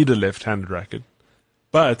don't need a left-handed racket.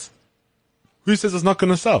 But who says it's not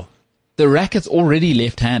going to sell? The racket's already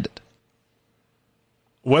left-handed.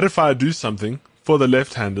 What if I do something for the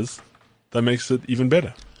left-handers that makes it even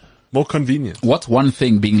better? More convenient. What's one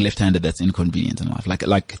thing being left-handed that's inconvenient in life?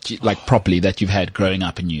 Like properly that you've had growing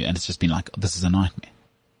up in you and it's just been like, this is a nightmare.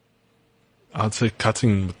 I'd say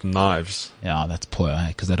cutting with knives. Yeah, that's poor,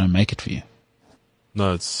 because they don't make it for you.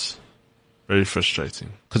 No, it's very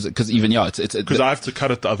frustrating. Because even, it's... Because I have to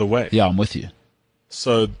cut it the other way. Yeah, I'm with you.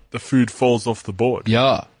 So the food falls off the board.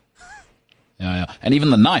 Yeah. Yeah. And even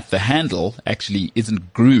the knife, the handle actually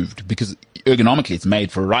isn't grooved because ergonomically it's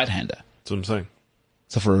made for a right-hander. That's what I'm saying.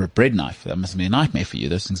 So for a bread knife, that must be a nightmare for you.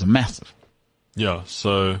 Those things are massive. Yeah,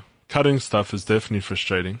 so cutting stuff is definitely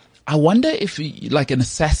frustrating. I wonder if, like an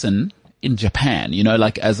assassin in Japan,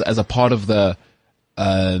 like as a part of the,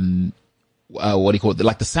 what do you call it?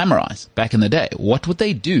 Like the samurais back in the day, what would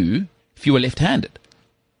they do if you were left-handed?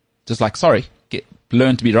 Just like,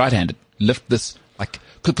 learn to be right-handed. Lift this,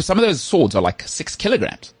 because some of those swords are like 6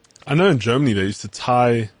 kilograms. I know in Germany they used to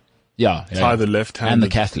tie the left hand. And the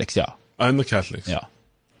Catholics, yeah. And the Catholics. Yeah.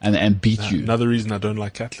 And beat you. Another reason I don't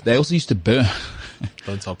like Catholics. They also used to burn.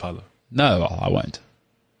 Don't tell Paolo. No, I won't.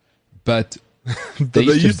 But They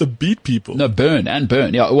used to beat people. No, burn.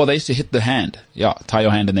 Yeah. Well, they used to hit the hand. Yeah. Tie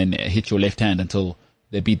your hand and then hit your left hand until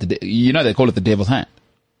they beat they call it the devil's hand.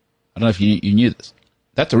 I don't know if you knew this.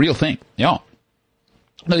 That's a real thing. Yeah.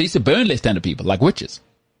 No, they used to burn left-handed people like witches.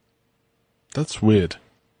 That's weird.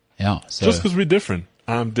 Yeah. So, just because we're different.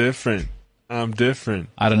 I'm different. I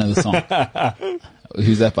don't know the song.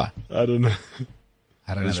 Who's that by? I don't know.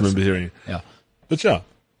 I don't know. I just remember hearing it. Yeah. But yeah.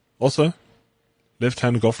 Also,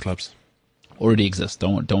 left-handed golf clubs. Already exists.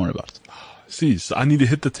 Don't worry about it. See, so I need to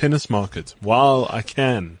hit the tennis market while I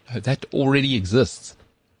can. That already exists.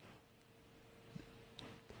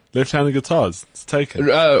 Left-handed guitars. It's taken.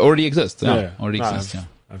 Already exists. Yeah. Already exists. Yeah.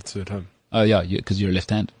 I have two at home. Oh yeah, because you're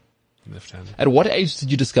left-handed. Left-handed. At what age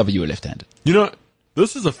did you discover you were left-handed? You know,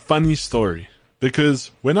 this is a funny story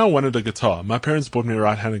because when I wanted a guitar, my parents bought me a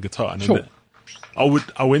right-handed guitar. And Sure.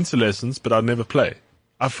 I went to lessons, but I'd never play.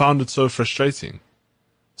 I found it so frustrating.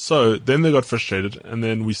 So then they got frustrated, and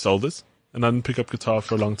then we sold it, and I didn't pick up guitar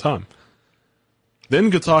for a long time. Then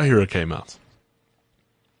Guitar Hero came out.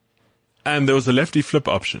 And there was a lefty flip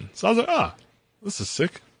option. So I was like, this is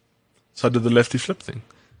sick. So I did the lefty flip thing.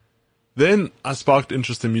 Then I sparked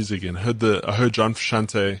interest in music again. I heard John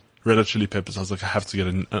Frusciante, Red Hot Chili Peppers. I was like, I have to get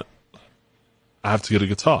a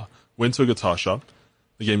guitar. Went to a guitar shop.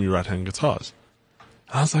 They gave me right-hand guitars.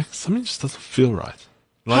 And I was like, something just doesn't feel right.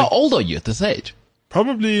 Like, How old are you at this age?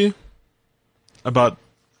 probably about,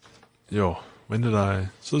 when did I?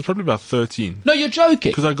 So it was probably about 13. No, you're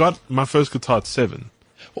joking. Because I got my first guitar at 7.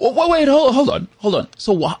 Wait, hold on.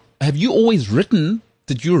 So have you always written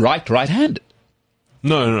that you write right-handed?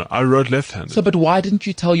 No, I wrote left-handed. So, but why didn't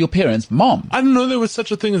you tell your parents, Mom? I didn't know there was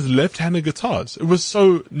such a thing as left-handed guitars. It was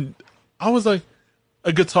so, I was like,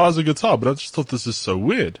 a guitar's a guitar, but I just thought this is so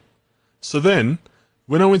weird. So then,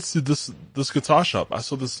 when I went to this guitar shop, I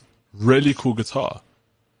saw this really cool guitar,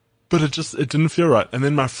 but it didn't feel right. And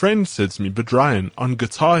then my friend said to me, but Ryan, on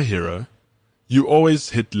Guitar Hero, you always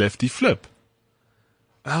hit lefty flip.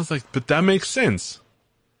 And I was like, but that makes sense.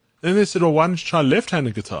 Then they said, well, why don't you try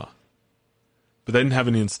left-handed guitar? But they didn't have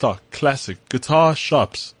any in stock. Classic. Guitar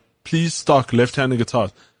shops, please stock left-handed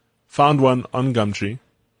guitars. Found one on Gumtree.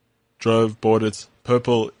 Drove, bought it.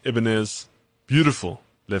 Purple Ibanez. Beautiful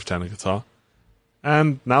left-handed guitar.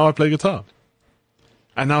 And now I play guitar.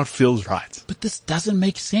 And now it feels right. But this doesn't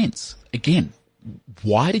make sense. Again,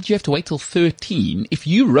 why did you have to wait till 13? If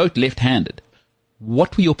you wrote left-handed,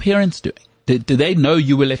 what were your parents doing? Did they know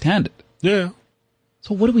you were left-handed? Yeah.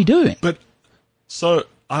 So what are we doing? But, so,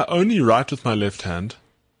 I only write with my left hand.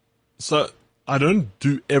 So, I don't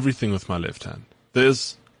do everything with my left hand.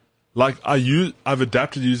 There's, I've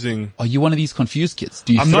adapted using... Are you one of these confused kids?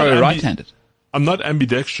 Do you throw right-handed? I'm not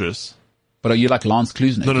ambidextrous. But are you like Lance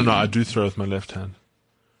Klusner? No, I do throw with my left hand.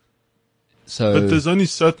 So, but there's only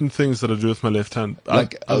certain things that I do with my left hand.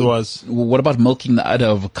 Otherwise... what about milking the udder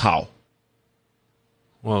of a cow?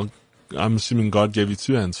 Well, I'm assuming God gave you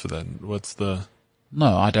 2 hands for that. What's the...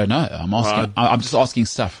 No, I don't know. I'm asking. I'm just asking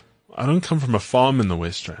stuff. I don't come from a farm in the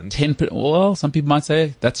West Rand. Well, some people might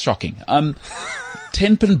say that's shocking.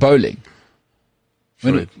 10-pin bowling.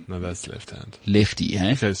 Wait, no, that's left hand. Lefty,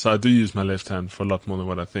 eh? Okay, so I do use my left hand for a lot more than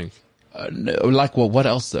what I think. No, what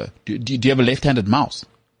else though? Do you have a left-handed mouse?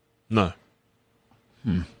 No.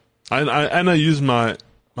 I use my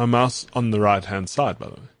mouse on the right hand side, by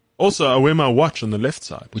the way. Also, I wear my watch on the left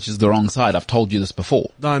side. Which is the wrong side. I've told you this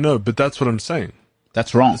before. No, I know, but that's what I'm saying.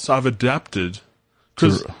 That's wrong. So I've adapted.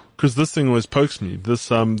 Because this thing always pokes me.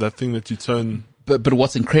 That thing that you turn... But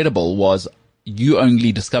what's incredible was you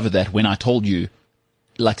only discovered that when I told you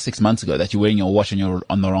like 6 months ago that you're wearing your watch and you're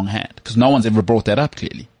on the wrong hand. Because no one's ever brought that up,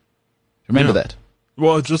 clearly. Remember that?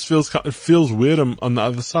 Well, it just feels weird on the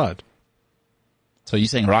other side. So you're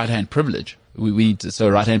saying right-hand privilege? So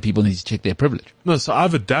right-hand people need to check their privilege. No, so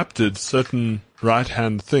I've adapted certain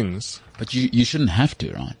right-hand things. But you shouldn't have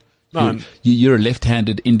to, right? No, You're a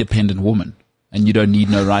left-handed independent woman and you don't need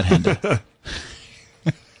no right-handed.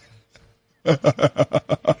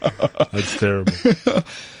 That's terrible.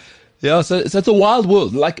 Yeah, so it's a wild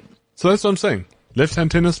world. So that's what I'm saying.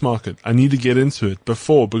 Left-hand tennis market. I need to get into it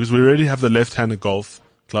because we already have the left-handed golf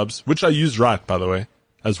clubs, which I use right, by the way,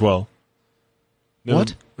 as well.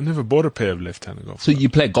 What? I never bought a pair of left-handed golf So clubs. you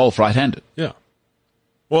play golf right-handed? Yeah.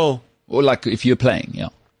 Well... Or like if you're playing, yeah.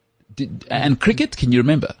 And cricket, can you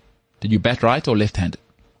remember? Did you bat right or left-handed?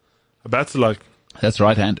 I batted That's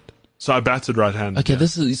right-handed. So I batted right-handed. Okay,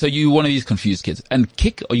 yeah. So you're one of these confused kids. And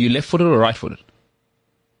kick, are you left-footed or right-footed?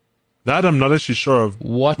 That I'm not actually sure of.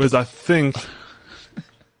 What? Because I think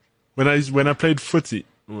when I played footy,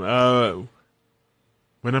 when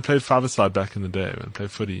I played five-a-side back in the day, when I played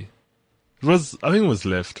footy, I think it was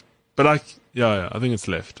left. But yeah, I think it's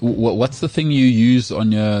left. What's the thing you use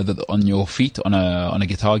on your feet on a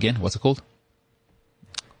guitar again? What's it called?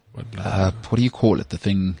 What do you call it? The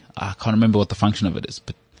thing, I can't remember what the function of it is,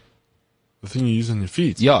 but The thing you use on your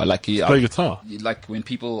feet. yeah, like play guitar. Like when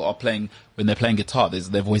people are when they're playing guitar,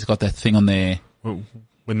 they've always got that thing on their,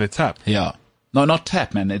 When they tap. yeah. No, not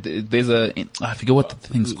tap, man. There's I forget what the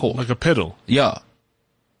thing's called. Like a pedal. Yeah.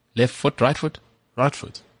 Left foot, right foot? Right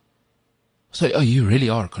foot. So, you really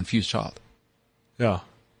are a confused child. Yeah.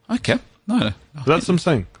 Okay. No. But that's what I'm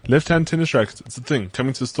saying. Left-hand tennis rackets. It's a thing.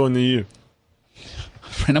 Coming to the store near you. A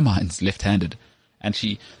friend of mine's left-handed,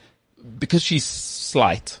 and because she's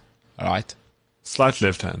slight, alright? Slight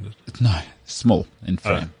left-handed. No, small in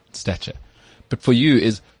frame, stature. But for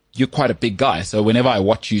you're quite a big guy, so whenever I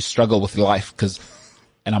watch you struggle with life,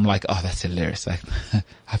 and I'm like, oh, that's hilarious. I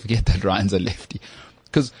forget that Ryan's a lefty.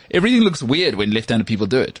 Because everything looks weird when left-handed people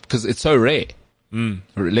do it, because it's so rare.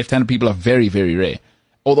 Left-handed people are very, very rare.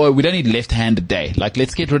 Although we don't need left-handed day. Like,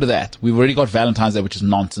 let's get rid of that. We've already got Valentine's Day, which is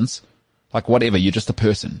nonsense. Like, whatever, you're just a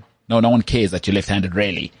person. No one cares that you're left-handed,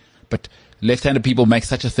 really. But left-handed people make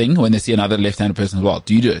such a thing when they see another left-handed person as well.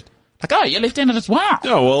 Do you do it? Like, oh, you're left-handed as well.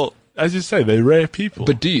 Yeah, well, as you say, they're rare people.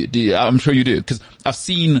 But do you? I'm sure you do. Because I've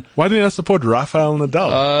seen... Why didn't I support Rafael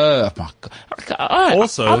Nadal? Oh, my God.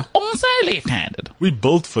 Also, I'm also left-handed. We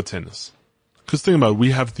built for tennis. Because think about it,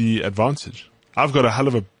 we have the advantage. I've got a hell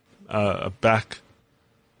of a Backhand.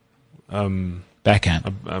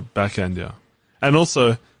 a backhand, yeah. And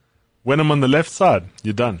also, when I'm on the left side,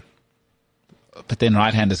 you're done. But then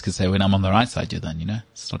right-handers could say, when I'm on the right side, you're done, you know?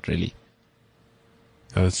 It's not really...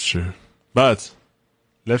 That's true. But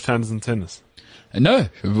left-handers in tennis. No,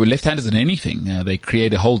 left-handers in anything. They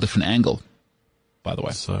create a whole different angle, by the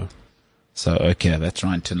way. So, okay, that's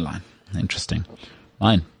Ryan Tinline. Interesting.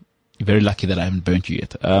 Ryan, you're very lucky that I haven't burnt you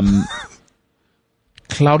yet.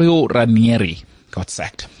 Claudia Ranieri got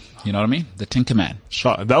sacked. You know what I mean? The Tinkerman.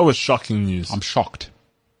 that was shocking news. I'm shocked.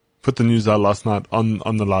 Put the news out last night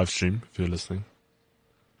on the live stream, if you're listening.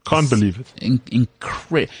 Can't believe it.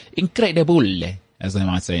 Incredible, as they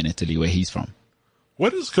might say in Italy, where he's from.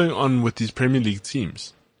 What is going on with these Premier League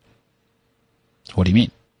teams? What do you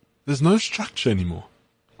mean? There's no structure anymore.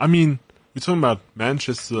 I mean, we're talking about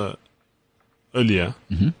Manchester earlier.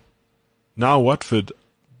 Mm-hmm. Now Watford.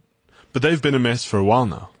 But they've been a mess for a while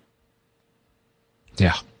now.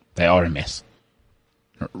 Yeah, they are a mess.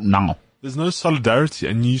 Now. There's no solidarity,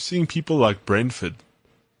 and you're seeing people like Brentford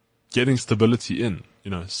getting stability in,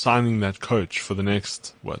 signing that coach for the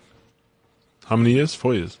next, how many years?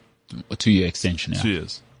 4 years? A 2-year extension, yeah. 2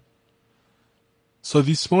 years. So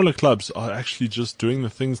these smaller clubs are actually just doing the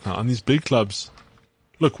things now, and these big clubs,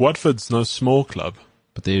 look, Watford's no small club.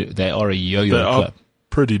 But they are a yo-yo club. Are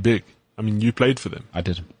pretty big. I mean, you played for them. I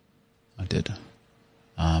did.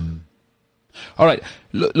 All right,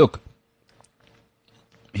 look.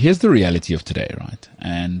 Here's the reality of today, right?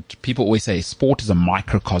 And people always say sport is a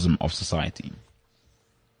microcosm of society.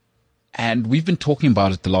 And we've been talking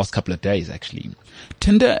about it the last couple of days, actually.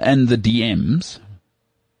 Tinder and the DMs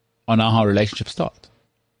are now how relationships start.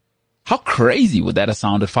 How crazy would that have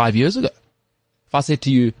sounded 5 years ago? If I said to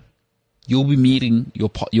you, you'll be meeting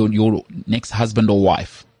your next husband or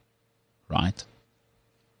wife, right?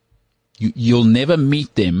 You'll never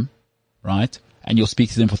meet them, right? And you'll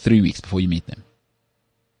speak to them for 3 weeks before you meet them.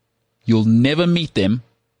 You'll never meet them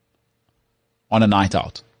on a night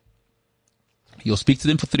out. You'll speak to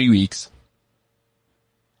them for 3 weeks.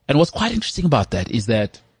 And what's quite interesting about that is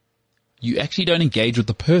that you actually don't engage with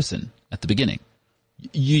the person at the beginning.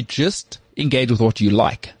 You just engage with what you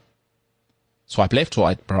like. Swipe left,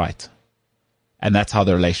 swipe right. And that's how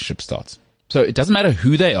the relationship starts. So it doesn't matter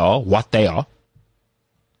who they are, what they are.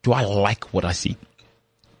 Do I like what I see?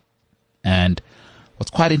 And what's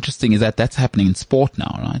quite interesting is that that's happening in sport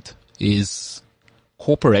now, right? Is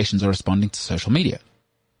corporations are responding to social media.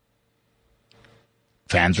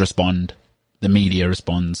 Fans respond, the media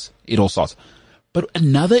responds, it all starts. But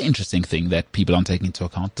another interesting thing that people aren't taking into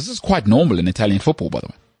account, this is quite normal in Italian football, by the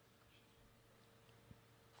way.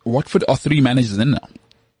 Watford are 3 managers in now.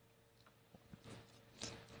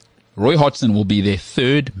 Roy Hodgson will be their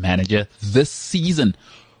 3rd manager this season.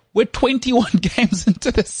 We're 21 games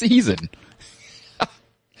into the season.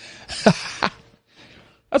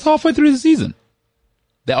 That's halfway through the season.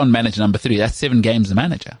 They're on manager number 3. That's 7 games a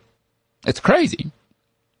manager. It's crazy.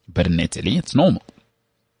 But in Italy, it's normal.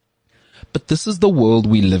 But this is the world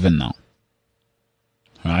we live in now.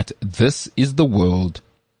 Right? This is the world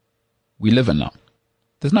we live in now.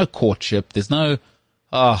 There's no courtship. There's no,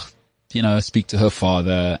 speak to her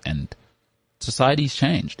father. And society's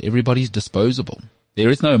changed. Everybody's disposable. There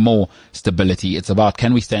is no more stability. It's about,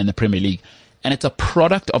 can we stay in the Premier League? And it's a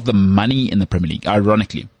product of the money in the Premier League,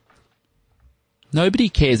 ironically. Nobody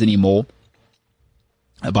cares anymore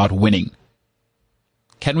about winning.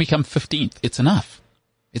 Can we come 15th? It's enough.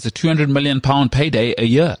 It's a £200 million payday a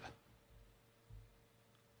year.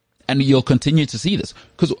 And you'll continue to see this.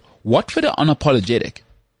 Because Watford are unapologetic.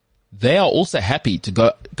 They are also happy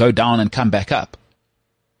to go down and come back up.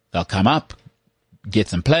 They'll come up, get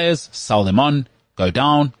some players, sell them on, go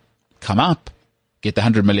down, come up, get the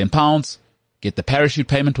 £100 million, get the parachute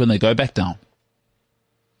payment when they go back down.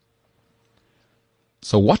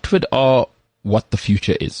 So Watford are what the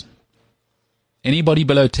future is. Anybody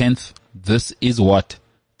below 10th, this is what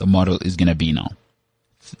the model is going to be now.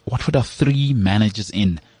 Watford are 3 managers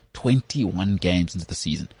in 21 games into the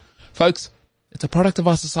season. Folks, it's a product of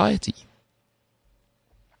our society.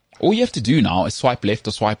 All you have to do now is swipe left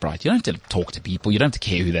or swipe right. You don't have to talk to people. You don't have to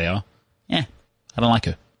care who they are. Yeah, I don't like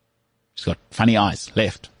her. She's got funny eyes,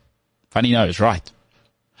 left. Funny nose, right.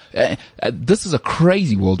 This is a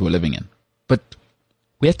crazy world we're living in. But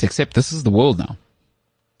we have to accept this is the world now.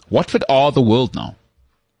 Watford are the world now.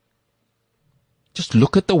 Just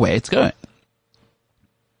look at the way it's going.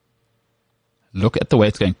 Look at the way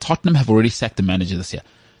it's going. Tottenham have already sacked the manager this year.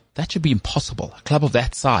 That should be impossible. A club of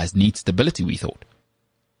that size needs stability, we thought.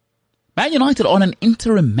 Man United on an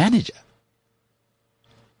interim manager.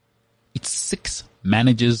 It's 6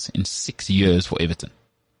 managers in 6 years for Everton.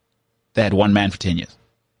 They had one man for 10 years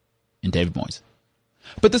in David Moyes.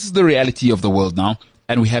 But this is the reality of the world now,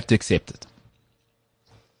 and we have to accept it.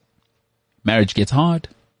 Marriage gets hard,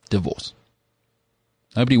 divorce.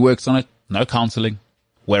 Nobody works on it, no counseling,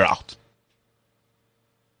 we're out.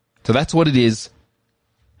 So that's what it is.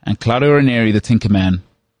 And Claudia Ranieri, the Tinkerman,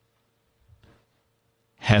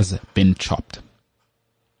 has been chopped.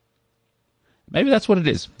 Maybe that's what it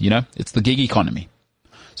is, it's the gig economy.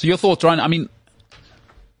 So your thoughts, Ryan? I mean,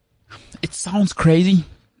 it sounds crazy,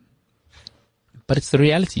 but it's the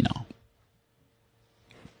reality now.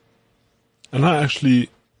 And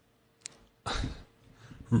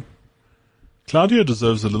Claudio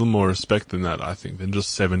deserves a little more respect than that, I think, than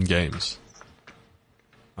just 7 games.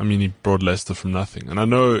 I mean, he brought Leicester from nothing. And I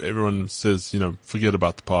know everyone says, forget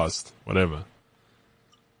about the past, whatever.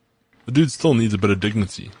 The dude still needs a bit of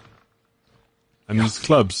dignity. And these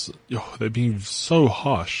clubs, they're being so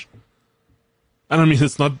harsh. And I mean,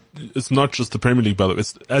 it's not just the Premier League, by the way.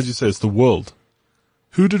 It's, as you say, it's the world.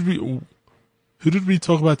 Who did we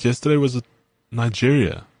talk about yesterday? Was it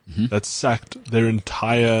Nigeria that sacked their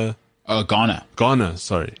entire... Ghana. Ghana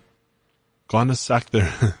sacked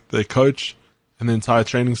their coach and the entire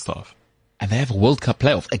training staff. And they have a World Cup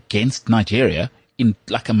playoff against Nigeria in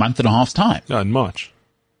like a month and a half's time. Yeah, in March.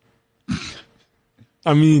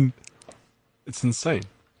 I mean, it's insane.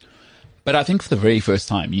 But I think for the very first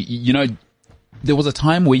time, there was a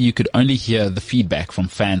time where you could only hear the feedback from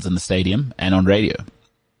fans in the stadium and on radio.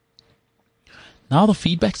 Now the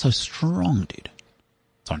feedback's so strong, dude.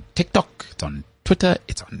 It's on TikTok, it's on Twitter,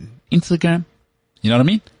 it's on Instagram. You know what I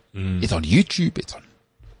mean? It's on YouTube, it's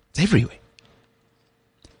everywhere.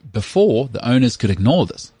 Before, the owners could ignore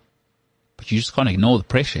this. But you just can't ignore the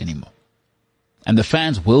pressure anymore. And the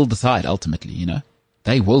fans will decide ultimately,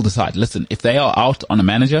 They will decide. Listen, if they are out on a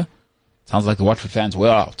manager, sounds like the Watford fans were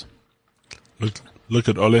out. Look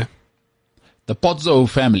at Ole. The Pozzo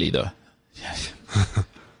family, though.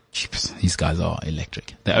 Jeepers, these guys are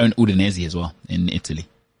electric. They own Udinese as well in Italy.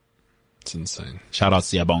 It's insane. Shout out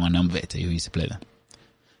Siabonga Nomvete, who used to play there.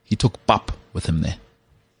 He took pap with him there.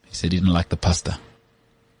 He said he didn't like the pasta.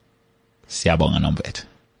 Siabonga Nomvete.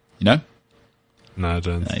 You know? No, I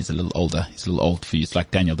don't. He's a little older. He's a little old for you. It's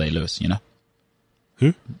like Daniel Day-Lewis,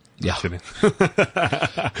 Who? Yeah. Kidding.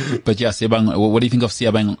 But yeah, Siabonga, what do you think of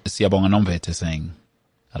Siabonga Nomvete saying,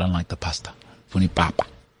 I don't like the pasta. Funi papa.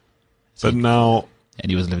 But now... And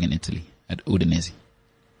he was living in Italy at Udinese.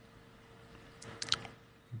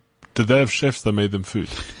 Did they have chefs that made them food?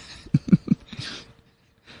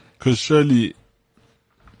 Because surely,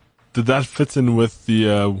 did that fit in with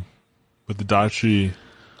the dietary?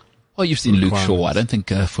 Well, you've seen Luke Shaw. I don't think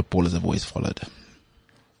footballers have always followed.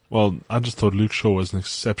 Well, I just thought Luke Shaw was an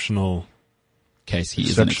exceptional case. He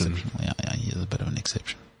is an exceptional. Yeah, he is a bit of an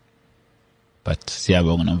exception. But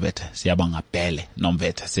Siabonga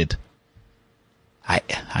Nomvete said, "I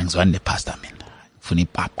angizwani pasta mina. Funi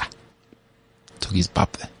papa." Took his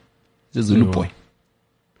pap there. He's a Zulu boy.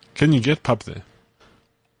 Can you get pap there?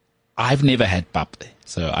 I've never had pap there,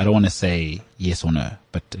 so I don't want to say yes or no.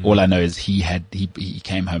 But all I know is he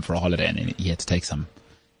came home for a holiday and he had to take some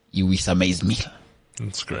Iwisa maize meal.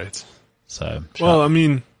 That's great. So well, I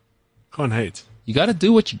mean, can't hate. You gotta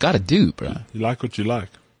do what you gotta do, bro. You like what you like.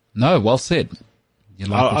 No, well said. You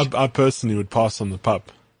like what you- I personally would pass on the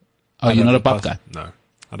pup. Oh, you're not a pup guy? No,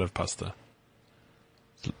 I'd have pasta.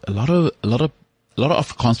 A lot of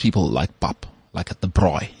Afrikaans people like pap, like at the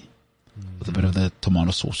braai, with a bit of the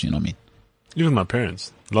tomato sauce, you know what I mean? Even my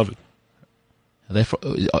parents love it. Are they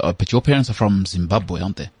but your parents are from Zimbabwe,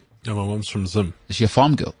 aren't they? Yeah, my mom's from Zim. Is she a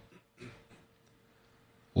farm girl?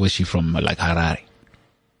 Or is she from like Harare?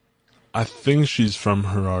 I think she's from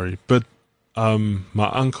Harare, but my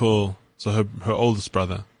uncle, so her oldest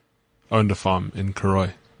brother, owned a farm in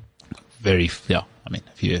Karoi. Yeah. I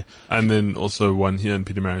mean, And then also one here in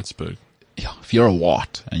Pietermaritzburg. yeah, if you're a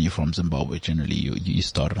Wat and you're from Zimbabwe, generally you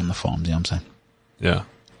started on the farms, you know what I'm saying? Yeah.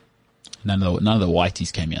 None of the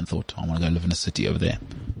whiteys came here and thought, I want to go live in a city over there.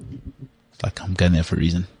 It's like, I'm going there for a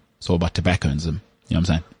reason. It's all about tobacco and Zim. You know what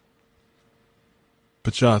I'm saying?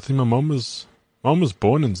 But yeah, I think my mom was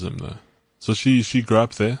born in Zim though. So she grew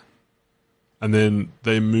up there. And then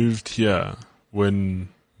they moved here when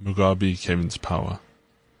Mugabe came into power.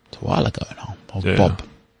 It's a while ago now. Old Yeah. Bob.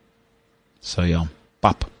 So yeah,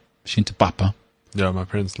 pap. She into pap, huh? Yeah, my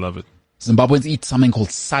parents love it. Zimbabweans eat something called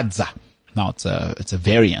sadza. Now it's a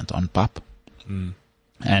variant on pap.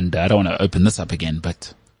 And I don't want to open this up again,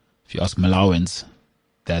 but if you ask Malawans,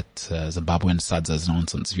 that Zimbabwean sadza is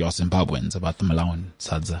nonsense. If you ask Zimbabweans about the Malawian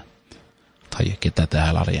sadza, I'll tell you, get that the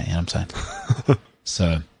hell out of here, you know what I'm saying?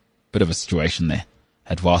 So, bit of a situation there.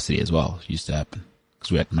 At varsity as well, it used to happen.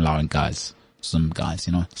 Because we had Malawian guys, Zim guys,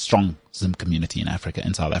 you know, strong Zim community in Africa,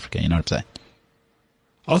 in South Africa, you know what I'm saying?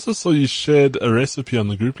 I also saw you shared a recipe on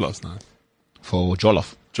the group last night. For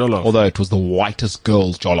jollof. Jollof. Although it was the whitest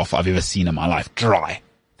girl jollof I've ever seen in my life. Dry.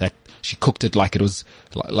 That she cooked it like it was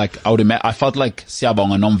like I felt like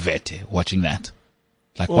Siyabonga Nomvete watching that.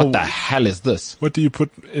 Like, Oh. what the hell is this? What do you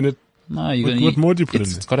put in it? No, What more do you put in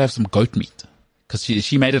It's it? got to have some goat meat. Because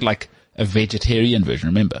she made it like a vegetarian version,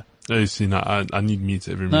 remember? Oh, you see, now I need meat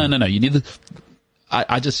every meal. No. You need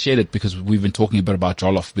I just shared it because we've been talking a bit about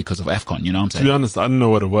jollof because of AFCON, you know what I'm To saying? be honest, I didn't know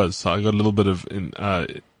what it was, so I got a little bit of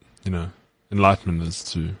enlightenment as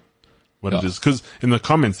to what it Yeah. is. Because in the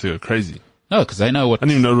comments they go crazy. No, because they know what. I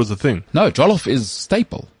didn't even know it was a thing. No, jollof is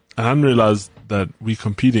staple. And I didn't realize that we're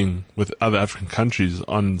competing with other African countries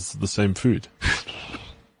on the same food.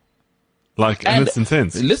 And it's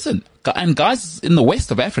intense. Listen, and guys in the west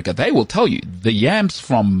of Africa, they will tell you the yams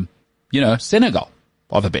from, Senegal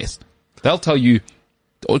are the best. They'll tell you,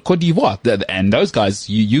 or Cote d'Ivoire, and those guys,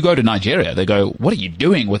 you go to Nigeria, they go, what are you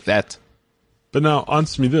doing with that? But now,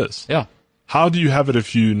 answer me this. Yeah. How do you have it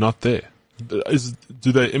if you're not there?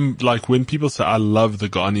 When people say, I love the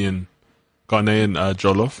Ghanaian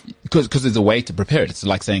jollof? Because there's a way to prepare it. It's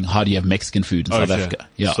like saying, how do you have Mexican food in South Okay. Africa?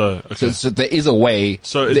 Yeah. So there is a way,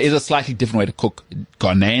 So there is a slightly different way to cook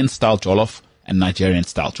Ghanaian style jollof and Nigerian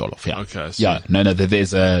style jollof. Yeah. Okay, I see. Yeah. No, there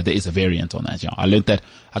is a variant on that. Yeah. I learned that.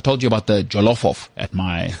 I told you about the jollof-off at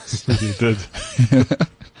my, You did.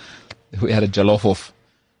 we had a jollof-off.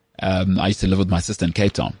 I used to live with my sister in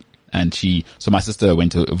Cape Town, and so my sister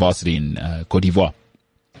went to varsity in Cote d'Ivoire.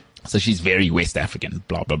 So she's very West African,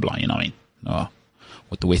 blah, blah, blah, you know what I mean?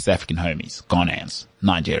 With the West African homies, Ghanaians,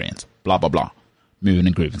 Nigerians, blah, blah, blah, moving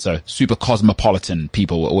and grooving. So super cosmopolitan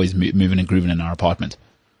people were always moving and grooving in our apartment.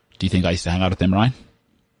 Do you think I used to hang out with them, Ryan?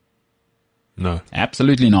 No.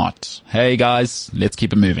 Absolutely not. Hey guys, let's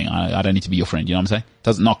keep it moving. I don't need to be your friend, you know what I'm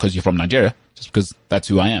saying? Not because you're from Nigeria, just because that's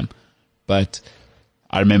who I am. But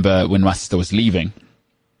I remember when my sister was leaving,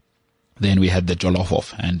 then we had the jollof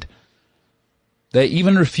off, and they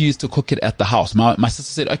even refused to cook it at the house. My sister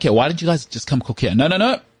said, okay, why did you guys just come cook here? No.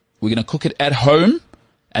 We're going to cook it at home,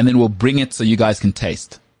 and then we'll bring it so you guys can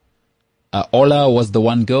taste. Ola was the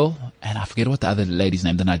one girl, and I forget what the other lady's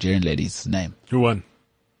name, the Nigerian lady's name. Who won?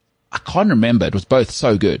 I can't remember. It was both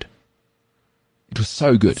so good. It was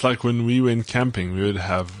so good. It's like when we went camping, we'd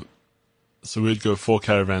go 4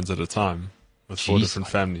 caravans at a time with 4 Jeez. different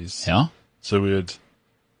families. Yeah? So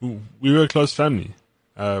we were a close family.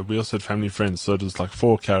 We also had family friends, so it was like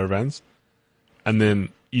 4 caravans. And then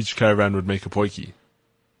each caravan would make a potjie.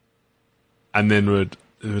 And then would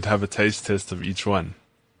have a taste test of each one.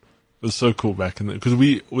 It was so cool back in the, because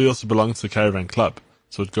we also belonged to the caravan club.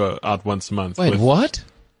 So we'd go out once a month. Wait, what?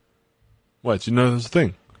 What? You know there's a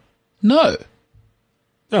thing? No.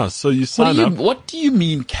 Yeah, so you sign up. What do you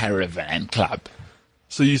mean caravan club?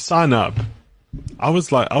 So you sign up. I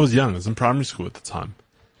was young. I was in primary school at the time.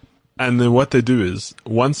 And then what they do is,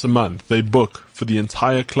 once a month, they book for the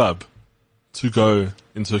entire club to go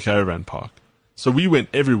into a caravan park. So we went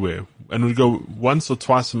everywhere, and we'd go once or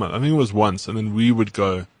twice a month. I think it was once, and then we would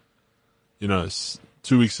go,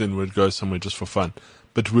 2 weeks in, we'd go somewhere just for fun.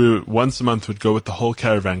 but once a month we'd go with the whole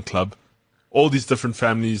caravan club. All these different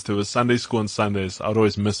families. There was Sunday school on Sundays. I'd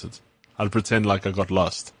always miss it. I'd pretend like I got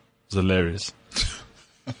lost. It was hilarious.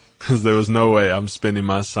 Because there was no way I'm spending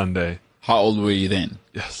my Sunday. How old were you then?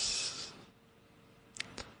 Yes.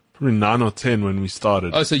 Probably 9 or 10 when we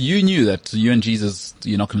started. Oh, so you knew that you and Jesus,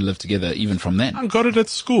 you're not going to live together even from then? I got it at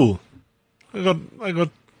school. I got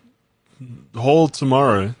hall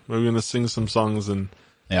tomorrow. We're going to sing some songs and...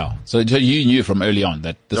 Yeah. So you knew from early on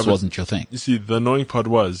that this but wasn't your thing. You see, the annoying part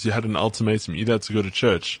was you had an ultimatum. You either had to go to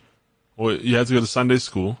church or you had to go to Sunday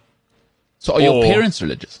school. So are your parents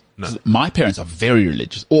religious? No. My parents are very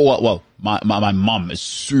religious. Well, my mom is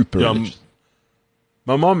super religious.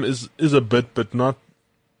 My mom is a bit, but not...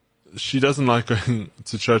 She doesn't like going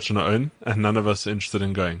to church on her own, and none of us are interested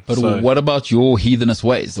in going. But what about your heathenist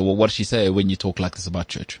ways? What does she say when you talk like this about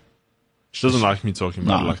church? She doesn't like me talking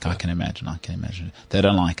about it like that. I can imagine. They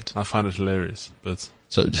don't like it. I find it hilarious, but...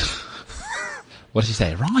 So, what does she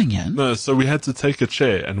say? Ryan? No, so we had to take a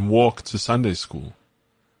chair and walk to Sunday school.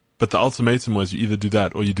 But the ultimatum was you either do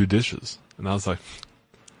that or you do dishes. And I was like,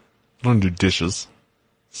 I don't do dishes.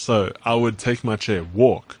 So I would take my chair,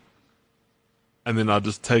 walk, and then I'd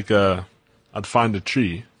just I'd find a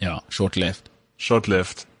tree. Yeah, short left,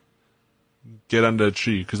 get under a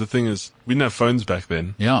tree. Because the thing is, we didn't have phones back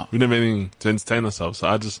then. Yeah. We didn't have anything to entertain ourselves. So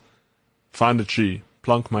I'd just find a tree,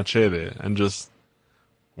 plonk my chair there, and just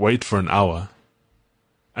wait for an hour.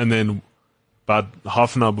 And then about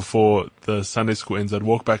half an hour before the Sunday school ends, I'd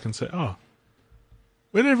walk back and say, oh,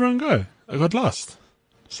 where did everyone go? I got lost.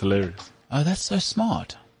 It's hilarious. Oh, that's so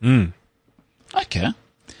smart. Mm. Okay.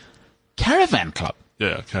 Caravan club.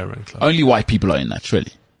 Yeah, caravan club. Only white people are in that,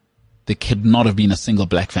 surely. There could not have been a single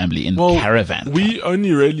black family in caravan club. We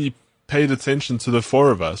only really paid attention to the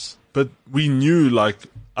four of us, but we knew like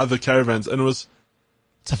other caravans, and it's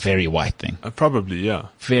a very white thing. Probably, yeah.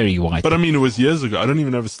 Very white. But I mean, it was years ago. I don't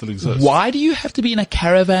even know if it still exists. Why do you have to be in a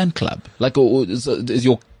caravan club? Like, does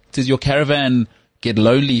your caravan get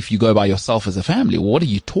lonely if you go by yourself as a family? What are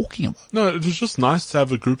you talking about? No, it was just nice to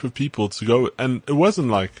have a group of people to go, and it wasn't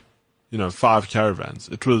like, 5 caravans.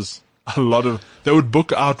 It was a lot of, they would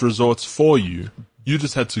book out resorts for you. You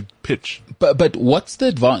just had to pitch. But what's the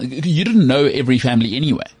advantage? You didn't know every family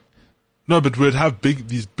anyway. No, but we'd have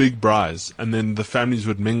these big braais, and then the families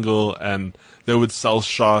would mingle, and they would sell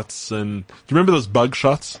shots. And do you remember those bug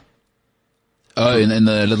shots? Oh, in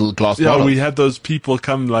the little glass Yeah, bottle. we had those people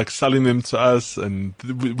come like selling them to us, and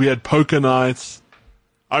we had poker nights.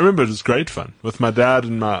 I remember it was great fun with my dad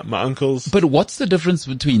and my uncles. But what's the difference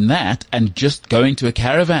between that and just going to a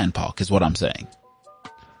caravan park is what I'm saying.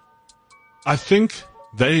 I think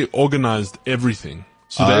they organized everything.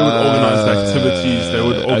 So they would organize the activities. They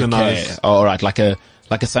would organize. Okay. All right, like a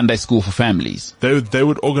Sunday school for families. They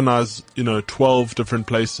would organize 12 different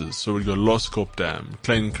places. So we'd go Loskop Dam,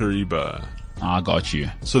 Klein Kariba. I got you.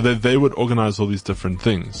 So they would organize all these different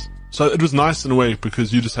things. So it was nice in a way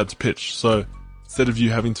because you just had to pitch. So instead of you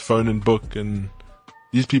having to phone and book, and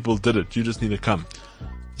these people did it, you just need to come.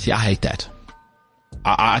 See, I hate that.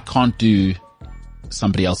 I can't do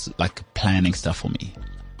somebody else like planning stuff for me.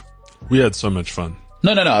 We had so much fun.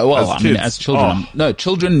 No. Well, as children,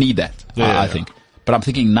 children need that. Yeah, I think. But I'm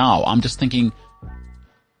thinking now. I'm just thinking.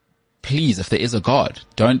 Please, if there is a God,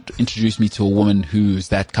 don't introduce me to a woman who's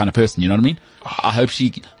that kind of person. You know what I mean? I hope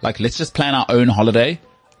let's just plan our own holiday.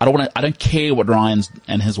 I don't care what Ryan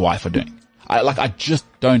and his wife are doing. I just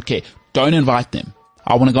don't care. Don't invite them.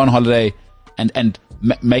 I want to go on holiday and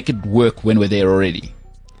make it work when we're there already.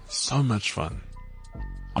 So much fun.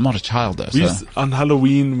 I'm not a child though. On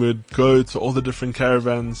Halloween, we'd go to all the different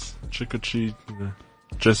caravans, trick or treat,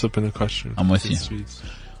 dress up in a costume. I'm with you. Sweets.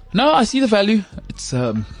 No, I see the value. It's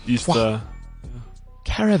Easter.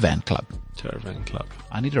 Caravan club. Caravan club.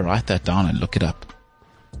 I need to write that down and look it up.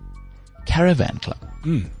 Caravan club.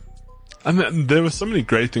 And there were so many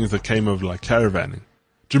great things that came of like caravanning.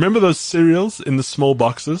 Do you remember those cereals in the small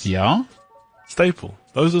boxes? Yeah. Staple.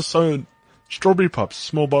 Those are so strawberry pops,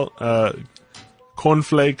 small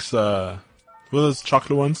cornflakes. What are those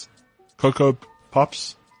chocolate ones? Cocoa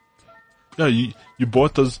pops. Yeah, you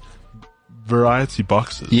bought those variety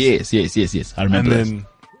boxes. Yes. I remember. And then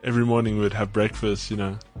every morning we'd have breakfast.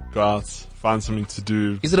 Go out, find something to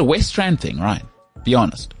do. Is it a West Rand thing, right? Be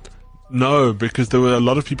honest. No, because there were a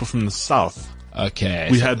lot of people from the south. Okay.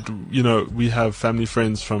 We have family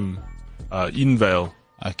friends from Edenvale.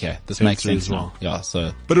 Okay, this makes sense as well. now. Yeah,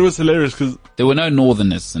 so. But it was hilarious because there were no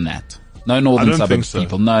northerners in that. No northern suburbs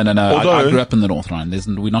people. No. Although, I grew up in the North Rhine.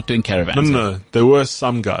 We're not doing caravans. No. There were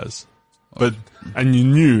some guys, and you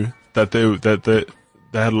knew that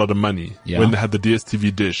they had a lot of money Yeah. when they had the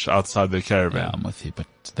DSTV dish outside their caravan. Yeah, I'm with you, but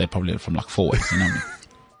they're probably from like 4 ways, you know what I mean?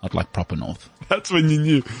 Not like proper north. That's when you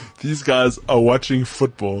knew these guys are watching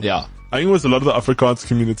football. Yeah. I think it was a lot of the Afrikaans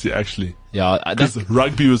community actually, Yeah, because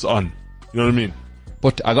rugby was on. You know what I mean?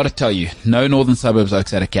 but I gotta tell you, no northern suburbs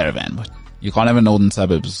oaks at a caravan, but you can't have a northern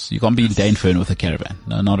suburbs, you can't be Danefern with a caravan.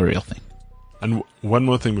 No, not a real thing. And one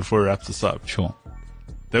more thing before we wrap this up. Sure.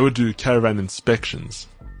 They would do caravan inspections.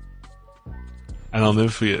 And I'll never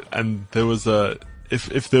forget. And there was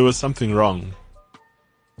if there was something wrong,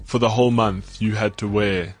 for the whole month, you had to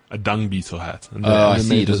wear a dung beetle hat. And I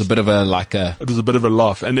see. It was a bit of a, like a, It was a bit of a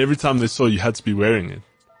laugh. And every time they saw you had to be wearing it.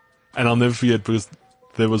 And I'll never forget because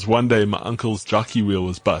there was one day my uncle's jockey wheel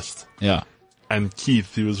was bust. yeah. And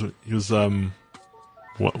Keith, he was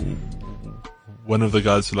one of the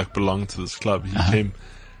guys who like belonged to this club. He came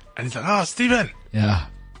and he's like, "Oh, Stephen." Yeah.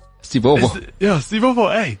 Steve Bobo. Steve Bobo,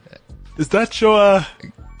 hey, is that your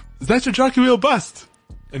jockey wheel bust?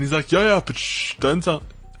 And he's like, yeah, but shh, don't tell.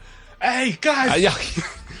 Hey, guys, Yeah.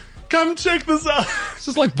 come check this out. It's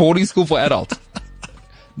just like boarding school for adults.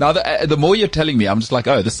 Now, the more you're telling me, I'm just like,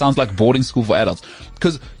 oh, this sounds like boarding school for adults.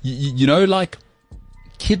 Because, you know, like,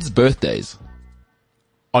 kids' birthdays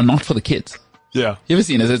are not for the kids. Yeah, You ever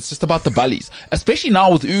seen it? It's just about the bullies. Especially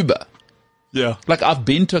now with Uber. yeah. Like, I've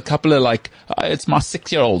been to a couple of, like, it's my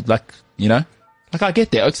 6-year-old, like, you know? Like, I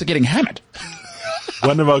get there, oaks are getting hammered.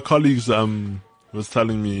 One of our colleagues was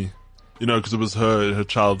telling me, you know, because it was her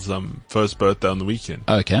child's first birthday on the weekend.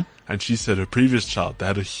 Okay. And she said her previous child, they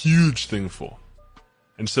had a huge thing for.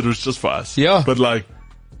 And she said it was just for us. Yeah. But like,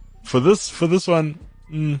 for this one,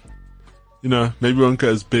 you know, maybe we won't go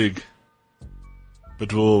as big.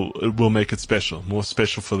 But we'll make it special. More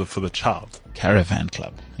special for the child. Caravan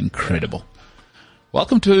Club. Incredible.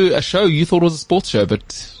 Welcome to a show you thought was a sports show,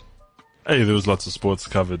 but Hey, there was lots of sports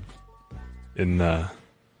covered in the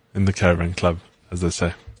Caravan Club, as they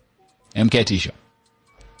say. MKT Show.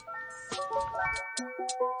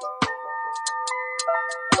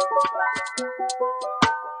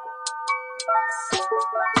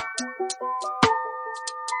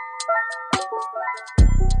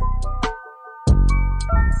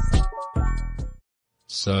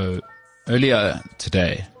 So earlier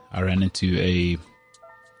today, I ran into a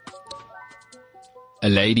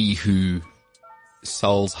lady who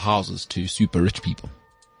sells houses to super rich people.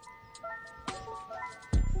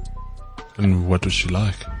 And what was she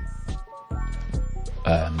like?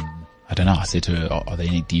 I don't know. I said to her, are there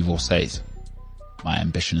any divorcees? My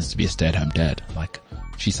ambition is to be a stay-at-home dad. Like,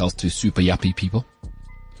 she sells to super yuppie people.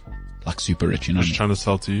 Like super rich, you know what I Was she mean? trying to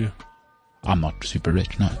sell to you? I'm not super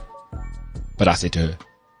rich, no. But I said to her,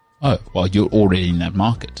 oh, well, you're already in that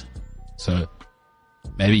market. So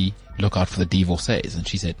maybe look out for the divorcees. And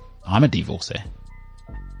she said, I'm a divorcee.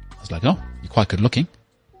 I was like, oh, you're quite good looking.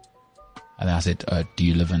 And then I said, do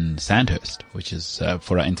you live in Sandhurst? Which is,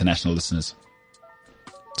 for our international listeners,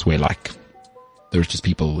 it's where like the richest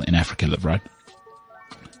people in Africa live, right?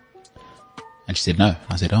 And she said, no.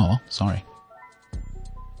 I said, oh, well, sorry.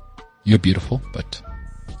 You're beautiful, but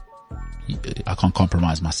I can't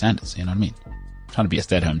compromise my standards, you know what I mean? I'm trying to be a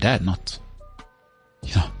stay-at-home dad, not,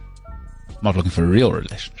 you know, not looking for a real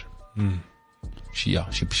relationship. She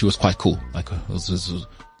was quite cool. Like, it was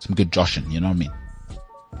some good joshing, you know what I mean?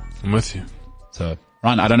 I'm with you. So,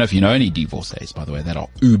 Ryan, I don't know if you know any divorcees, by the way, that are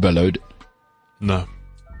uber loaded. No.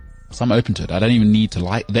 So I'm open to it. They don't even need to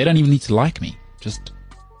like me. Just,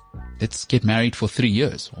 let's get married for 3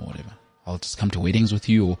 years or whatever. I'll just come to weddings with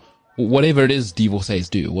you or whatever it is divorcees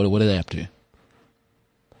do. What are they up to?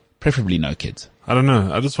 Preferably no kids. I don't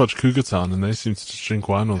know. I just watch Cougar Town and they seem to just drink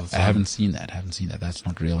wine all the I time. haven't seen that. That's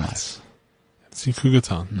not real life. See Cougar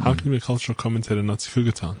Town. How can you be a cultural commentator and not see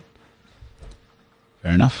Cougar Town?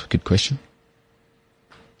 Fair enough. Good question.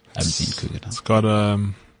 I haven't seen Cougar Town. It's got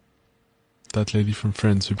that lady from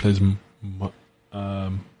Friends who plays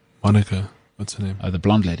Monica. What's her name? Oh, the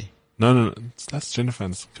blonde lady. No. That's Jennifer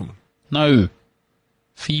Aniston. Come on. No.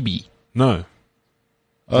 Phoebe. No.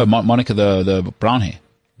 Oh, Monica, the brown hair.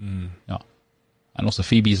 Yeah. And also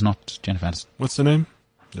Phoebe is not Jennifer Aniston. What's her name?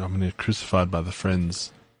 Yeah, I'm going to get crucified by the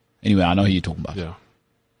Friends. Anyway, I know who you're talking about. Yeah.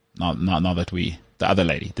 Now that the other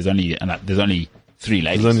lady, there's only 3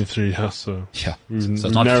 ladies. There's only 3, yeah, so. Yeah. We've So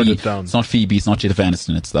it's not narrowed Phoebe, it down. it's not Phoebe, it's not Jennifer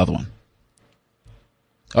Aniston, it's the other one.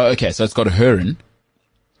 Oh, okay, so it's got her in.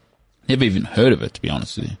 Never even heard of it, to be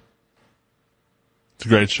honest with you. It's a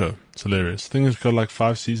great show. It's hilarious. I think it's got like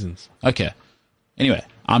 5 seasons. Okay. Anyway,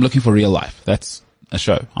 I'm looking for real life. That's a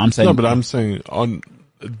show. I'm saying. No, but I'm saying it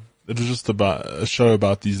was just about a show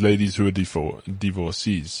about these ladies who are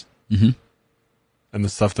divorcees. Mhm. And the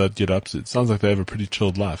stuff that get up to. It sounds like they have a pretty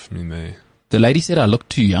chilled life. I mean, The lady said I looked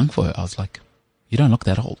too young for her. I was like, you don't look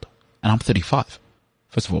that old. And I'm 35.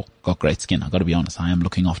 First of all, got great skin. I got to be honest. I am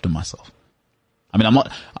looking after myself. I mean, I'm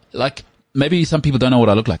not, like, maybe some people don't know what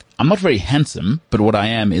I look like. I'm not very handsome, but what I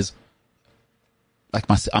am is, like,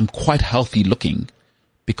 I'm quite healthy looking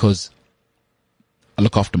because I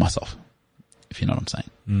look after myself, if you know what I'm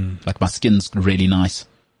saying. Like, my skin's really nice.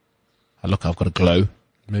 I've got a glow.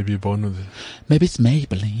 Maybe you're born with it. Maybe it's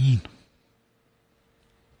Maybelline.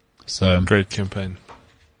 So great campaign.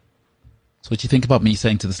 So what do you think about me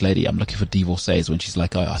saying to this lady, I'm looking for divorcees, when she's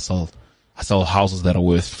like, oh, I sell houses that are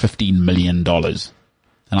worth $15 million. And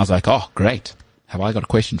I was like, oh, great. Have I got a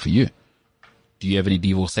question for you? Do you have any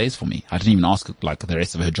divorcees for me? I didn't even ask like the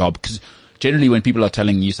rest of her job, because generally when people are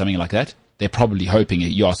telling you something like that, they're probably hoping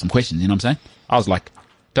you ask some questions. You know what I'm saying? I was like,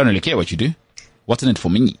 don't really care what you do. What's in it for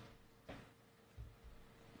me?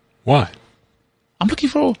 Why? I'm looking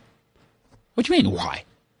for, what do you mean, why?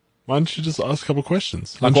 Why don't you just ask a couple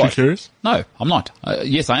questions? Like Aren't you what? curious? No, I'm not.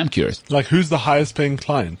 Yes, I am curious. Like, who's the highest paying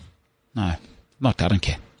client? No, I don't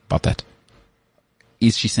care about that.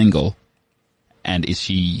 Is she single? And is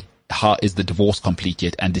the divorce complete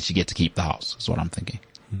yet? And did she get to keep the house? Is what I'm thinking.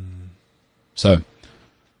 So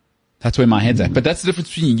that's where my head's at. But that's the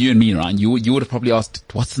difference between you and me, Ryan. You would have probably asked,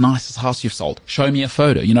 what's the nicest house you've sold? Show me a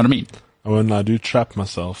photo. You know what I mean? When I do trap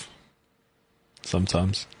myself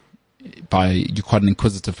sometimes. You're quite an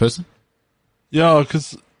inquisitive person? Yeah,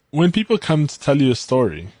 because when people come to tell you a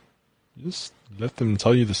story, you just let them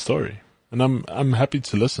tell you the story. And I'm happy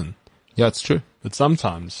to listen. Yeah, it's true. But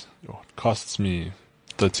sometimes it costs me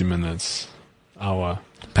 30 minutes, hour.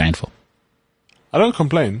 Painful. I don't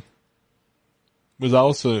complain.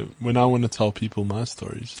 Because when I want to tell people my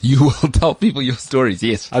stories. You will tell people your stories,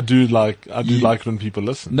 yes. I do like it when people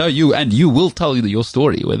listen. No, you will tell your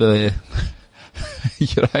story, whether you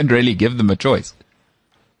don't really give them a choice.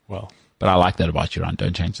 Well. But I like that about you, Ryan.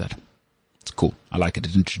 Don't change that. It's cool. I like it.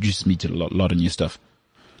 It introduces me to a lot of new stuff.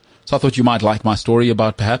 So I thought you might like my story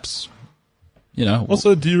about perhaps,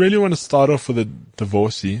 Also, do you really want to start off with a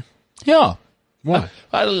divorcee? Yeah. Why?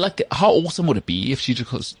 Like, how awesome would it be if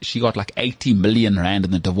she got like 80 million rand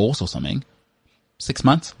in the divorce or something? 6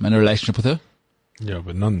 months, I'm in a relationship with her. Yeah,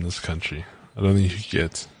 but not in this country. I don't think you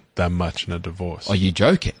get that much in a divorce. Are you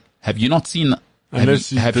joking? Have you not seen?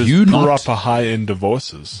 Have you not proper high-end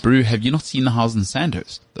divorces? Brew, have you not seen the house in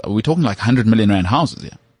Sandhurst? Are we talking like 100 million rand houses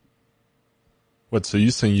here? What, so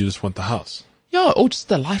you're saying you just want the house? Yeah, or just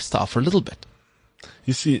the lifestyle for a little bit.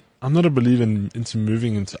 You see, I'm not a believer into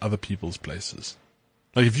moving into other people's places.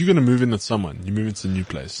 Like, if you're going to move in with someone, you move into a new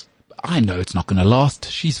place. I know it's not going to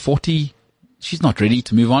last. She's 40. She's not ready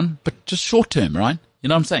to move on, but just short term, right? You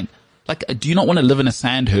know what I'm saying? Like, do you not want to live in a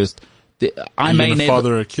Sandhurst? I may never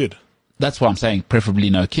father a kid. That's what I'm saying.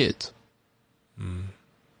 Preferably no kids.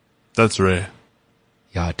 That's rare.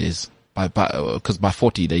 Yeah, it is. Because by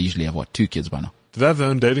 40, they usually have, 2 kids by now. Do they have their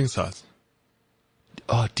own dating sites?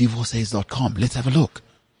 Oh, divorcees.com. Let's have a look.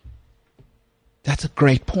 That's a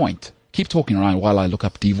great point. Keep talking, Ryan, while I look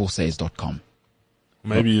up divorcees.com.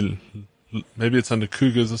 Maybe it's under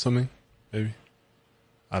Cougars or something. Maybe.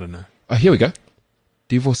 I don't know. Oh, here we go.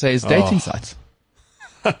 Divorcees dating sites.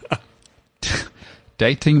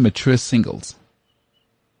 Dating mature singles.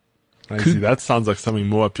 See, that sounds like something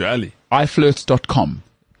more up your alley. iFlirts.com.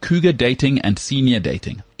 Cougar dating and senior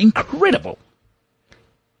dating. Incredible.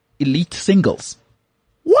 Elite singles.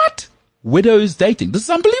 What? Widows dating. This is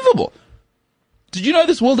unbelievable. Did you know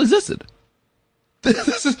this world existed?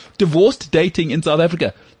 This is divorced dating in South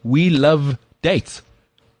Africa. We love dates.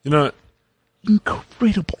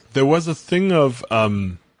 Incredible. There was a thing of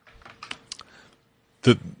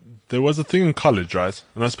there was a thing in college, right?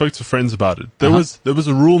 And I spoke to friends about it. There was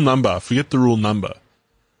a rule number. I forget the rule number.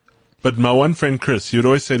 But my one friend Chris, he would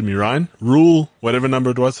always say to me, Ryan, rule whatever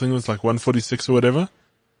number it was. I think it was like 146 or whatever.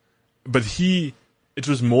 But it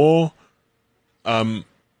was more on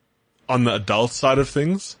the adult side of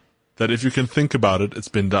things, that if you can think about it, it's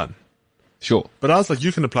been done. Sure. But I was like,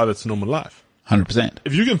 you can apply that to normal life. 100%.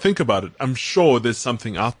 If you can think about it, I'm sure there's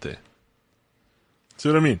something out there. See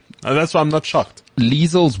what I mean? And that's why I'm not shocked.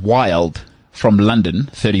 Liesel's Wild from London,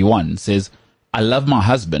 31, says, I love my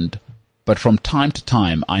husband, but from time to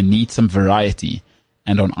time I need some variety.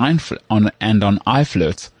 And on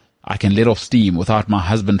iFlirts, I can let off steam without my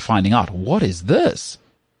husband finding out. What is this?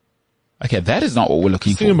 Okay, that is not what we're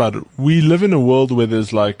looking for. Think about it. We live in a world where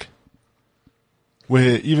there's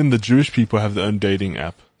where even the Jewish people have their own dating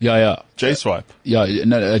app. Yeah. J-Swipe.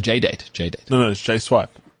 No, J-Date. No, it's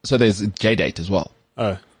J-Swipe. So there's J-Date as well.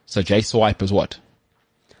 Oh. So J-Swipe is what?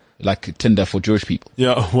 Like Tinder for Jewish people.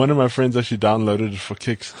 Yeah, one of my friends actually downloaded it for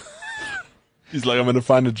kicks. He's like, I'm going to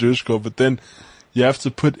find a Jewish girl, but then you have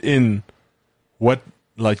to put in what,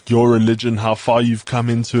 like your religion, how far you've come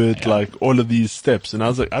into it, like all of these steps. And I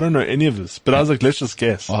was like, I don't know any of this, but I was like, let's just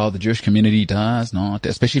guess. Oh, the Jewish community does not,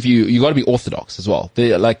 especially if you got to be Orthodox as well.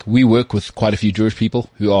 They like, we work with quite a few Jewish people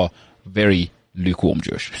who are very lukewarm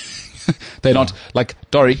Jewish. They're not like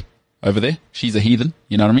Dory over there. She's a heathen.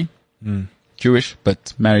 You know what I mean? Jewish,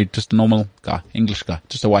 but married just a normal guy, English guy,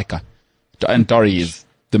 just a white guy. And Dory is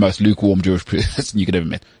the most lukewarm Jewish person you could ever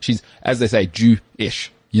meet. She's, as they say,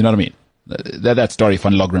 Jew-ish. You know what I mean? That's Dory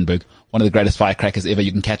van Logrenberg, one of the greatest firecrackers ever.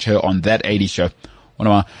 You can catch her on That 80s Show.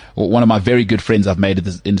 One of my very good friends I've made in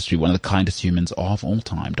this industry, one of the kindest humans of all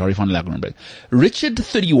time, Dory van Logrenberg.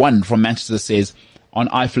 Richard31 from Manchester says on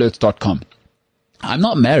iflirts.com, I'm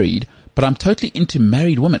not married, but I'm totally into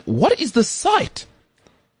married women. What is the site?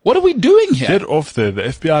 What are we doing here? Get off there. The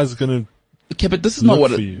FBI is going to. Okay, but this is not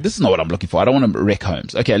what I'm looking for. I don't want to wreck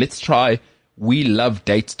homes. Okay, let's try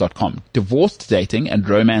welovedates.com. Divorced dating and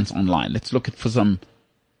romance online. Let's look for some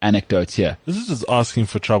anecdotes here. This is just asking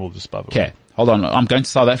for trouble, just by the way. Okay, hold on. I'm going to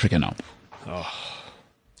South Africa now.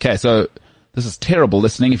 Okay, so this is terrible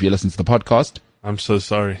listening if you listen to the podcast. I'm so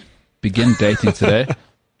sorry. Begin dating today.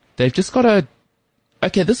 They've just got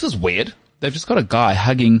okay, this is weird. They've just got a guy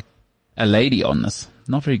hugging a lady on this.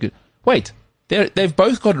 Not very good. Wait, they've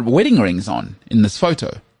both got wedding rings on in this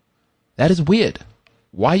photo. That is weird.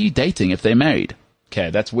 Why are you dating if they're married? Okay,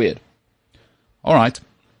 that's weird. All right.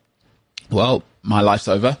 Well, my life's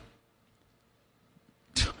over.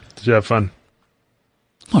 Did you have fun?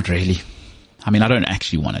 Not really. I mean, I don't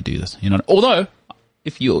actually want to do this, you know. Although,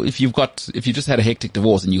 if you just had a hectic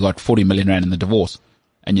divorce and you got 40 million rand in the divorce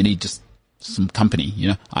and you need just some company, you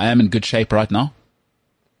know, I am in good shape right now.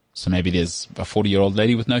 So maybe there's a 40-year-old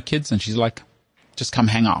lady with no kids and she's like, just come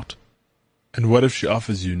hang out. And what if she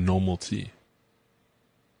offers you normal tea?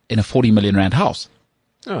 In a 40 million rand house?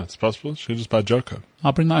 Oh, it's possible. She'll just buy Joko.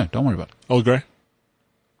 I'll bring my own. Don't worry about it. Old Grey?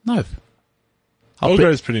 No. Old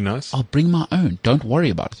Grey is pretty nice. I'll bring my own. Don't worry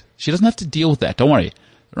about it. She doesn't have to deal with that. Don't worry.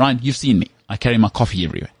 Ryan, you've seen me. I carry my coffee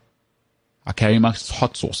everywhere. I carry my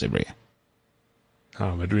hot sauce everywhere.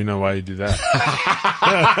 Oh, but do we know why you do that?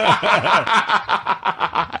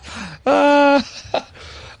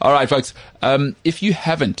 All right, folks. If you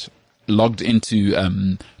haven't logged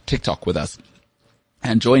into TikTok with us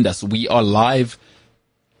and joined us, we are live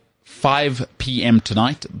 5 p.m.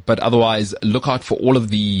 tonight, but otherwise look out for all of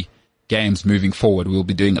the games moving forward. We'll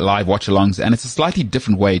be doing live watch-alongs, and it's a slightly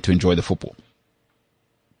different way to enjoy the football.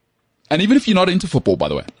 And even if you're not into football, by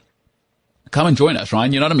the way, come and join us,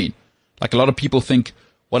 Ryan. You know what I mean? Like a lot of people think,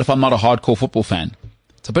 what if I'm not a hardcore football fan?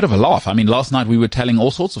 It's a bit of a laugh. I mean, last night we were telling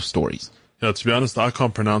all sorts of stories. Yeah, to be honest, I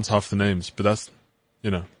can't pronounce half the names, but that's,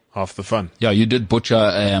 you know, half the fun. Yeah, you did butcher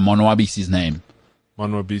Monwabisi's name.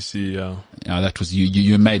 Monwabisi, yeah. Yeah, that was you.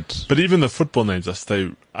 You made. But even the football names, I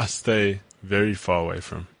stay very far away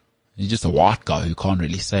from. You're just a white guy who can't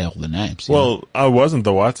really say all the names. Well, I wasn't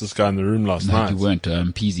the whitest guy in the room last night. No, you weren't.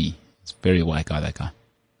 Peasy. It's a very white guy, that guy.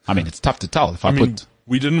 I mean, it's tough to tell.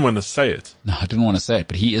 We didn't want to say it. No, I didn't want to say it,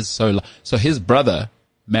 but he is so his brother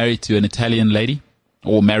married to an Italian lady,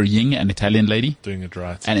 or marrying an Italian lady. Doing it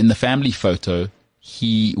right. And in the family photo,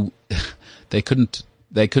 they couldn't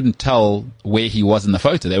tell where he was in the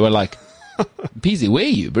photo. They were like, Peasy, where are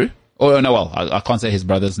you, bro? Oh, no, well, I can't say his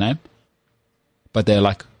brother's name. But they're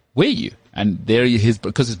like, where are you? And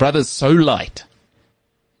because his brother's so light.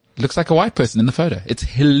 Looks like a white person in the photo. It's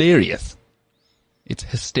hilarious. It's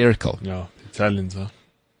hysterical. Yeah, Italians, huh?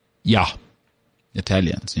 Yeah.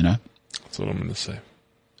 Italians, you know? That's what I'm going to say.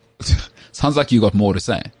 Sounds like you got more to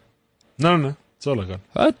say. No. That's all I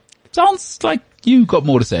got. Sounds like you got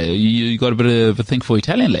more to say. You got a bit of a thing for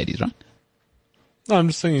Italian ladies, right? No, I'm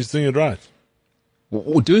just saying he's doing it right.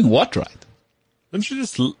 Doing what right? Don't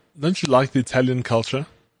you like the Italian culture?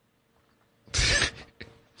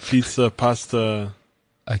 Pizza, pasta.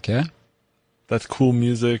 Okay. That cool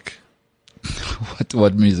music.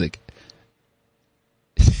 What music?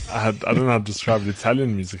 I don't know how to describe it.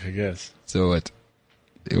 Italian music, I guess. So what?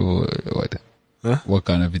 Huh? What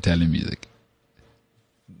kind of Italian music?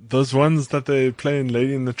 Those ones that they play in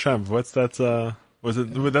Lady and the Tramp. What's that?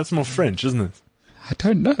 That's more French, isn't it? I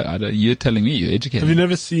don't know. You're telling me. You're educated. Have you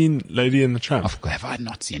never seen Lady and the Tramp? Have I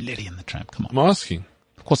not seen Lady and the Tramp? Come on. I'm asking.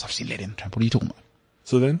 Of course I've seen Lady and the Tramp. What are you talking about?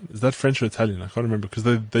 So then, is that French or Italian? I can't remember, because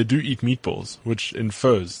they do eat meatballs, which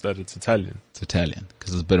infers that it's Italian. It's Italian,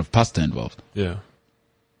 because there's a bit of pasta involved. Yeah.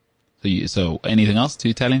 So anything else to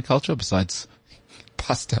Italian culture besides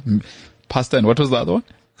pasta, and what was the other one?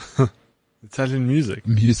 Italian music.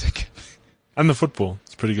 Music. And the football.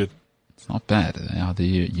 It's pretty good. It's not bad. They are the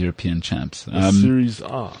European champs. Series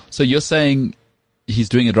R. So you're saying he's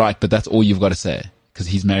doing it right, but that's all you've got to say because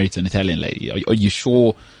he's married to an Italian lady. Are you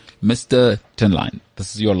sure, Mr. Tinline?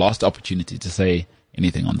 This is your last opportunity to say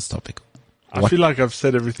anything on this topic. I feel like I've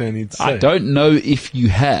said everything I need to say. I don't know if you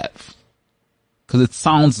have, because it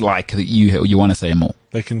sounds like that you want to say more.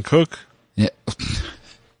 They can cook. Yeah.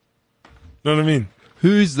 Know what I mean?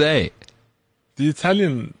 Who's they? The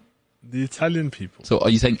Italian people. So are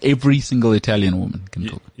you saying every single Italian woman can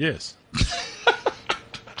cook? Yes.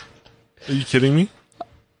 Are you kidding me?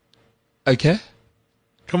 Okay.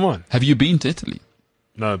 Come on. Have you been to Italy?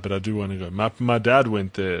 No, but I do want to go. My dad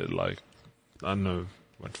went there like, I don't know,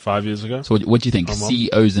 5 years ago? So what do you think?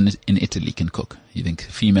 CEOs in Italy can cook? You think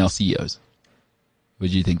female CEOs? Or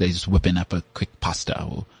do you think they just whipping up a quick pasta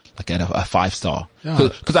or like at a 5-star?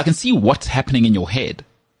 Because I can see what's happening in your head.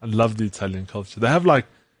 I love the Italian culture. They have like,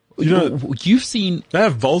 you've seen, they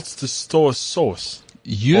have vaults to store sauce.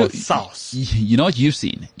 Sauce. You know what you've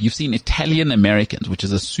seen? You've seen Italian Americans, which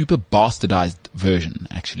is a super bastardized version,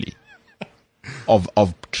 actually, of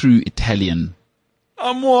true Italian.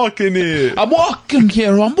 I'm walking here. I'm walking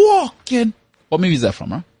here. I'm walking. What movie is that from,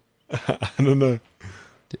 huh? I don't know.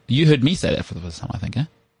 You heard me say that for the first time, I think, eh?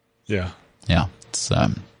 Yeah. Yeah. It's,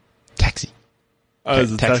 Taxi. Oh,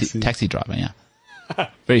 it's a taxi. Taxi driver, yeah.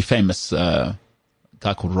 Very famous, guy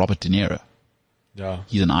called Robert De Niro. Yeah.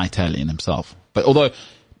 He's an Italian himself. But although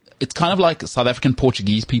it's kind of like South African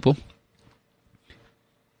Portuguese people,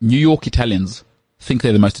 New York Italians think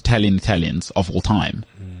they're the most Italian Italians of all time.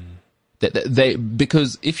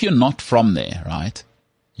 Because if you're not from there, right,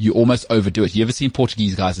 you almost overdo it. You ever seen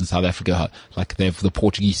Portuguese guys in South Africa, like they have the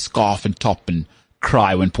Portuguese scarf and top and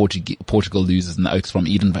cry when Portugal loses in the Oaks from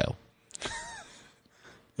Edenvale?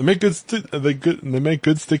 They make good they make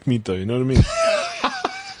good stick meat though, you know what I mean?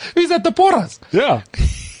 Who's at the Porras? Yeah.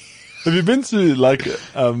 Have you been to like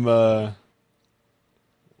I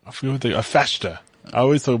forget what a festa? I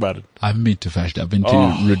always talk about it. I haven't been to Festa. I've been to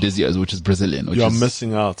Rodizio's, which is Brazilian. You're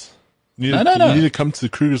missing out. You need to come to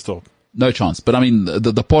Krugersdorp. No chance. But I mean,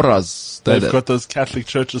 the Porras. They've got those Catholic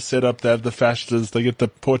churches set up. They have the Festas. They get the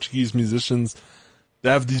Portuguese musicians. They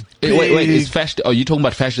have these big... Wait, is Festa, are you talking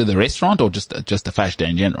about Festa the restaurant or just the Festa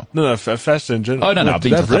in general? No, Festa in general. Oh, no, I've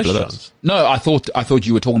been to a couple of those. No, I thought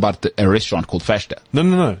you were talking about a restaurant called Festa.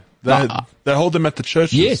 No. They hold them at the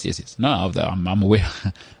churches. Yes. No, I'm aware.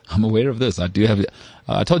 I'm aware of this. I do have,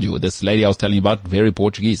 I told you, this lady I was telling you about, very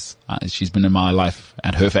Portuguese. She's been in my life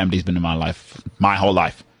and her family's been in my life, my whole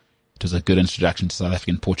life. It was a good introduction to South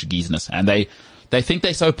African Portugueseness. And they think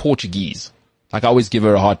they're so Portuguese. Like I always give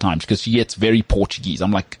her a hard time because she gets very Portuguese.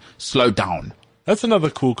 I'm like, slow down. That's another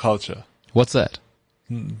cool culture. What's that?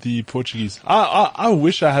 The Portuguese. I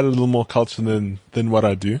wish I had a little more culture than what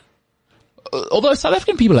I do. Although South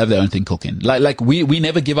African people have their own thing cooking. Like we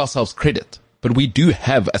never give ourselves credit, but we do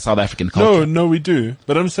have a South African culture. No, we do.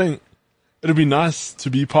 But I'm saying it'd be nice to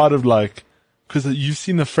be part of because you've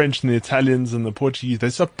seen the French and the Italians and the Portuguese.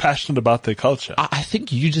 They're so passionate about their culture. I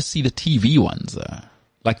think you just see the TV ones.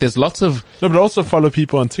 Like there's lots of... No, but I also follow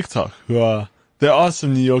people on TikTok there are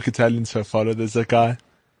some New York Italians who I follow. There's a guy,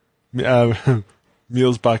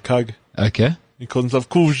 Meals by Cug. Okay. He calls himself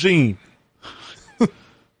Cousine.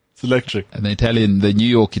 It's electric. And the New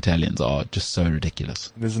York Italians are just so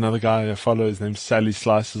ridiculous. There's another guy I follow. His name's Sally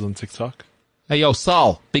Slices on TikTok. Hey, yo,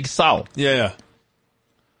 Sal. Big Sal. Yeah.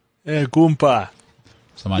 Yeah, Goompa.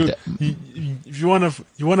 Something like that. If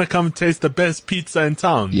you wanna come taste the best pizza in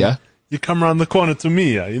town. Yeah. You come around the corner to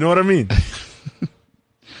me. You know what I mean?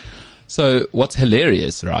 So what's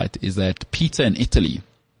hilarious, right, is that pizza in Italy,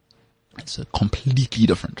 it's completely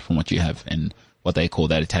different from what you have in what they call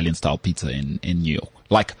that Italian style pizza in New York.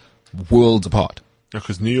 Like worlds apart.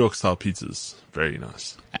 Because New York style pizza is very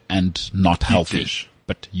nice. And not healthy. Fish.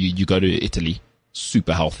 But you go to Italy,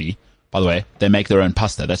 super healthy. By the way, they make their own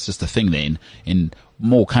pasta. That's just a thing there in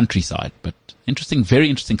more countryside. But very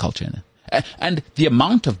interesting culture in it. And the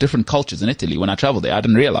amount of different cultures in Italy, when I traveled there, I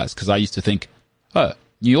didn't realize because I used to think, oh,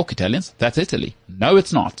 New York Italians, that's Italy. No,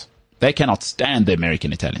 it's not. They cannot stand the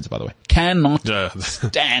American Italians, by the way. Cannot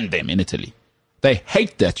stand them in Italy. They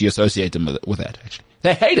hate that you associate them with that, actually.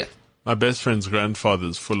 They hate it. My best friend's grandfather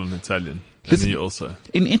is full on Italian. And he also.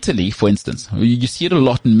 In Italy, for instance, you see it a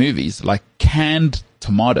lot in movies, like canned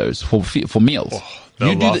tomatoes for meals.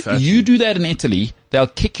 Oh, you do that in Italy, they'll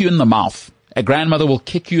kick you in the mouth. A grandmother will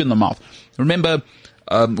kick you in the mouth. Remember,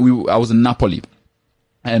 I was in Napoli,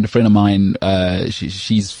 and a friend of mine,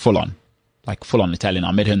 she's full on Italian.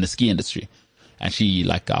 I met her in the ski industry, and she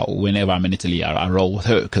whenever I'm in Italy, I roll with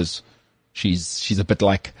her because she's a bit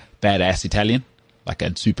like badass Italian,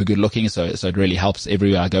 and super good looking. So it really helps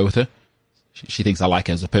everywhere I go with her. She thinks I like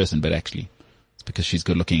her as a person, but actually, It's because she's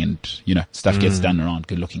good looking and, you know, stuff gets done around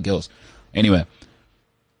good looking girls. Anyway,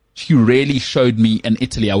 she really showed me an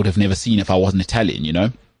Italy I would have never seen if I wasn't Italian, you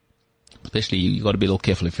know? Especially, you got to be a little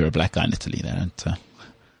careful if you're a black guy in Italy. They're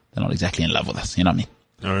not exactly in love with us, you know what I mean?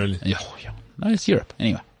 Oh, really? Yeah. No, it's Europe.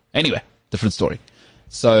 Anyway, different story.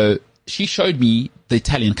 So she showed me the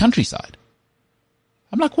Italian countryside.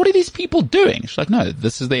 I'm like, what are these people doing? She's like, no,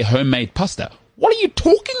 this is their homemade pasta. What are you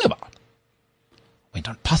talking about? Went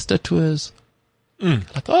on pasta tours.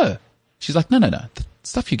 Like, oh. She's like, no. The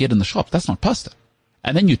stuff you get in the shop, that's not pasta.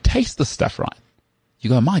 And then you taste the stuff, right?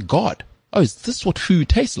 You go, my God. Oh, is this what food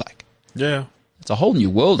tastes like? Yeah. It's a whole new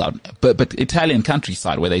world out. But Italian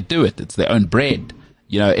countryside where they do it, it's their own bread.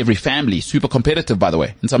 You know, every family, super competitive, by the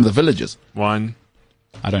way, in some of the villages. Wine.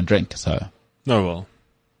 I don't drink, so. No, well.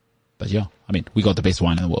 But yeah, I mean, we got the best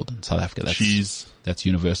wine in the world in South Africa. That's, cheese. That's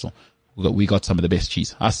universal. We got some of the best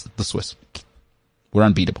cheese. Us, the Swiss. We're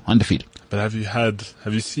unbeatable, undefeated. But have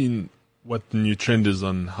you seen what the new trend is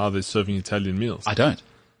on how they're serving Italian meals? I don't.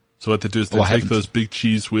 So what they do is they take those big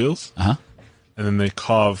cheese wheels, and then they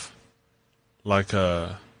carve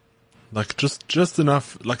just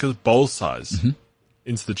enough, like a bowl size,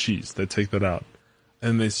 into the cheese. They take that out,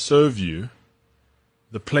 and they serve you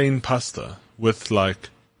the plain pasta with like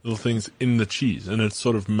little things in the cheese, and it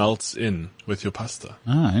sort of melts in with your pasta.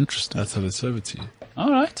 Ah, interesting. That's how they serve it to you. All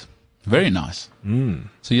right. Very nice.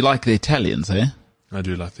 So you like the Italians, eh? I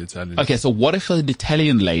do like the Italians. Okay, so what if an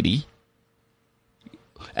Italian lady,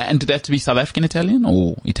 and did that have to be South African Italian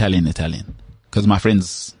or Italian? Because my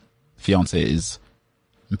friend's fiance is,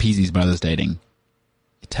 Mpeezy's brother's dating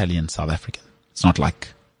Italian South African. It's not like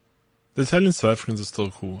the Italian South Africans are still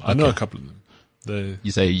cool. I know a couple of them.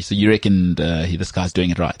 So you reckon this guy's doing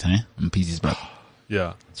it right, eh? Mpeezy's brother.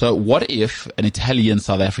 Yeah. So what if an Italian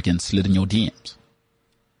South African slid in your DMs?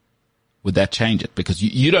 Would that change it? Because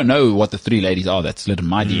you don't know what the three ladies are that slid in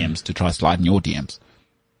my DMs to try slide in your DMs.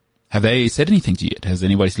 Have they said anything to you yet? Has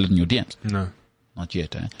anybody slid in your DMs? No. Not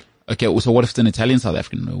yet, eh? Okay, so what if it's an Italian South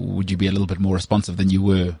African? Would you be a little bit more responsive than you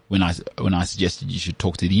were when I suggested you should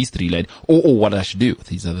talk to these three ladies? Or what I should do with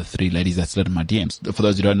these other three ladies that slid in my DMs? For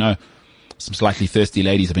those who don't know, some slightly thirsty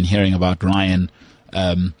ladies have been hearing about Ryan.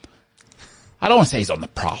 I don't want to say he's on the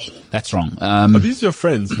prowl. That's wrong. Are these your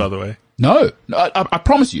friends, by the way? No, I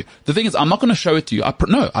promise you. The thing is, I'm not going to show it to you. I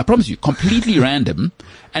promise you, completely random.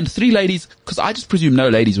 And three ladies, because I just presume no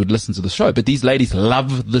ladies would listen to the show, but these ladies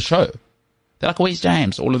love the show. They're like, where's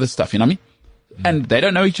James? All of this stuff, you know what I mean? And they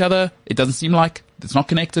don't know each other. It doesn't seem like it's not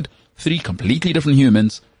connected. Three completely different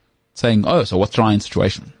humans saying, oh, so what's Ryan's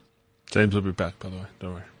situation? James will be back, by the way.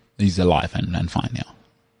 Don't worry. He's alive and fine now.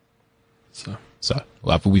 So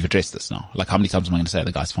we've addressed this now. Like, how many times am I going to say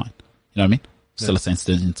the guy's fine? You know what I mean? Still a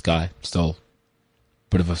sensitive guy, still a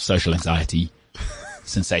bit of a social anxiety,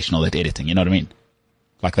 sensational at editing, you know what I mean?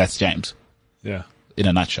 Like, that's James. Yeah. In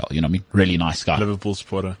a nutshell, you know what I mean? Really nice guy. Liverpool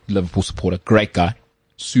supporter, great guy.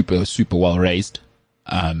 Super, super well raised.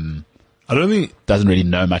 I don't think doesn't really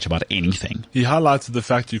know much about anything. He highlighted the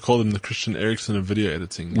fact you called him the Christian Eriksen of video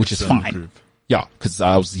editing, which is fine. Group. Yeah,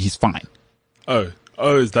 because he's fine. Oh,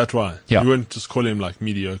 is that why? Yeah. You wouldn't just call him like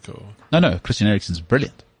mediocre? Or... No, Christian Eriksen's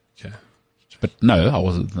brilliant. Okay. But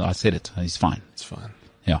no, I said it. He's fine. It's fine.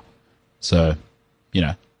 Yeah. So, you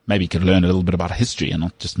know, maybe he could learn a little bit about history and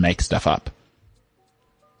not just make stuff up.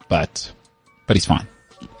 But he's fine.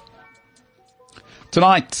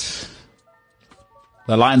 Tonight,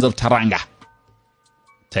 the Lions of Teranga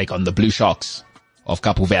take on the Blue Sharks of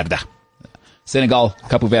Capo Verde. Senegal,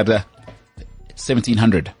 Capo Verde,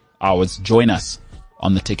 1700 hours. Join us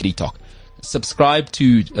on the Tik Tok. Subscribe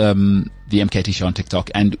to the MKT Show on TikTok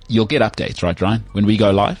and you'll get updates, right, Ryan? When we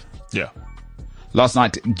go live? Yeah. Last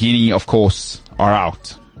night, Guinea, of course, are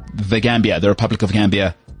out. The Republic of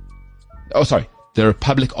Gambia. Oh, sorry. The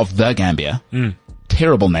Republic of the Gambia.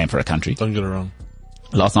 Terrible name for a country. Don't get it wrong.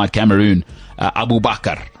 Last night, Cameroon,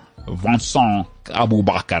 Vincent Abu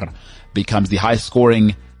Bakar becomes the highest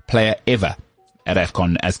scoring player ever at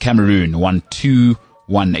AFCON as Cameroon won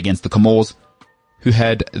 2-1 against the Comores, who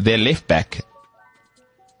had their left back,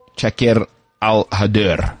 Chakir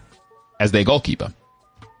Al-Hader, as their goalkeeper,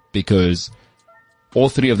 because all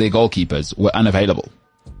three of their goalkeepers were unavailable.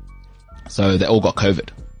 So they all got COVID.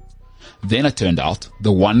 Then it turned out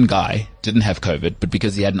the one guy didn't have COVID, but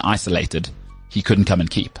because he hadn't isolated, he couldn't come and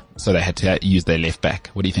keep. So they had to use their left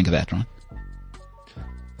back. What do you think of that, Ron?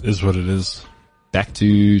 Is what it is. Back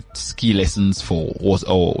to ski lessons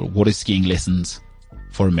or water skiing lessons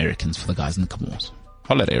for Americans, for the guys in the Comores.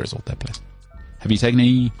 Holiday resort, that place. Have you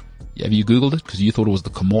Googled it? Because you thought it was the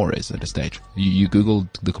Comores at a stage. You Googled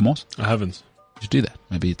the Comores? I haven't. You should do that.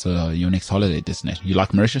 Maybe it's your next holiday destination. You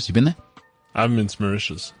like Mauritius? You been there? I haven't been to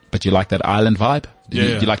Mauritius. But you like that island vibe? Do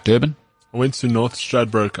Yeah. you like Durban? I went to North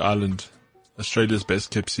Stradbroke Island, Australia's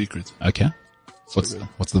best kept secret. Okay. What's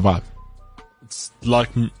the vibe? It's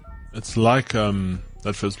like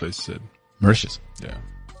that first place you said. Mauritius. Yeah.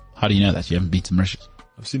 How do you know that? You haven't been to Mauritius.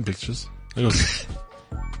 I've seen pictures. What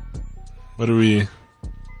do we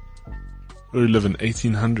live in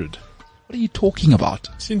 1800? What are you talking about?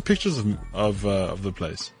 I've seen pictures of the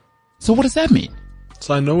place. So what does that mean?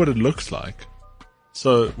 So I know what it looks like.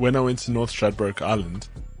 So when I went to North Stradbroke Island,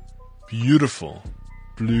 beautiful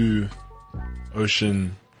blue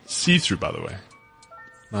ocean, see-through by the way.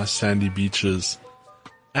 Nice sandy beaches.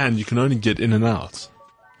 And you can only get in and out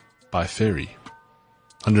by ferry.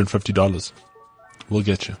 $150. We'll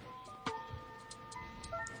get you.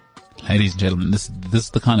 Ladies and gentlemen, this is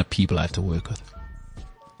the kind of people I have to work with.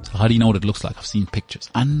 So how do you know what it looks like? I've seen pictures.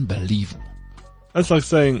 Unbelievable. That's like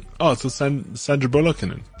saying, oh, it's Sandra Bullock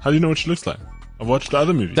in it. How do you know what she looks like? I've watched the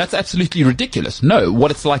other movies. That's absolutely ridiculous. No,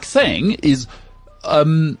 what it's like saying is,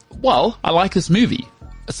 well, I like this movie.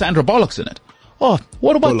 Sandra Bullock's in it. Oh,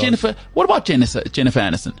 what about Jennifer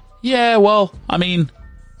Aniston? Yeah, well, I mean,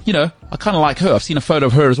 you know, I kind of like her. I've seen a photo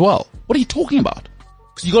of her as well. What are you talking about?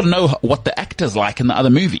 Because you got to know what the actor's like in the other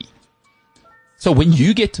movie. So when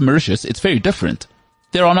you get to Mauritius, it's very different.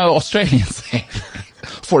 There are no Australians there,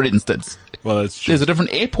 for instance. Well, that's true. There's a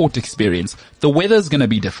different airport experience. The weather's going to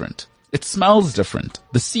be different. It smells different.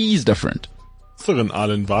 The sea's different. Still got an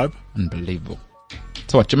island vibe. Unbelievable.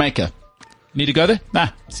 So what, Jamaica? Need to go there? Nah,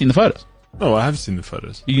 seen the photos. No, I have seen the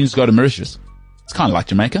photos. You can just go to Mauritius. It's kind of like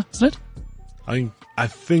Jamaica, isn't it? I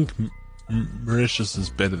think Mauritius is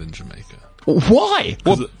better than Jamaica. Why?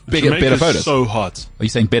 What better photos? So hot. Are you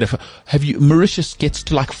saying better? Mauritius gets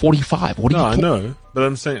to like 45. What do you? No, I know, but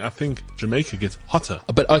I'm saying I think Jamaica gets hotter.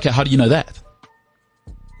 But okay, how do you know that?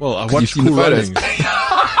 Well, I watched Cool Runnings.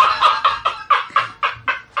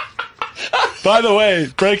 By the way,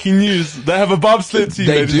 breaking news: they have a bobsled team,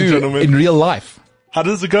 ladies and gentlemen. In real life. How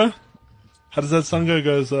does it go? How does that song go? It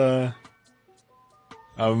goes, we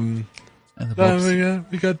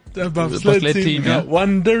got a bobsled team. We got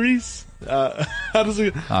Wonderies. How does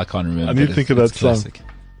it? I can't remember. I need to think of that song.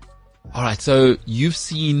 All right, so you've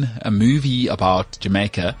seen a movie about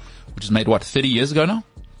Jamaica, which was made 30 years ago now?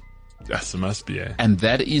 Yes, it must be. And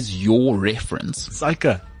that is your reference.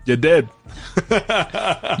 Psycha, you're dead.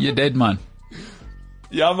 You're dead, man.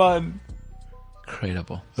 Yeah, man.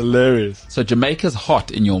 Incredible. Hilarious. So Jamaica's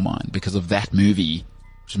hot in your mind because of that movie,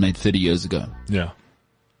 which was made 30 years ago. Yeah.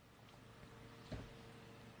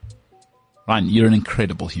 Ryan, you're an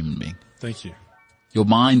incredible human being. Thank you. Your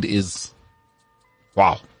mind is,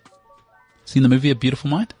 wow. Seen the movie A Beautiful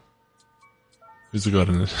Mind? Who's the god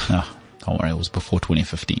in it? No, don't worry. It was before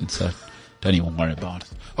 2015, so don't even worry about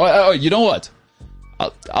it. Oh, you know what?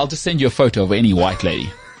 I'll just send you a photo of any white lady.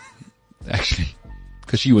 Actually,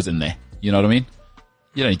 because she was in there. You know what I mean?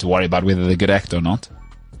 You don't need to worry about whether they're a good actor or not.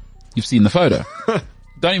 You've seen the photo.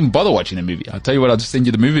 Don't even bother watching the movie. I'll tell you what, I'll just send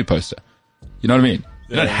you the movie poster. You know what I mean?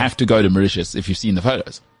 You don't have to go to Mauritius if you've seen the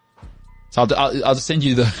photos. So I'll just send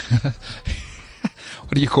you the,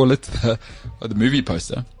 what do you call it? The movie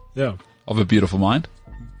poster. Yeah. Of A Beautiful Mind.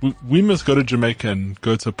 We must go to Jamaica and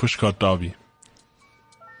go to a pushcart derby.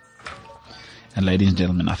 And ladies and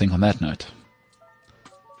gentlemen, I think on that note,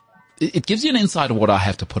 it gives you an insight of what I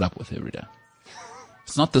have to put up with every day.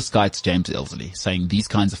 It's not this guy, it's James Elsley saying these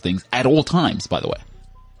kinds of things at all times, by the way.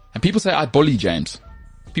 And people say I bully James.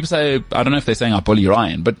 People say, I don't know if they're saying I bully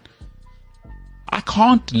Ryan, but I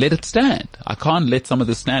can't let it stand. I can't let some of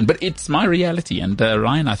this stand, but it's my reality. And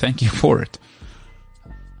Ryan, I thank you for it.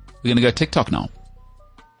 We're going to go Tik Tok now.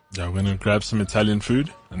 Yeah, we're going to grab some Italian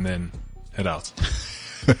food and then head out.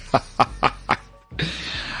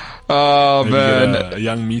 Oh, maybe man. A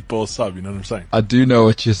young meatball sub, you know what I'm saying? I do know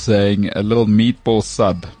what you're saying. A little meatball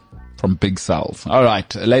sub from Big Sal's. All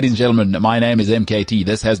right, ladies and gentlemen, my name is MKT.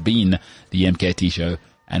 This has been the MKT Show.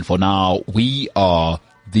 And for now, we are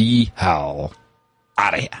the hell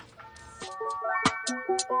out of here.